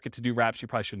trying to market to do wraps, you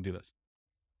probably shouldn't do this.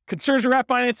 Concerns of wrap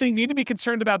financing: you need to be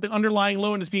concerned about the underlying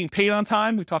loan is being paid on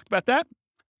time. We talked about that.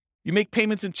 You make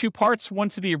payments in 2 parts, one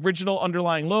to the original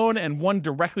underlying loan and one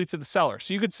directly to the seller.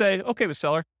 So you could say, okay, the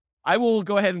seller, I will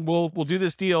go ahead and we'll do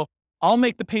this deal. I'll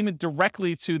make the payment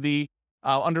directly to the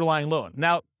underlying loan.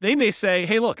 Now, they may say,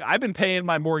 hey, look, I've been paying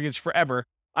my mortgage forever.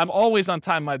 I'm always on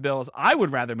time with my bills. I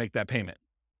would rather make that payment.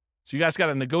 So you guys got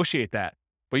to negotiate that.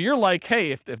 But you're like, hey,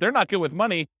 if they're not good with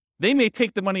money, they may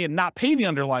take the money and not pay the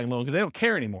underlying loan because they don't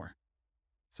care anymore.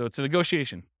 So it's a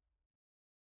negotiation.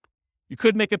 You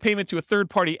could make a payment to a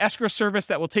third-party escrow service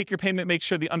that will take your payment, make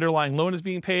sure the underlying loan is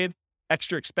being paid.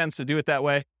 Extra expense to do it that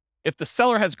way. If the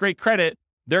seller has great credit,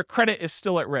 their credit is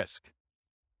still at risk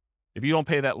if you don't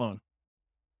pay that loan.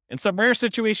 In some rare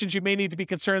situations, you may need to be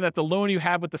concerned that the loan you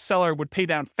have with the seller would pay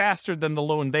down faster than the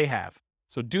loan they have.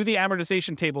 So do the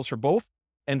amortization tables for both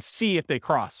and see if they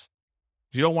cross.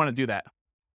 You don't want to do that.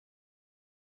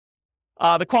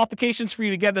 The qualifications for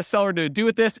you to get the seller to do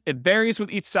with this, it varies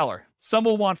with each seller. Some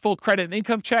will want full credit and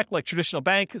income check like traditional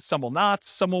bank. Some will not.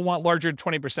 Some will want larger than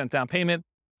 20% down payment.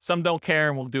 Some don't care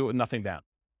and will do it with nothing down.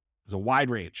 There's a wide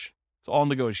range. It's all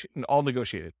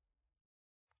negotiated.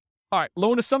 All right,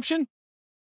 loan assumption.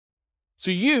 So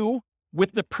you,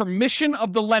 with the permission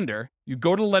of the lender, you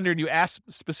go to the lender and you ask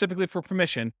specifically for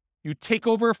permission. You take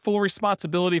over full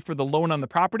responsibility for the loan on the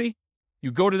property.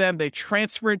 You go to them, they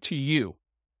transfer it to you.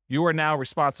 You are now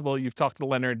responsible. You've talked to the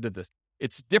lender and did this.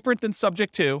 It's different than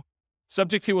subject to.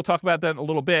 Subject to, we'll talk about that in a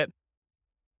little bit.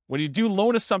 When you do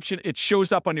loan assumption, it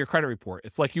shows up on your credit report.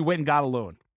 It's like you went and got a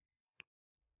loan.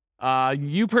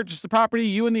 You purchase the property,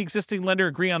 you and the existing lender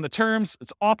agree on the terms.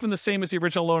 It's often the same as the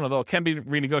original loan, although it can be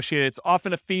renegotiated. It's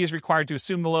often a fee is required to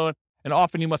assume the loan, and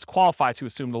often you must qualify to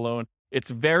assume the loan. It's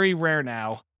very rare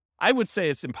now. I would say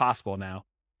it's impossible now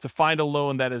to find a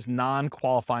loan that is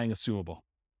non-qualifying assumable.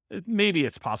 Maybe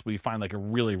it's possible you find like a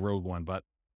really rogue one, but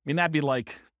I mean, that'd be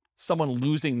like someone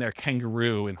losing their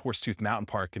kangaroo in Horsetooth Mountain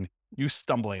Park and you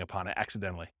stumbling upon it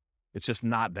accidentally. It's just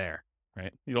not there,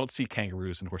 right? You don't see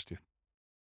kangaroos in Horsetooth.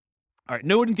 All right,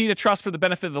 note and deed of trust for the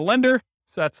benefit of the lender.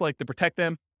 So that's like to protect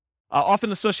them.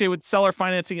 Often associated with seller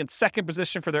financing in second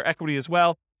position for their equity as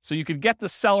well. So you could get the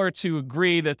seller to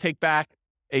agree to take back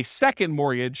a second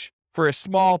mortgage for a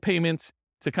small payment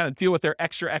to kind of deal with their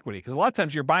extra equity. Because a lot of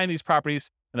times you're buying these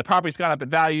properties and the property's gone up in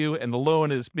value and the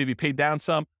loan is maybe paid down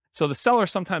some. So the seller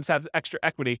sometimes has extra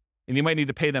equity and you might need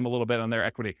to pay them a little bit on their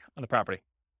equity on the property.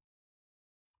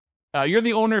 You're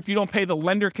the owner. If you don't pay, the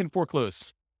lender can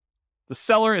foreclose. The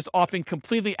seller is often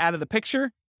completely out of the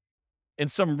picture. In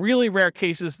some really rare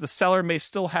cases, the seller may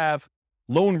still have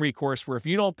loan recourse where if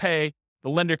you don't pay, the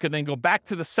lender could then go back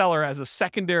to the seller as a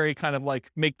secondary kind of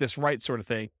like make this right sort of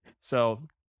thing. So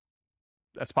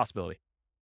that's a possibility.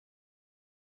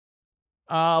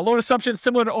 Loan assumption,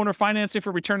 similar to owner financing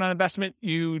for return on investment,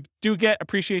 you do get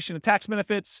appreciation and tax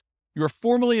benefits. You're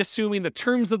formally assuming the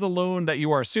terms of the loan that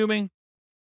you are assuming.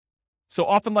 So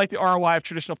often like the ROI of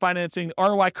traditional financing,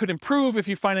 ROI could improve if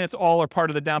you finance all or part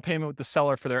of the down payment with the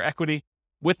seller for their equity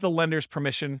with the lender's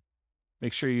permission.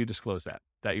 Make sure you disclose that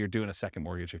you're doing a second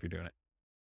mortgage if you're doing it.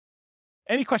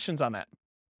 Any questions on that?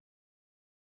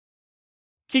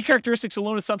 Key characteristics of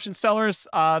loan assumption sellers,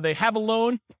 they have a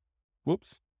loan.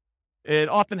 Whoops. It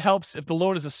often helps if the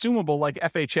loan is assumable like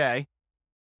FHA.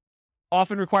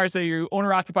 Often requires that you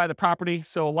owner occupy the property.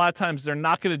 So a lot of times they're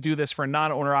not going to do this for a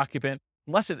non-owner occupant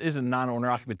unless it is a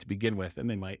non-owner occupant to begin with, and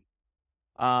they might.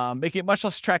 Make it much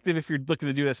less attractive if you're looking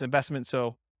to do this investment.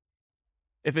 So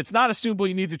if it's not assumable,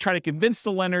 you need to try to convince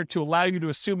the lender to allow you to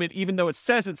assume it, even though it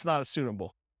says it's not assumable,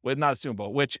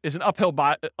 which is an uphill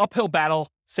battle,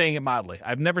 saying it mildly.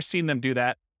 I've never seen them do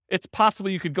that. It's possible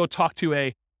you could go talk to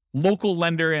a local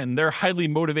lender and they're highly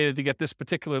motivated to get this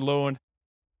particular loan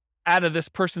out of this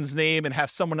person's name and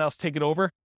have someone else take it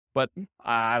over. But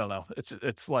I don't know.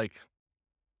 It's like,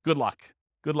 good luck.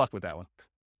 Good luck with that one.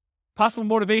 Possible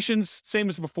motivations, same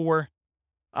as before.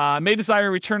 May desire a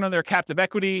return on their captive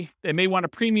equity. They may want a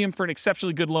premium for an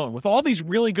exceptionally good loan. With all these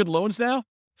really good loans now,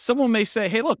 someone may say,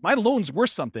 hey, look, my loan's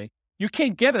worth something. You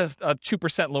can't get a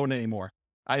 2% loan anymore.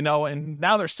 I know, and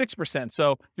now they're 6%.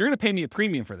 So you're going to pay me a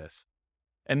premium for this.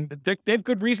 And they have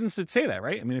good reasons to say that,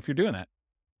 right? I mean, if you're doing that.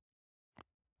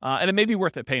 And it may be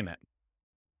worth it paying that.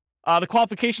 The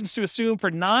qualifications to assume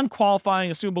for non-qualifying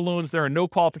assumable loans, there are no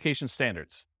qualification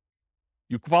standards.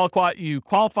 You qualify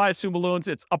assumable loans,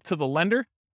 it's up to the lender,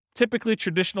 typically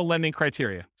traditional lending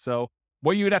criteria. So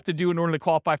what you would have to do in order to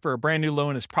qualify for a brand new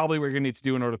loan is probably what you're going to need to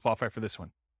do in order to qualify for this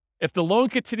one. If the loan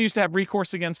continues to have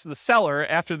recourse against the seller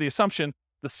after the assumption,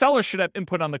 the seller should have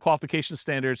input on the qualification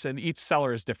standards, and each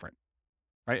seller is different,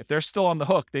 right? If they're still on the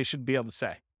hook, they should be able to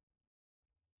say.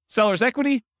 Seller's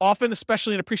equity, often,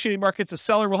 especially in appreciating markets, a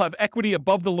seller will have equity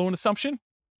above the loan assumption.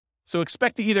 So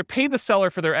expect to either pay the seller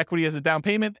for their equity as a down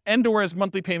payment and or as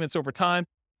monthly payments over time.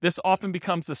 This often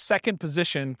becomes the second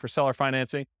position for seller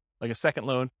financing, like a second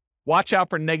loan. Watch out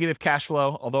for negative cash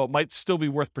flow, although it might still be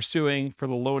worth pursuing for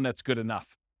the loan that's good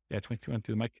enough. Yeah, 22 on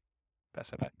through the mic.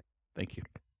 Pass that back. Thank you.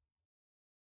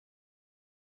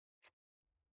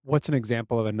 What's an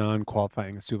example of a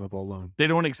non-qualifying assumable loan? They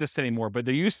don't exist anymore, but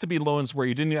there used to be loans where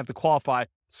you didn't even have to qualify.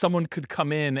 Someone could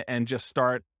come in and just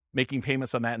start making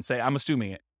payments on that and say, I'm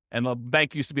assuming it. And the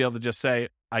bank used to be able to just say,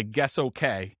 I guess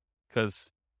okay, because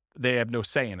they have no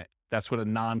say in it. That's what a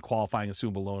non-qualifying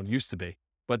assumable loan used to be,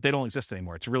 but they don't exist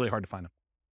anymore. It's really hard to find them.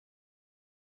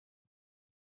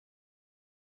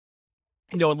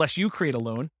 You know, unless you create a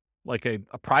loan, like a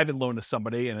private loan to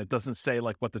somebody, and it doesn't say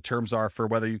like what the terms are for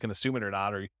whether you can assume it or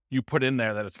not, or you put in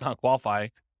there that it's not qualifying,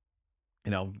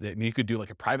 you know, you could do like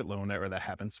a private loan where that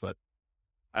happens, but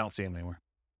I don't see them anymore.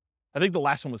 I think the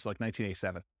last one was like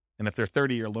 1987. And if they're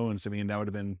 30-year loans, I mean, that would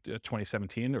have been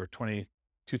 2017 or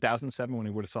 2007 when we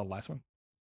would have saw the last one.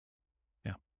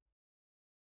 Yeah.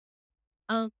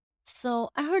 So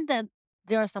I heard that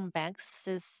there are some banks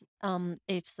says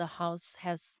if the house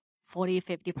has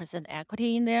 40-50%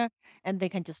 equity in there, and they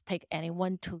can just take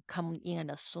anyone to come in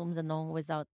and assume the loan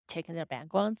without checking their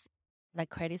backgrounds, like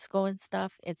credit score and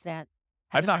stuff. Is that?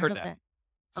 I've you not heard of that.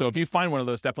 So if Okay. you find one of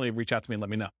those, definitely reach out to me and let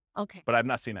me know. Okay. But I've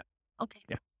not seen it. Okay.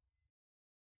 Yeah.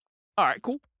 All right,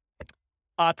 cool.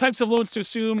 Types of loans to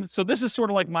assume. So this is sort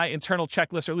of like my internal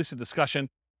checklist, or at least a discussion.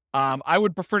 I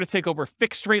would prefer to take over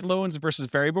fixed rate loans versus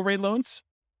variable rate loans.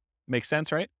 Makes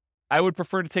sense, right? I would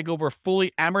prefer to take over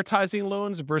fully amortizing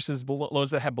loans versus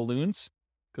loans that have balloons.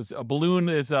 Because a balloon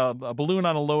is a balloon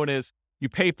on a loan is you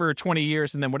pay for 20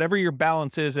 years, and then whatever your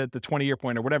balance is at the 20-year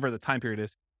point or whatever the time period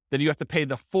is, then you have to pay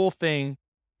the full thing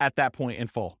at that point in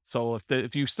full. So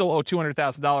if you still owe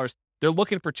 $200,000, they're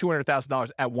looking for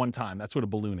 $200,000 at one time. That's what a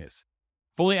balloon is.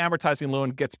 Fully amortizing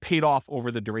loan gets paid off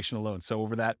over the duration of the loan. So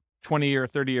over that 20-year,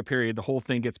 30-year period, the whole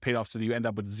thing gets paid off, so you end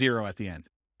up with zero at the end.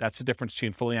 That's the difference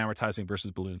between fully amortizing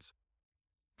versus balloons.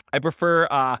 I prefer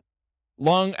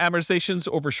long amortizations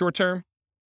over short term.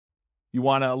 You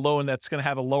want a loan that's going to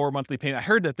have a lower monthly payment. I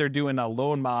heard that they're doing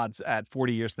loan mods at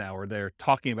 40 years now, or they're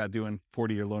talking about doing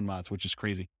 40-year loan mods, which is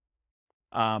crazy.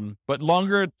 But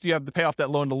longer you have to pay off that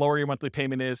loan, the lower your monthly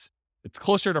payment is. It's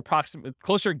closer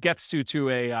it gets to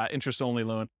a interest-only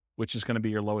loan, which is going to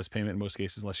be your lowest payment in most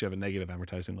cases, unless you have a negative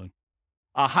amortizing loan.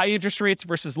 High interest rates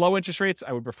versus low interest rates,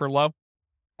 I would prefer low.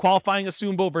 Qualifying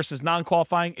assumable versus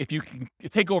non-qualifying. If you can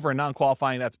take over a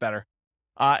non-qualifying, that's better.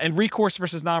 And recourse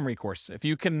versus non-recourse. If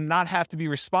you cannot have to be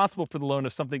responsible for the loan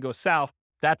if something goes south,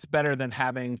 that's better than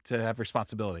having to have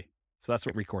responsibility. So that's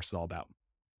what recourse is all about.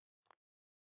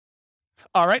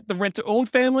 All right, the rent-to-own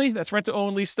family. That's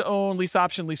rent-to-own, lease-to-own, lease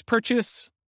option, lease purchase.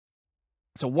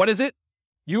 So what is it?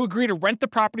 You agree to rent the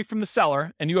property from the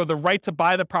seller, and you have the right to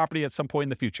buy the property at some point in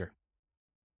the future.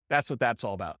 That's what that's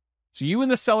all about. So you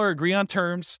and the seller agree on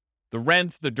terms, the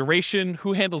rent, the duration,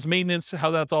 who handles maintenance,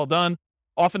 how that's all done.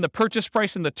 Often the purchase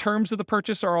price and the terms of the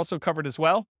purchase are also covered as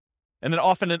well. And then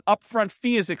often an upfront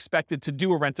fee is expected to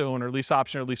do a rent-to-own or lease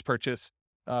option or lease purchase.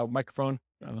 Microphone.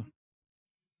 I'm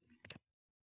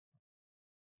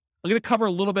going to cover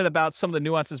a little bit about some of the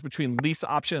nuances between lease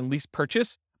option and lease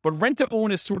purchase. But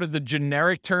rent-to-own is sort of the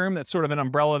generic term. That's sort of an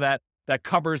umbrella that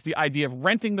covers the idea of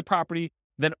renting the property,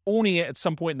 then owning it at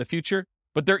some point in the future.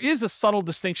 But there is a subtle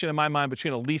distinction in my mind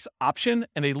between a lease option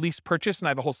and a lease purchase, and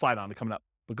I have a whole slide on it coming up.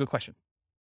 But good question.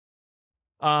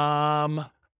 Often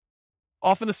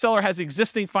the seller has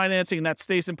existing financing, and that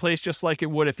stays in place just like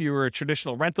it would if you were a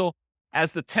traditional rental.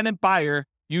 As the tenant buyer,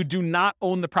 you do not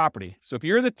own the property. So if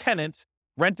you're the tenant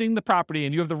renting the property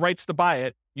and you have the rights to buy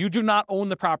it, you do not own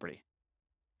the property.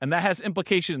 And that has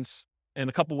implications in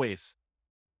a couple ways.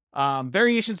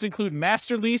 Variations include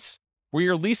master lease, where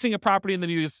you're leasing a property and then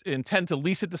you intend to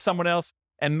lease it to someone else,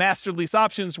 and master lease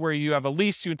options, where you have a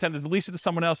lease, you intend to lease it to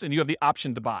someone else, and you have the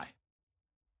option to buy.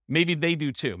 Maybe they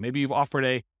do too. Maybe you've offered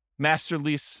a master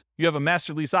lease, you have a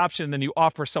master lease option, then you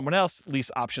offer someone else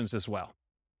lease options as well.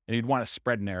 And you'd want a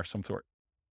spread in there of some sort.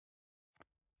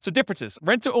 So differences.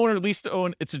 Rent to own or lease to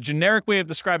own, it's a generic way of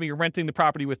describing you're renting the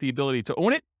property with the ability to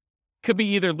own it. Could be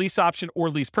either lease option or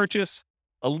lease purchase.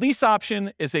 A lease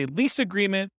option is a lease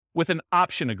agreement with an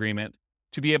option agreement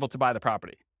to be able to buy the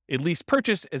property. A lease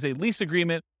purchase is a lease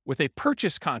agreement with a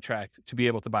purchase contract to be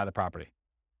able to buy the property.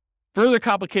 Further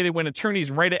complicated when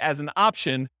attorneys write it as an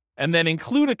option and then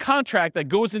include a contract that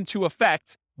goes into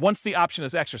effect once the option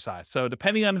is exercised. So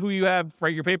depending on who you have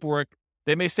write your paperwork,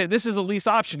 they may say, this is a lease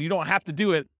option. You don't have to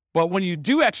do it. But when you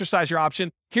do exercise your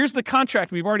option, here's the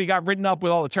contract we've already got written up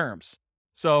with all the terms.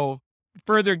 So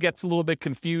further gets a little bit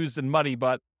confused and muddy,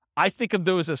 but I think of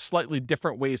those as slightly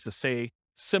different ways to say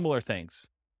similar things.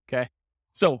 Okay.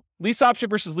 So lease option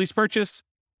versus lease purchase.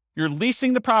 You're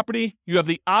leasing the property. You have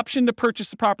the option to purchase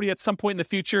the property at some point in the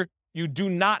future. You do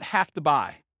not have to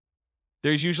buy.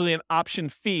 There's usually an option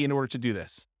fee in order to do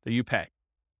this that you pay.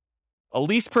 A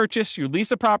lease purchase, you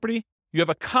lease a property. You have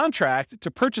a contract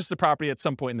to purchase the property at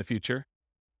some point in the future.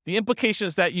 The implication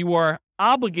is that you are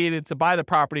obligated to buy the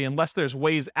property unless there's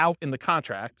ways out in the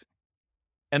contract,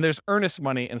 and there's earnest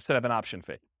money instead of an option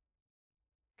fee.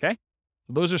 Okay?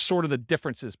 So those are sort of the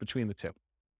differences between the two.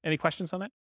 Any questions on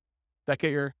that? Did that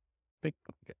get your big?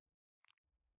 Okay.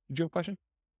 Did you have a question?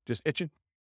 Just itching?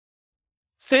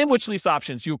 Sandwich lease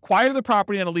options. You acquire the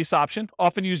property on a lease option,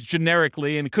 often used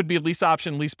generically, and it could be a lease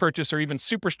option, lease purchase, or even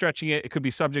super stretching it. It could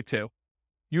be subject to.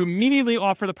 You immediately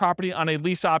offer the property on a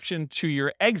lease option to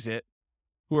your exit,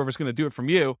 whoever's going to do it from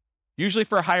you, usually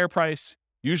for a higher price,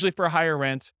 usually for a higher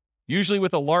rent, usually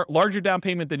with a larger down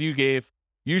payment than you gave,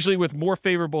 usually with more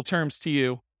favorable terms to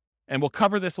you. And we'll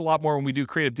cover this a lot more when we do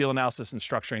creative deal analysis and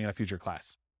structuring in a future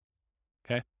class.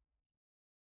 Okay.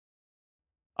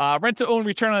 Rent to own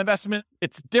return on investment.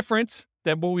 It's different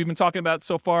than what we've been talking about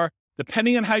so far.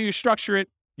 Depending on how you structure it,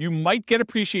 you might get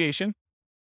appreciation.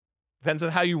 Depends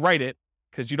on how you write it,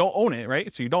 because you don't own it,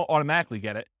 right? So you don't automatically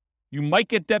get it. You might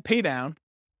get debt pay down.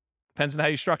 Depends on how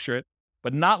you structure it,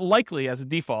 but not likely as a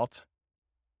default.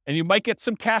 And you might get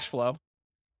some cash flow.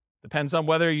 Depends on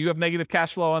whether you have negative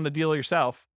cash flow on the deal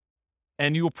yourself.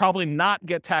 And you will probably not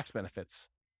get tax benefits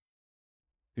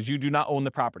because you do not own the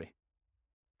property.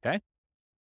 Okay?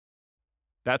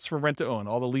 That's for rent to own.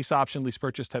 All the lease option, lease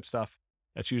purchase type stuff.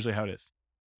 That's usually how it is.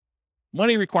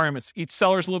 Money requirements. Each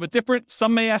seller is a little bit different.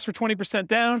 Some may ask for 20%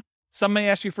 down. Some may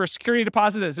ask you for a security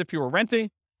deposit as if you were renting.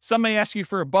 Some may ask you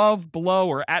for above, below,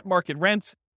 or at market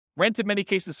rent. Rent in many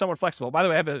cases is somewhat flexible. By the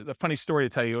way, I have a funny story to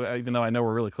tell you, even though I know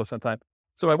we're really close on time.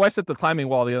 So my wife's at the climbing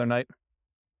wall the other night,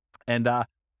 and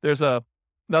there's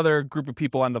another group of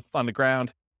people on the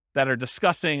ground that are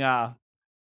discussing. The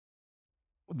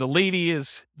lady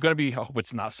is going to be. I hope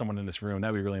it's not someone in this room.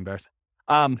 That'd be really embarrassing.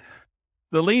 The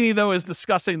lady though is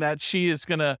discussing that she is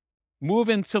going to move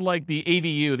into like the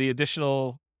ADU, the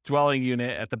additional dwelling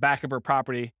unit at the back of her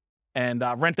property, and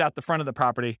rent out the front of the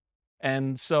property.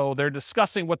 And so they're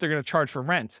discussing what they're going to charge for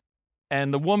rent.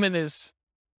 And the woman is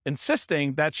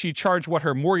insisting that she charge what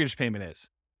her mortgage payment is,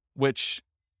 which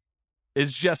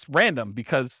is just random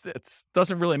because it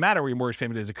doesn't really matter what your mortgage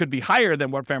payment is. It could be higher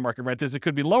than what fair market rent is. It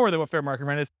could be lower than what fair market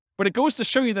rent is. But it goes to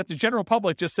show you that the general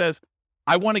public just says,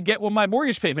 I want to get what my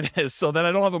mortgage payment is so that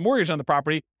I don't have a mortgage on the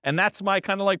property. And that's my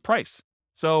kind of like price.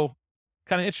 So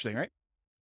kind of interesting, right?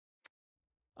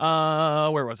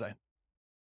 Where was I?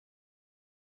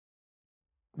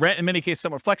 Rent in many cases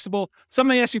somewhat flexible. Some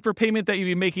may ask you for payment that you'd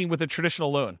be making with a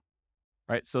traditional loan,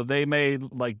 right? So they may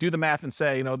like do the math and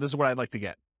say, this is what I'd like to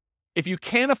get. If you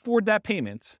can't afford that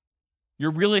payment,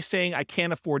 you're really saying, I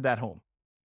can't afford that home,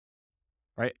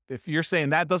 right? If you're saying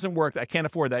that doesn't work, I can't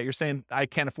afford that, you're saying, I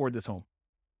can't afford this home.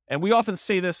 And we often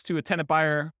say this to a tenant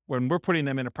buyer when we're putting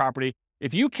them in a property.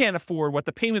 If you can't afford what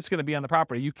the payment's going to be on the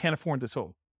property, you can't afford this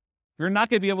home. You're not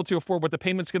going to be able to afford what the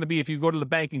payment's going to be if you go to the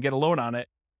bank and get a loan on it.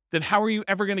 Then how are you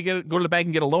ever going to go to the bank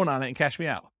and get a loan on it and cash me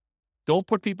out? Don't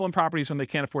put people in properties when they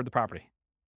can't afford the property.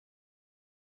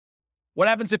 What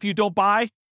happens if you don't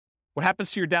buy? What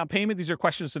happens to your down payment? These are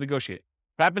questions to negotiate.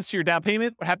 What happens to your down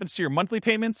payment? What happens to your monthly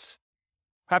payments?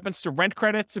 What happens to rent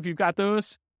credits if you've got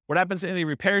those? What happens to any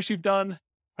repairs you've done?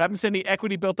 What happens to any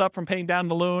equity built up from paying down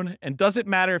the loan? And does it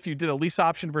matter if you did a lease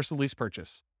option versus a lease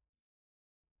purchase?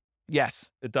 Yes,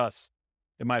 it does,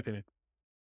 in my opinion.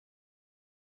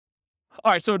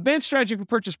 All right, so advanced strategy for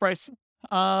purchase price.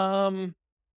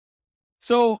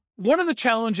 So one of the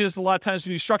challenges a lot of times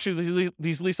when you structure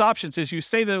these lease options is you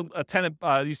say to a tenant,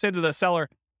 you say to the seller,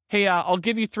 hey, I'll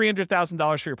give you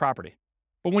 $300,000 for your property.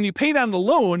 But when you pay down the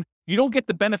loan, you don't get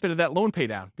the benefit of that loan pay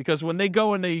down because when they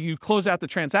go and you close out the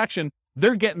transaction,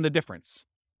 they're getting the difference.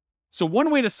 So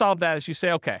one way to solve that is you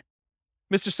say, okay,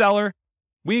 Mr. Seller,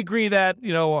 we agree that, I'm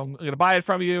going to buy it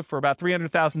from you for about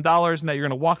 $300,000 and that you're going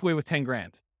to walk away with 10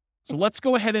 grand. So let's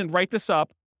go ahead and write this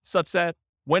up such that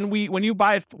when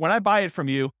I buy it from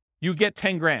you, you get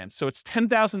 10 grand. So it's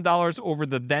 $10,000 over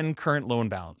the then current loan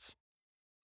balance.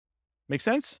 Make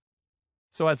sense?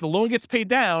 So as the loan gets paid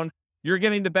down, you're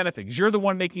getting the benefit because you're the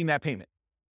one making that payment.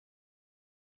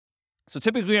 So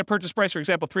typically a purchase price, for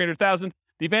example, $300,000,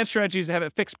 the advanced strategy is to have a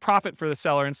fixed profit for the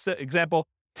seller. Example,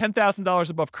 $10,000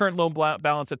 above current loan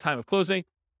balance at time of closing.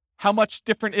 How much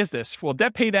different is this? Well,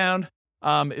 debt pay down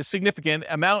is significant.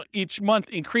 Amount each month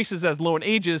increases as loan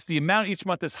ages. The amount each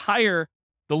month is higher,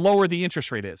 the lower the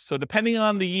interest rate is. So depending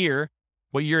on the year,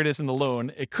 what year it is in the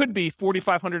loan, it could be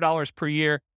 $4,500 per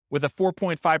year with a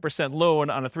 4.5% loan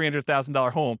on a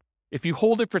 $300,000 home. If you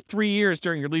hold it for 3 years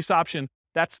during your lease option,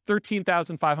 that's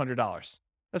 $13,500.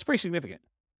 That's pretty significant.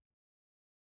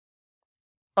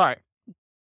 All right.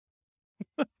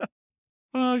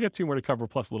 I got 2 more to cover,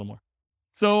 plus a little more.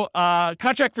 So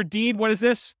contract for deed, what is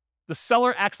this? The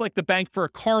seller acts like the bank for a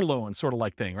car loan, sort of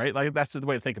like thing, right? Like that's the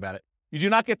way to think about it. You do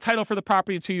not get title for the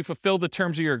property until you fulfill the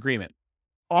terms of your agreement.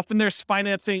 Often there's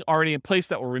financing already in place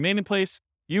that will remain in place.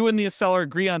 You and the seller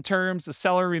agree on terms. The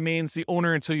seller remains the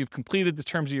owner until you've completed the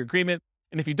terms of your agreement.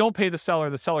 And if you don't pay the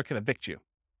seller can evict you.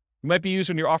 It might be used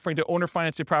when you're offering to owner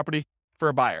finance a property for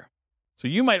a buyer. So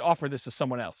you might offer this to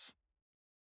someone else.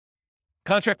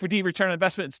 Contract for deed return on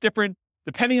investment, it's different.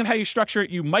 Depending on how you structure it,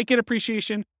 you might get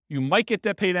appreciation, you might get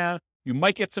debt pay down, you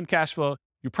might get some cash flow.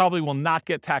 You probably will not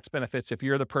get tax benefits if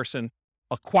you're the person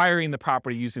acquiring the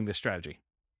property using this strategy.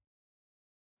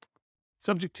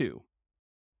 Subject 2.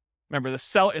 Remember,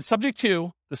 in subject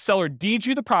 2, the seller deeds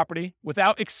you the property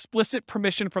without explicit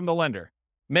permission from the lender.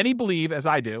 Many believe, as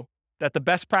I do, that the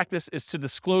best practice is to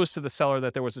disclose to the seller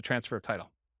that there was a transfer of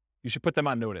title. You should put them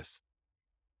on notice.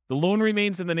 The loan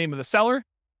remains in the name of the seller.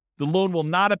 The loan will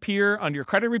not appear on your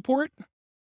credit report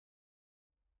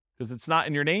because it's not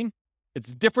in your name.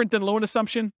 It's different than loan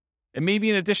assumption. It may be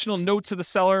an additional note to the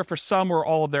seller for some or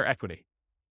all of their equity.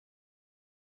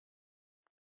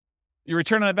 Your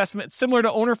return on investment, similar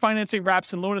to owner financing,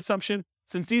 wraps, and loan assumption.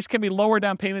 Since these can be lower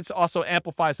down payments, also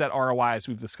amplifies that ROI as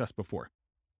we've discussed before.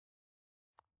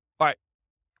 All right,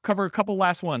 cover a couple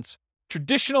last ones.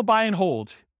 Traditional buy and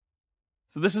hold.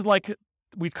 So this is like,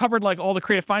 we've covered like all the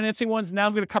creative financing ones. Now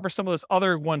I'm going to cover some of those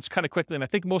other ones kind of quickly. And I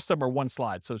think most of them are one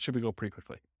slide, so it should go pretty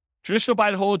quickly. Traditional buy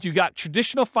and hold, you got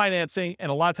traditional financing, and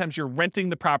a lot of times you're renting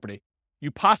the property. You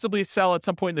possibly sell at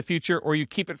some point in the future, or you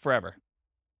keep it forever.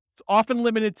 It's often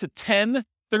limited to 10,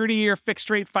 30-year fixed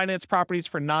rate finance properties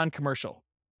for non-commercial.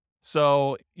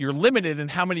 So you're limited in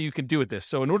how many you can do with this.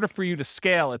 So in order for you to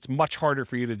scale, it's much harder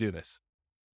for you to do this.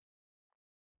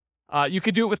 You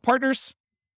could do it with partners.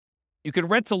 You can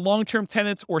rent to long-term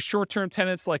tenants or short-term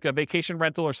tenants like a vacation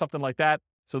rental or something like that.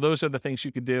 So those are the things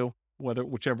you could do,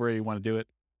 whichever way you want to do it.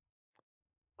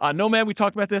 Nomad, we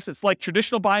talked about this. It's like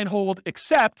traditional buy and hold,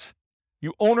 except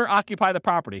you owner occupy the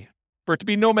property. For it to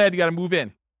be Nomad, you got to move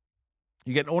in.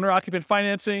 You get owner occupant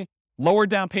financing. Lower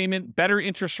down payment, better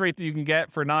interest rate that you can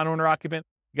get for a non-owner occupant.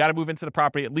 You got to move into the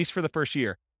property at least for the first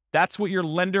year. That's what your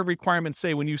lender requirements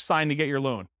say when you sign to get your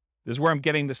loan. This is where I'm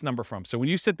getting this number from. So when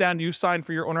you sit down and you sign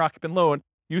for your owner occupant loan,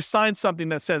 you sign something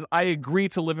that says, I agree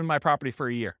to live in my property for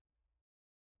a year.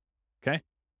 Okay.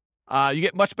 You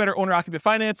get much better owner occupant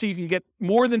financing. You can get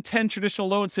more than 10 traditional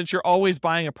loans since you're always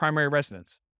buying a primary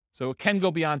residence. So it can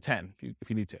go beyond 10 if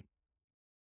you need to.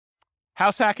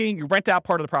 House hacking, you rent out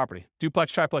part of the property,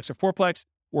 duplex, triplex, or fourplex,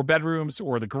 or bedrooms,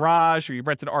 or the garage, or you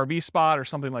rent an RV spot or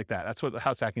something like that. That's what the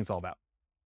house hacking is all about.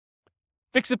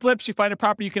 Fix and flips, you find a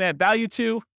property you can add value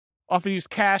to, often use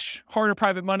cash, hard or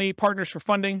private money, partners for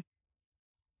funding.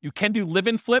 You can do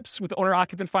live-in flips with owner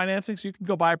occupant financing, so you can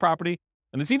go buy a property.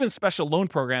 And there's even special loan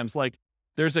programs, like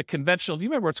there's a conventional, do you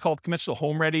remember what's called conventional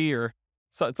Home Ready, or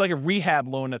so it's like a rehab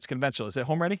loan that's conventional. Is it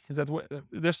Home Ready? Is that what,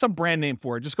 there's some brand name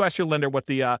for it. Just go ask your lender what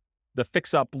the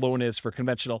fix-up loan is for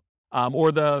conventional.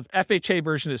 Or the FHA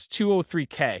version is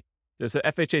 203K. There's the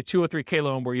FHA 203K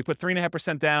loan where you put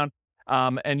 3.5% down,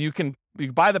 and you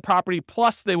buy the property,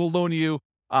 plus they will loan you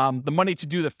the money to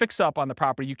do the fix-up on the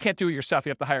property. You can't do it yourself. You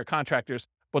have to hire contractors,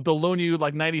 but they'll loan you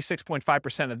like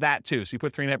 96.5% of that too. So you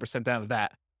put 3.5% down of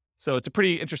that. So it's a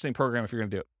pretty interesting program if you're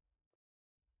going to do it.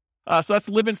 So that's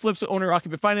live-in flips with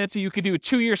owner-occupant financing. You could do a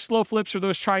 2-year slow flips for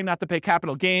those trying not to pay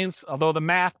capital gains, although the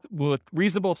math with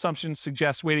reasonable assumptions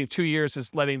suggests waiting 2 years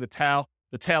is letting the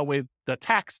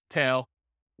tax tail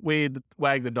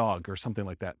wag the dog or something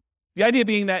like that. The idea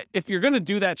being that if you're going to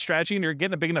do that strategy and you're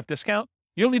getting a big enough discount,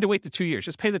 you don't need to wait the 2 years.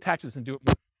 Just pay the taxes and do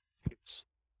it.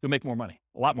 You'll make more money,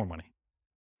 a lot more money.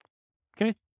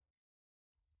 Okay.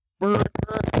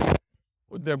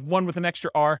 The one with an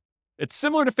extra R. It's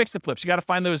similar to fix and flips. You got to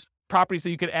find those properties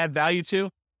that you could add value to.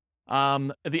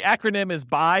 The acronym is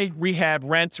buy, rehab,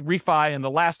 rent, refi, and the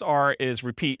last R is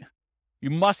repeat. You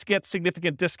must get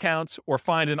significant discounts or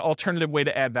find an alternative way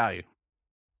to add value.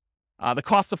 The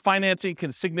cost of financing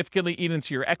can significantly eat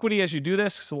into your equity as you do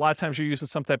this, because a lot of times you're using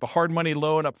some type of hard money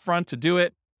loan up front to do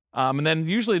it. And then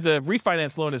usually the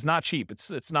refinance loan is not cheap.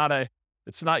 It's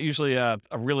not usually a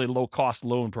really low cost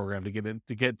loan program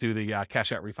to get to the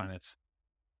cash out refinance.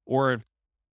 Or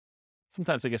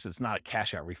sometimes I guess it's not a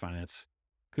cash out refinance.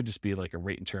 Could just be like a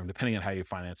rate and term, depending on how you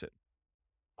finance it.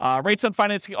 Rates on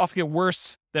financing often get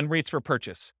worse than rates for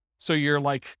purchase. So your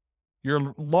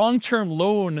long-term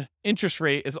loan interest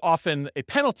rate is often a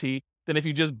penalty than if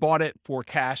you just bought it for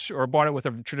cash or bought it with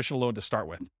a traditional loan to start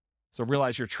with. So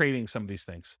realize you're trading some of these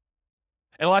things.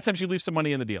 And a lot of times you leave some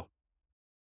money in the deal.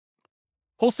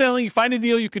 Wholesaling, you find a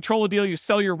deal, you control a deal, you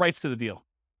sell your rights to the deal.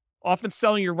 Often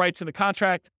selling your rights in a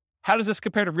contract. How does this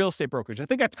compare to real estate brokerage? I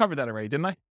think I covered that already, didn't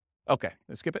I? Okay,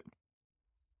 let's skip it.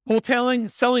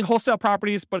 Wholesaling, selling wholesale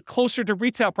properties, but closer to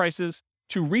retail prices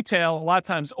to retail, a lot of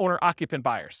times owner-occupant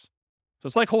buyers. So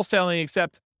it's like wholesaling,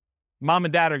 except mom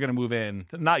and dad are going to move in.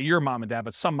 Not your mom and dad,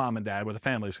 but some mom and dad with a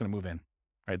family is going to move in.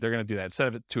 Right? They're going to do that instead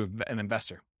of it to an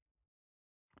investor.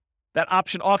 That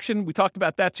option auction, we talked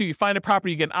about that too. You find a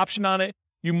property, you get an option on it.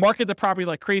 You market the property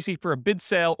like crazy for a bid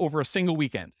sale over a single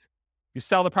weekend. You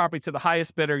sell the property to the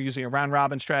highest bidder using a round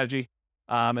robin strategy.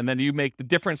 And then you make the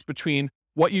difference between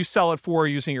what you sell it for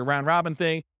using your round robin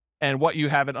thing and what you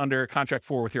have it under contract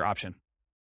for with your option.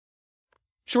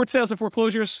 Short sales and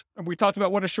foreclosures. We talked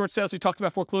about what are short sales. We talked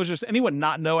about foreclosures. Anyone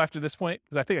not know after this point?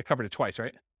 Because I think I covered it twice,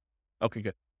 right? Okay,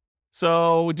 good.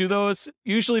 So we do those.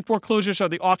 Usually foreclosures are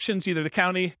the auctions, either the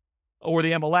county or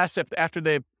the MLS after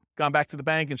they've gone back to the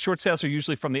bank. And short sales are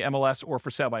usually from the MLS or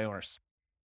for sale by owners.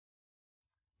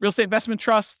 Real estate investment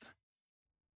trust.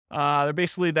 They're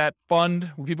basically that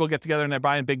fund where people get together and they're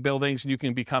buying big buildings and you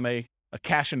can become a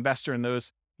cash investor in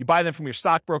those. You buy them from your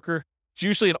stockbroker. It's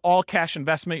usually an all cash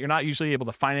investment. You're not usually able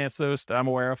to finance those that I'm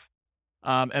aware of.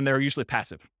 And they're usually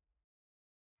passive.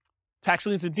 Tax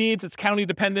liens and deeds, it's county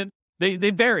dependent. They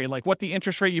vary, like what the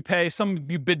interest rate you pay. Some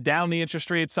you bid down the interest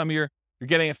rate. Some you're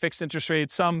getting a fixed interest rate.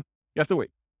 Some you have to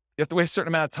wait. You have to wait a certain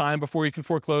amount of time before you can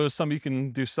foreclose. Some you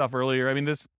can do stuff earlier. I mean,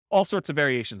 there's all sorts of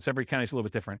variations. Every county's a little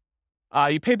bit different.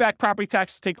 You pay back property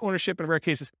taxes, take ownership in rare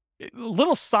cases.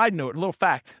 Little side note, a little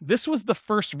fact. This was the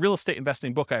first real estate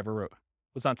investing book I ever wrote.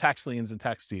 It was on tax liens and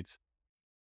tax deeds.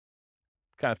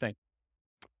 Kind of thing.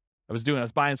 I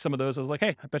was buying some of those. I was like,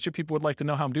 hey, I bet you people would like to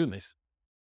know how I'm doing these.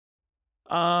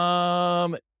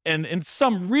 And in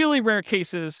some really rare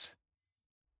cases,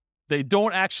 they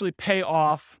don't actually pay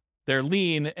off their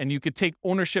lien and you could take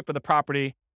ownership of the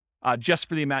property just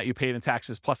for the amount you paid in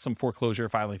taxes, plus some foreclosure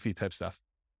filing fee type stuff.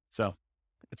 So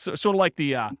it's sort of like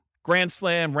the grand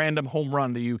slam random home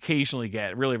run that you occasionally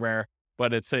get, really rare,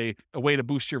 but it's a way to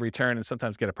boost your return and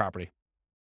sometimes get a property.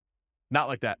 Not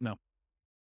like that, no.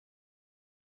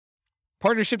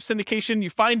 Partnership syndication, you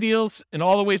find deals in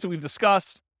all the ways that we've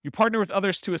discussed. You partner with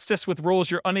others to assist with roles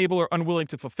you're unable or unwilling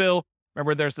to fulfill.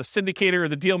 Remember, there's the syndicator or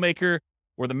the deal maker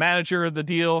or the manager of the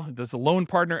deal. There's the loan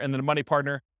partner and then the money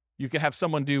partner. You can have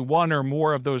someone do one or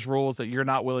more of those roles that you're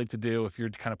not willing to do if you're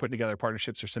kind of putting together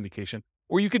partnerships or syndication.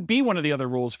 Or you could be one of the other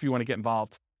roles if you want to get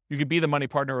involved. You could be the money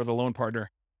partner or the loan partner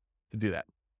to do that.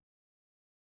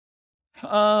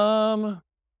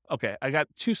 Okay, I got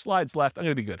 2 slides left. I'm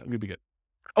going to be good.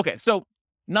 Okay, so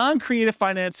non-creative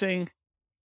financing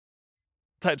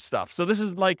type stuff. So this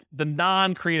is like the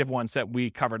non-creative ones that we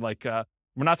covered. Like we're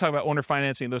not talking about owner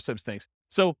financing and those types of things.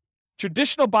 So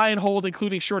traditional buy and hold,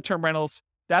 including short-term rentals,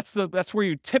 that's where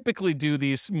you typically do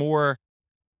these more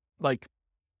like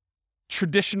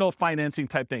traditional financing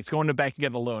type things. Going to the bank and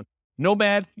getting a loan.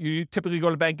 Nomad, you typically go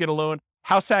to the bank, get a loan.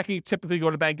 House hacking, you typically go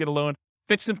to the bank, get a loan.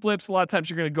 Fix and flips, a lot of times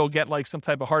you're going to go get like some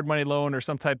type of hard money loan or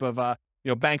some type of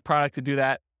bank product to do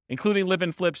that, including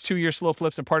live-in flips, 2-year slow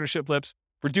flips, and partnership flips.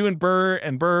 We're doing BRRRR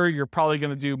and BRRRR, you're probably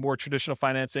going to do more traditional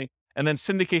financing. And then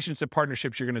syndications and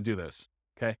partnerships, you're going to do this.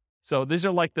 Okay. So these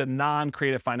are like the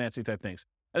non-creative financing type things.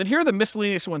 And then here are the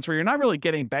miscellaneous ones where you're not really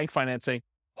getting bank financing.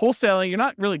 Wholesaling, you're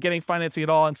not really getting financing at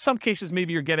all. In some cases,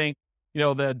 maybe you're getting,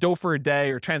 the dough for a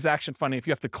day or transaction funding if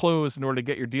you have to close in order to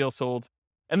get your deal sold.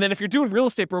 And then if you're doing real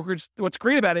estate brokerage, what's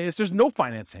great about it is there's no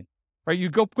financing, right? You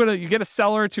get a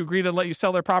seller to agree to let you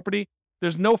sell their property.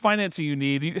 There's no financing you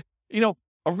need.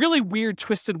 A really weird,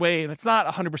 twisted way, and it's not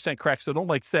 100% correct, so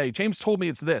don't say, James told me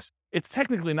it's this. It's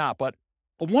technically not, but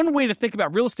one way to think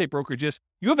about real estate brokerage is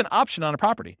you have an option on a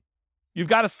property. You've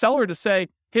got a seller to say,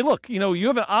 hey, look, you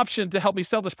have an option to help me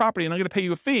sell this property, and I'm going to pay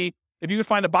you a fee if you can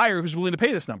find a buyer who's willing to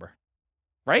pay this number,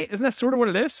 right? Isn't that sort of what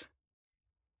it is?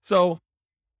 So,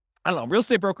 I don't know, real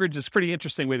estate brokerage is a pretty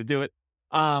interesting way to do it.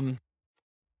 And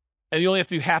you only have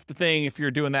to do half the thing if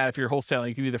you're doing that. If you're wholesaling,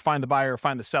 you can either find the buyer or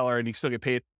find the seller and you still get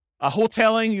paid.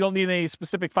 Wholesaling, you don't need any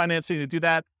specific financing to do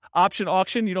that. Option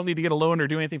auction, you don't need to get a loan or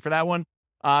do anything for that one.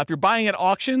 If you're buying at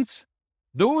auctions,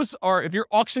 if you're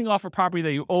auctioning off a property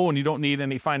that you own, you don't need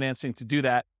any financing to do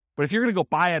that. But if you're going to go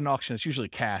buy at an auction, it's usually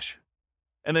cash.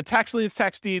 And then tax liens,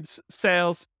 tax deeds,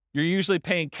 sales, you're usually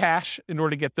paying cash in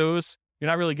order to get those. You're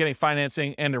not really getting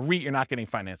financing, and a REIT, you're not getting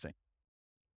financing.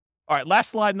 All right, last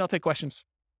slide, and I'll take questions.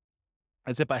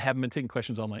 As if I haven't been taking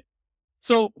questions all night.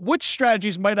 So which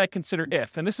strategies might I consider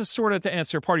if? And this is sort of to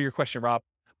answer part of your question, Rob.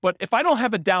 But if I don't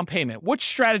have a down payment, what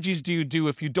strategies do you do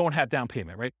if you don't have down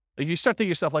payment, right? Like you start thinking to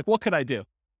yourself, like, what could I do?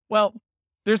 Well,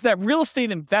 there's that real estate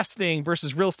investing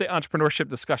versus real estate entrepreneurship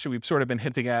discussion we've sort of been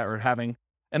hinting at or having.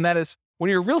 And that is,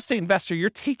 when you're a real estate investor, you're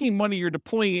taking money, you're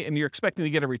deploying it, and you're expecting to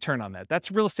get a return on that.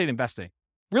 That's real estate investing.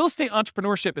 Real estate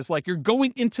entrepreneurship is like you're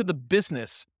going into the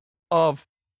business of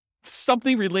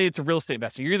something related to real estate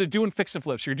investing. You're either doing fix and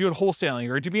flips, you're doing wholesaling,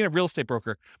 or you're being a real estate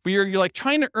broker, but you're like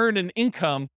trying to earn an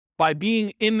income by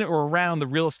being in or around the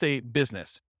real estate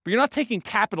business. But you're not taking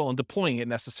capital and deploying it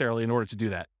necessarily in order to do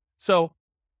that. So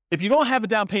if you don't have a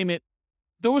down payment,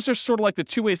 those are sort of like the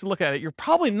 2 ways to look at it. You're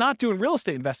probably not doing real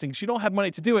estate investing because you don't have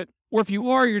money to do it. Or if you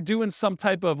are, you're doing some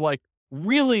type of like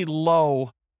really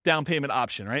low down payment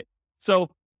option, right?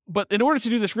 So, but in order to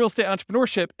do this real estate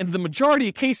entrepreneurship, in the majority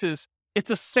of cases, it's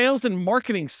a sales and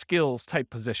marketing skills type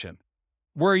position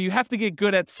where you have to get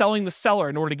good at selling the seller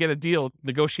in order to get a deal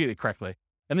negotiated correctly.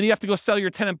 And then you have to go sell your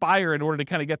tenant buyer in order to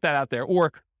kind of get that out there.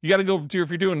 Or you got to go do, if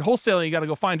you're doing wholesaling, you got to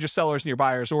go find your sellers and your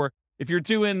buyers. Or if you're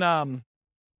doing,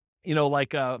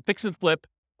 fix and flip,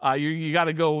 you got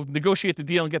to go negotiate the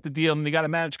deal and get the deal. And you got to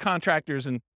manage contractors.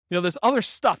 And, there's other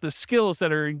stuff, there's skills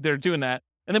they're doing that.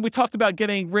 And then we talked about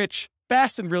getting rich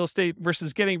fast in real estate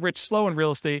versus getting rich slow in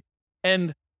real estate.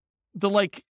 And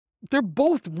they're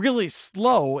both really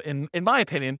slow in my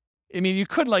opinion. I mean, you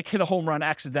could hit a home run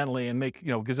accidentally and make,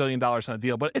 gazillion dollars on a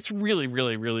deal, but it's really,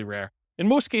 really, really rare. In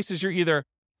most cases, you're either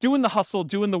doing the hustle,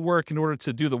 doing the work in order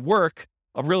to do the work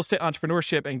of real estate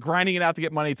entrepreneurship and grinding it out to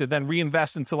get money to then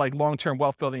reinvest into long-term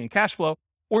wealth building and cash flow,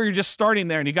 or you're just starting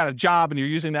there and you got a job and you're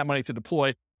using that money to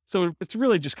deploy. So it's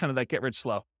really just kind of that get rich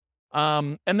slow.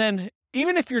 And then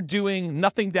even if you're doing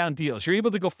nothing down deals, you're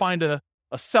able to go find a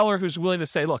seller who's willing to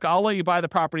say, look, I'll let you buy the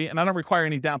property and I don't require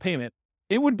any down payment.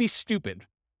 It would be stupid.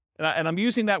 And I'm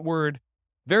using that word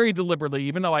very deliberately,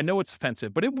 even though I know it's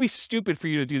offensive, but it would be stupid for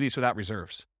you to do these without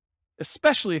reserves,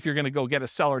 especially if you're going to go get a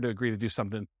seller to agree to do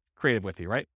something creative with you,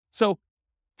 right? So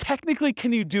technically,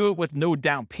 can you do it with no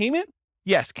down payment?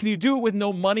 Yes. Can you do it with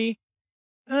no money?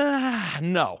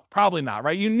 No, probably not,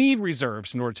 right? You need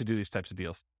reserves in order to do these types of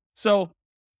deals. So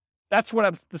that's what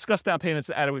I've discussed, down payments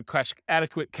and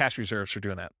adequate cash reserves for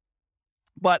doing that.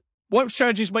 But what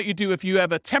strategies might you do if you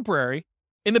have a temporary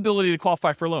inability to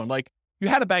qualify for a loan? Like you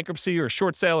had a bankruptcy or a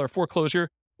short sale or foreclosure,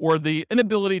 or the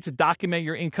inability to document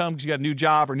your income because you got a new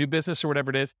job or new business or whatever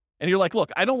it is. And you're like,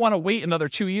 look, I don't want to wait another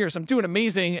 2 years. I'm doing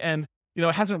amazing. And,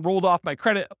 it hasn't rolled off my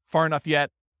credit far enough yet.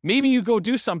 Maybe you go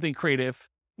do something creative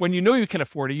when you know you can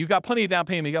afford it. You got plenty of down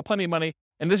payment, you got plenty of money.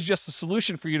 And this is just a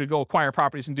solution for you to go acquire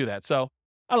properties and do that. So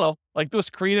I don't know, like those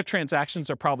creative transactions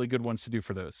are probably good ones to do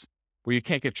for those where you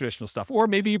can't get traditional stuff. Or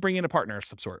maybe you bring in a partner of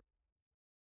some sort.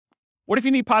 What if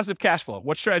you need positive cash flow?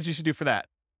 What strategies you do for that?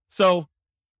 So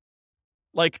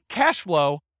like cash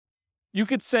flow, you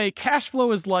could say cash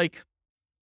flow is like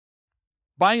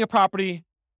buying a property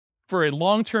for a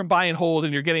long-term buy and hold,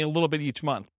 and you're getting a little bit each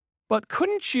month. But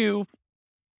couldn't you,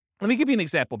 let me give you an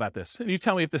example about this, and you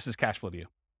tell me if this is cash flow to you.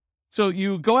 So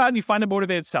you go out and you find a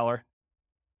motivated seller,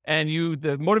 and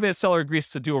the motivated seller agrees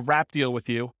to do a wrap deal with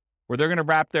you, where they're going to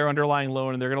wrap their underlying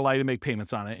loan and they're going to allow you to make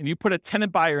payments on it. And you put a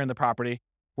tenant buyer in the property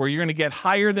where you're going to get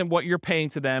higher than what you're paying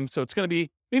to them. So it's going to be,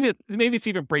 maybe it's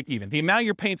even break even. The amount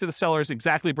you're paying to the seller is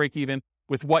exactly break even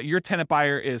with what your tenant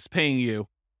buyer is paying you.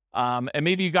 And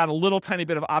maybe you got a little tiny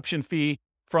bit of option fee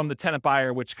from the tenant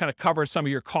buyer, which kind of covers some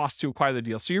of your costs to acquire the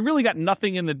deal. So you really got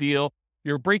nothing in the deal.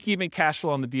 You're break even cash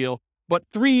flow on the deal. But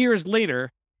 3 years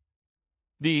later,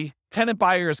 the tenant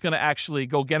buyer is going to actually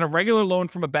go get a regular loan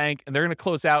from a bank, and they're going to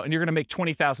close out, and you're going to make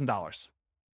 $20,000.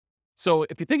 So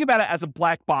if you think about it as a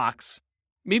black box,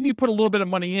 maybe you put a little bit of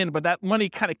money in, but that money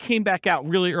kind of came back out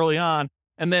really early on.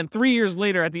 And then 3 years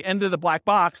later, at the end of the black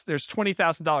box, there's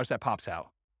 $20,000 that pops out.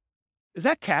 Is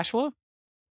that cash flow?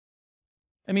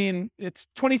 I mean, it's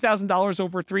 $20,000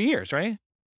 over 3 years, right?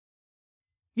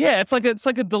 Yeah, it's like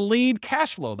a delayed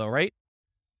cash flow though, right?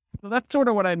 So that's sort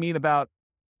of what I mean about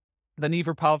the need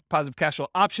for positive cash flow,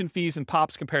 option fees and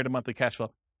pops compared to monthly cash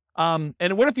flow. And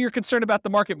what if you're concerned about the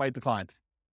market might decline?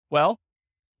 Well,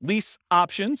 lease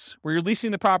options, where you're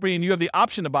leasing the property and you have the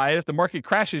option to buy it. If the market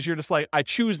crashes, you're just like, I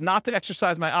choose not to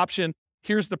exercise my option.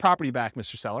 Here's the property back,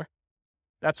 Mr. Seller.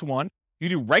 That's one. You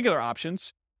do regular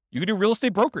options. You can do real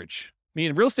estate brokerage. I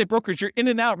mean, real estate brokerage, you're in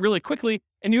and out really quickly,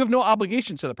 and you have no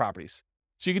obligation to the properties.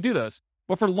 So you can do those.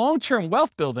 But for long-term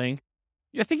wealth building,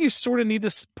 I think you sort of need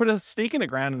to put a stake in the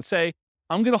ground and say,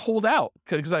 I'm going to hold out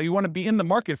because you want to be in the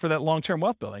market for that long-term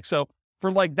wealth building. So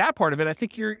for like that part of it, I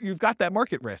think you've got that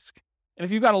market risk. And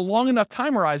if you've got a long enough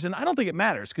time horizon, I don't think it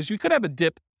matters because you could have a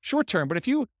dip short-term. But if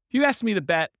you asked me to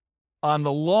bet on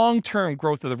the long-term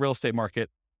growth of the real estate market,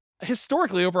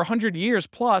 historically over 100 years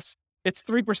plus, it's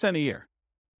 3% a year.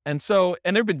 And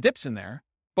there've been dips in there,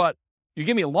 but you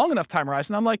give me a long enough time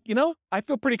horizon, I'm like, I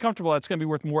feel pretty comfortable it's going to be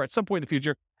worth more at some point in the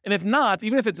future. And if not,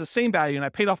 even if it's the same value and I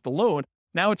paid off the loan,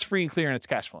 now it's free and clear and it's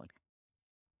cash flowing.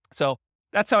 So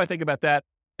that's how I think about that.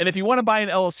 And if you want to buy in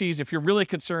LLCs, if you're really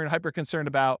hyper concerned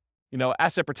about,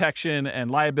 asset protection and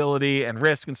liability and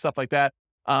risk and stuff like that,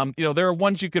 there are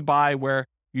ones you could buy where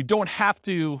you don't have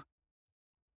to,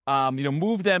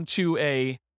 move them to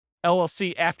a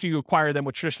LLC after you acquire them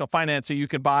with traditional financing. You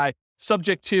could buy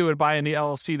subject to and buy in the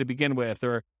LLC to begin with,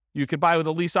 or you could buy with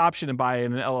a lease option and buy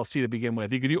in an LLC to begin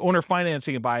with. You could do owner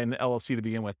financing and buy in an LLC to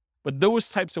begin with. But those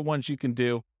types of ones you can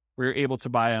do where you're able to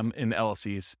buy them in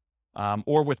LLCs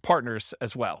or with partners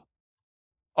as well.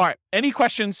 All right. Any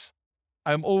questions?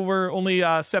 I'm only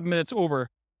 7 minutes over,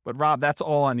 but Rob, that's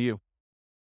all on you.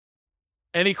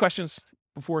 Any questions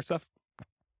before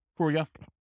we go?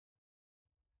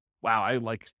 Wow,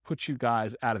 I put you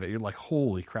guys out of it. You're like,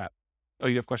 holy crap. Oh,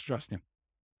 you have questions, Justin?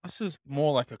 This is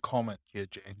more like a comment here,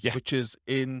 James, Yeah. which is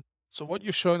so what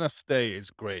you're showing us today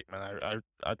is great, man.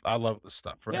 I love this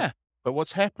stuff, right? Yeah. But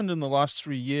what's happened in the last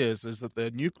 3 years is that there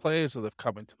are new players that have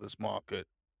come into this market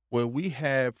where we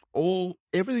have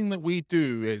everything that we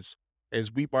do is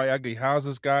we buy ugly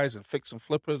houses, guys, and fix and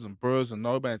flippers and burrs and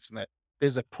nomads and that.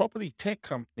 There's a property tech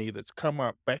company that's come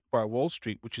up backed by Wall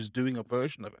Street, which is doing a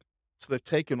version of it. So they've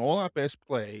taken all our best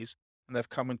plays and they've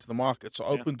come into the market. So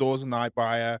Open Doors an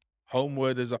iBuyer,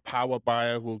 Homeward is a power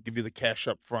buyer who will give you the cash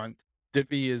up front.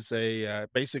 Divvy is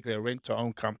basically a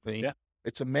rent-to-own company. Yeah.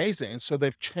 It's amazing. And so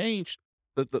they've changed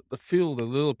the field a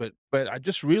little bit. But I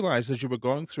just realized as you were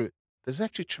going through it, there's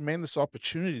actually tremendous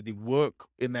opportunity to work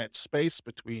in that space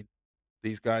between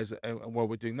these guys and what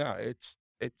we're doing now. It's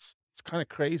kind of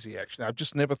crazy, actually. I've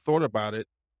just never thought about it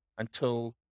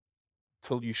until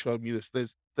you showed me this.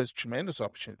 There's tremendous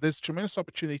opportunity. There's tremendous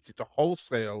opportunity to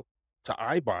wholesale to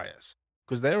iBuyers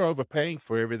because they're overpaying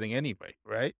for everything anyway,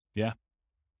 right? Yeah.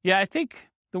 Yeah, I think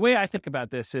the way I think about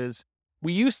this is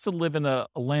we used to live in a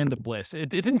land of bliss. It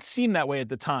didn't seem that way at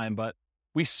the time, but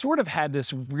we sort of had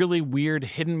this really weird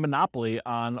hidden monopoly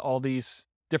on all these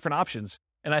different options.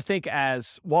 And I think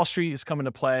as Wall Street is coming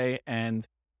to play and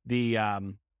the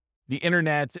the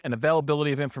internet and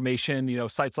availability of information,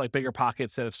 sites like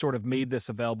BiggerPockets that have sort of made this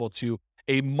available to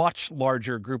a much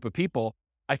larger group of people,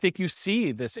 I think you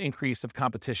see this increase of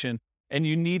competition, and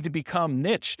you need to become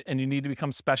niched, and you need to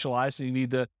become specialized, and you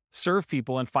need to serve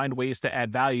people and find ways to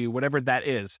add value, whatever that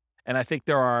is. And I think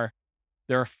there are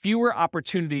fewer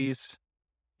opportunities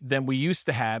than we used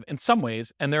to have in some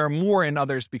ways, and there are more in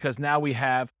others because now we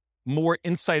have more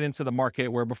insight into the market,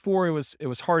 where before it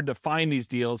was hard to find these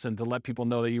deals and to let people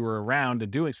know that you were around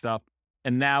and doing stuff.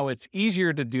 And now it's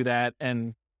easier to do that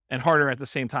and harder at the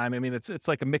same time. I mean, it's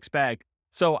like a mixed bag.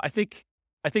 So I think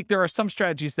there are some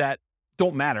strategies that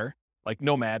don't matter, like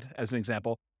Nomad as an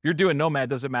example. If you're doing Nomad,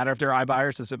 does it matter if they're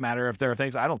iBuyers? Does it matter if there are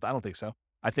things? I don't think so.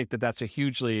 I think that that's a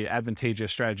hugely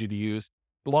advantageous strategy to use.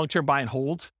 Long-term buy and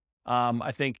hold.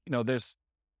 I think,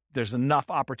 there's enough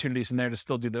opportunities in there to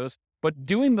still do those, but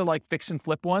doing the like fix and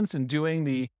flip ones and doing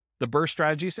the burst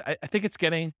strategies, I think it's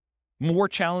getting more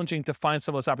challenging to find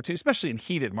some of those opportunities, especially in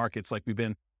heated markets like we've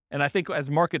been. And I think as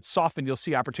markets soften, you'll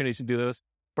see opportunities to do those.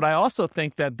 But I also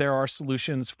think that there are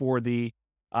solutions for the,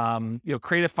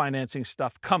 creative financing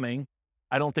stuff coming.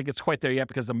 I don't think it's quite there yet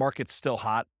because the market's still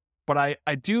hot. But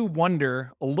I do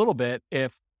wonder a little bit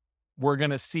if we're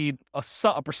going to see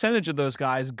a percentage of those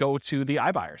guys go to the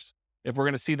iBuyers. If we're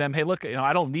going to see them, hey, look,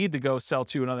 I don't need to go sell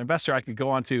to another investor. I could go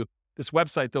onto this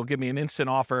website. They'll give me an instant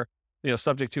offer,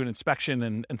 subject to an inspection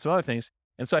and some other things.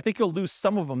 And so I think you'll lose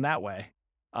some of them that way.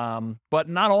 But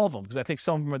not all of them, because I think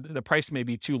some of them, the price may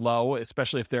be too low,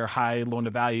 especially if they're high loan to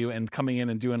value, and coming in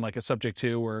and doing like a subject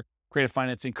to or creative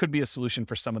financing could be a solution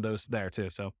for some of those there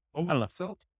too. So I don't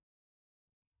know.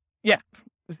 Yeah.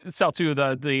 Sell to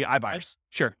the iBuyers.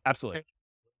 Sure. Absolutely.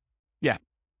 Yeah.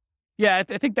 Yeah.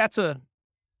 I think that's a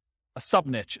sub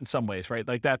niche in some ways, right?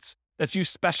 Like that's you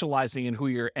specializing in who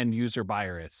your end user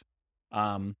buyer is.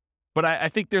 But I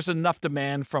think there's enough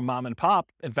demand from mom and pop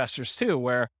investors too,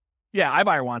 where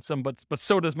iBuyer wants them, but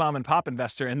so does mom and pop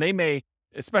investor. And they may,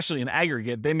 especially in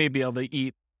aggregate, they may be able to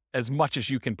eat as much as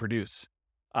you can produce.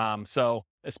 So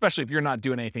especially if you're not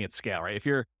doing anything at scale, right? If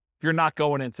you're not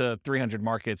going into 300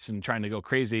 markets and trying to go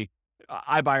crazy,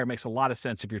 iBuyer makes a lot of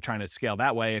sense if you're trying to scale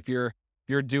that way. If you're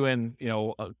doing,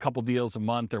 a couple deals a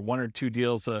month or one or two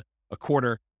deals a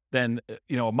quarter, then,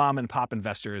 a mom and pop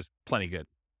investor is plenty good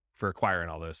for acquiring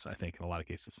all those, I think, in a lot of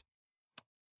cases.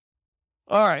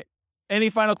 All right. Any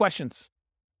final questions?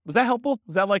 Was that helpful?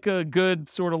 Was that like a good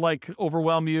sort of like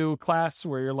overwhelm you class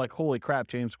where you're like, holy crap,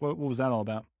 James, what was that all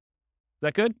about? Is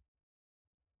that good?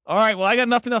 All right. Well, I got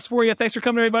nothing else for you. Thanks for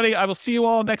coming, everybody. I will see you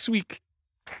all next week.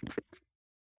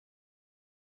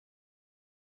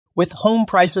 With home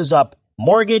prices up,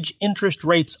 mortgage interest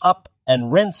rates up,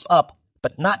 and rents up,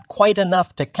 but not quite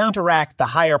enough to counteract the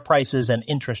higher prices and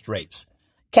interest rates,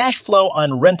 cash flow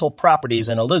on rental properties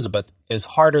in Elizabeth is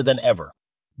harder than ever.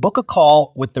 Book a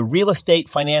call with the Real Estate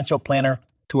Financial Planner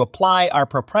to apply our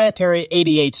proprietary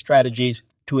 88 strategies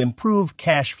to improve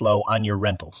cash flow on your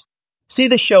rentals. See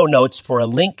the show notes for a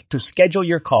link to schedule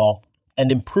your call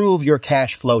and improve your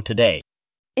cash flow today.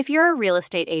 If you're a real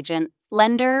estate agent,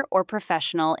 lender, or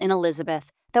professional in Elizabeth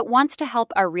that wants to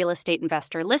help our real estate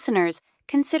investor listeners,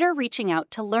 consider reaching out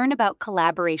to learn about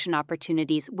collaboration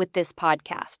opportunities with this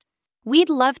podcast. We'd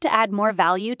love to add more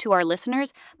value to our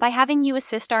listeners by having you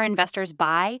assist our investors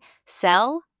buy,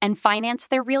 sell, and finance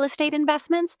their real estate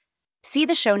investments. See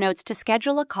the show notes to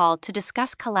schedule a call to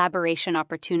discuss collaboration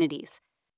opportunities.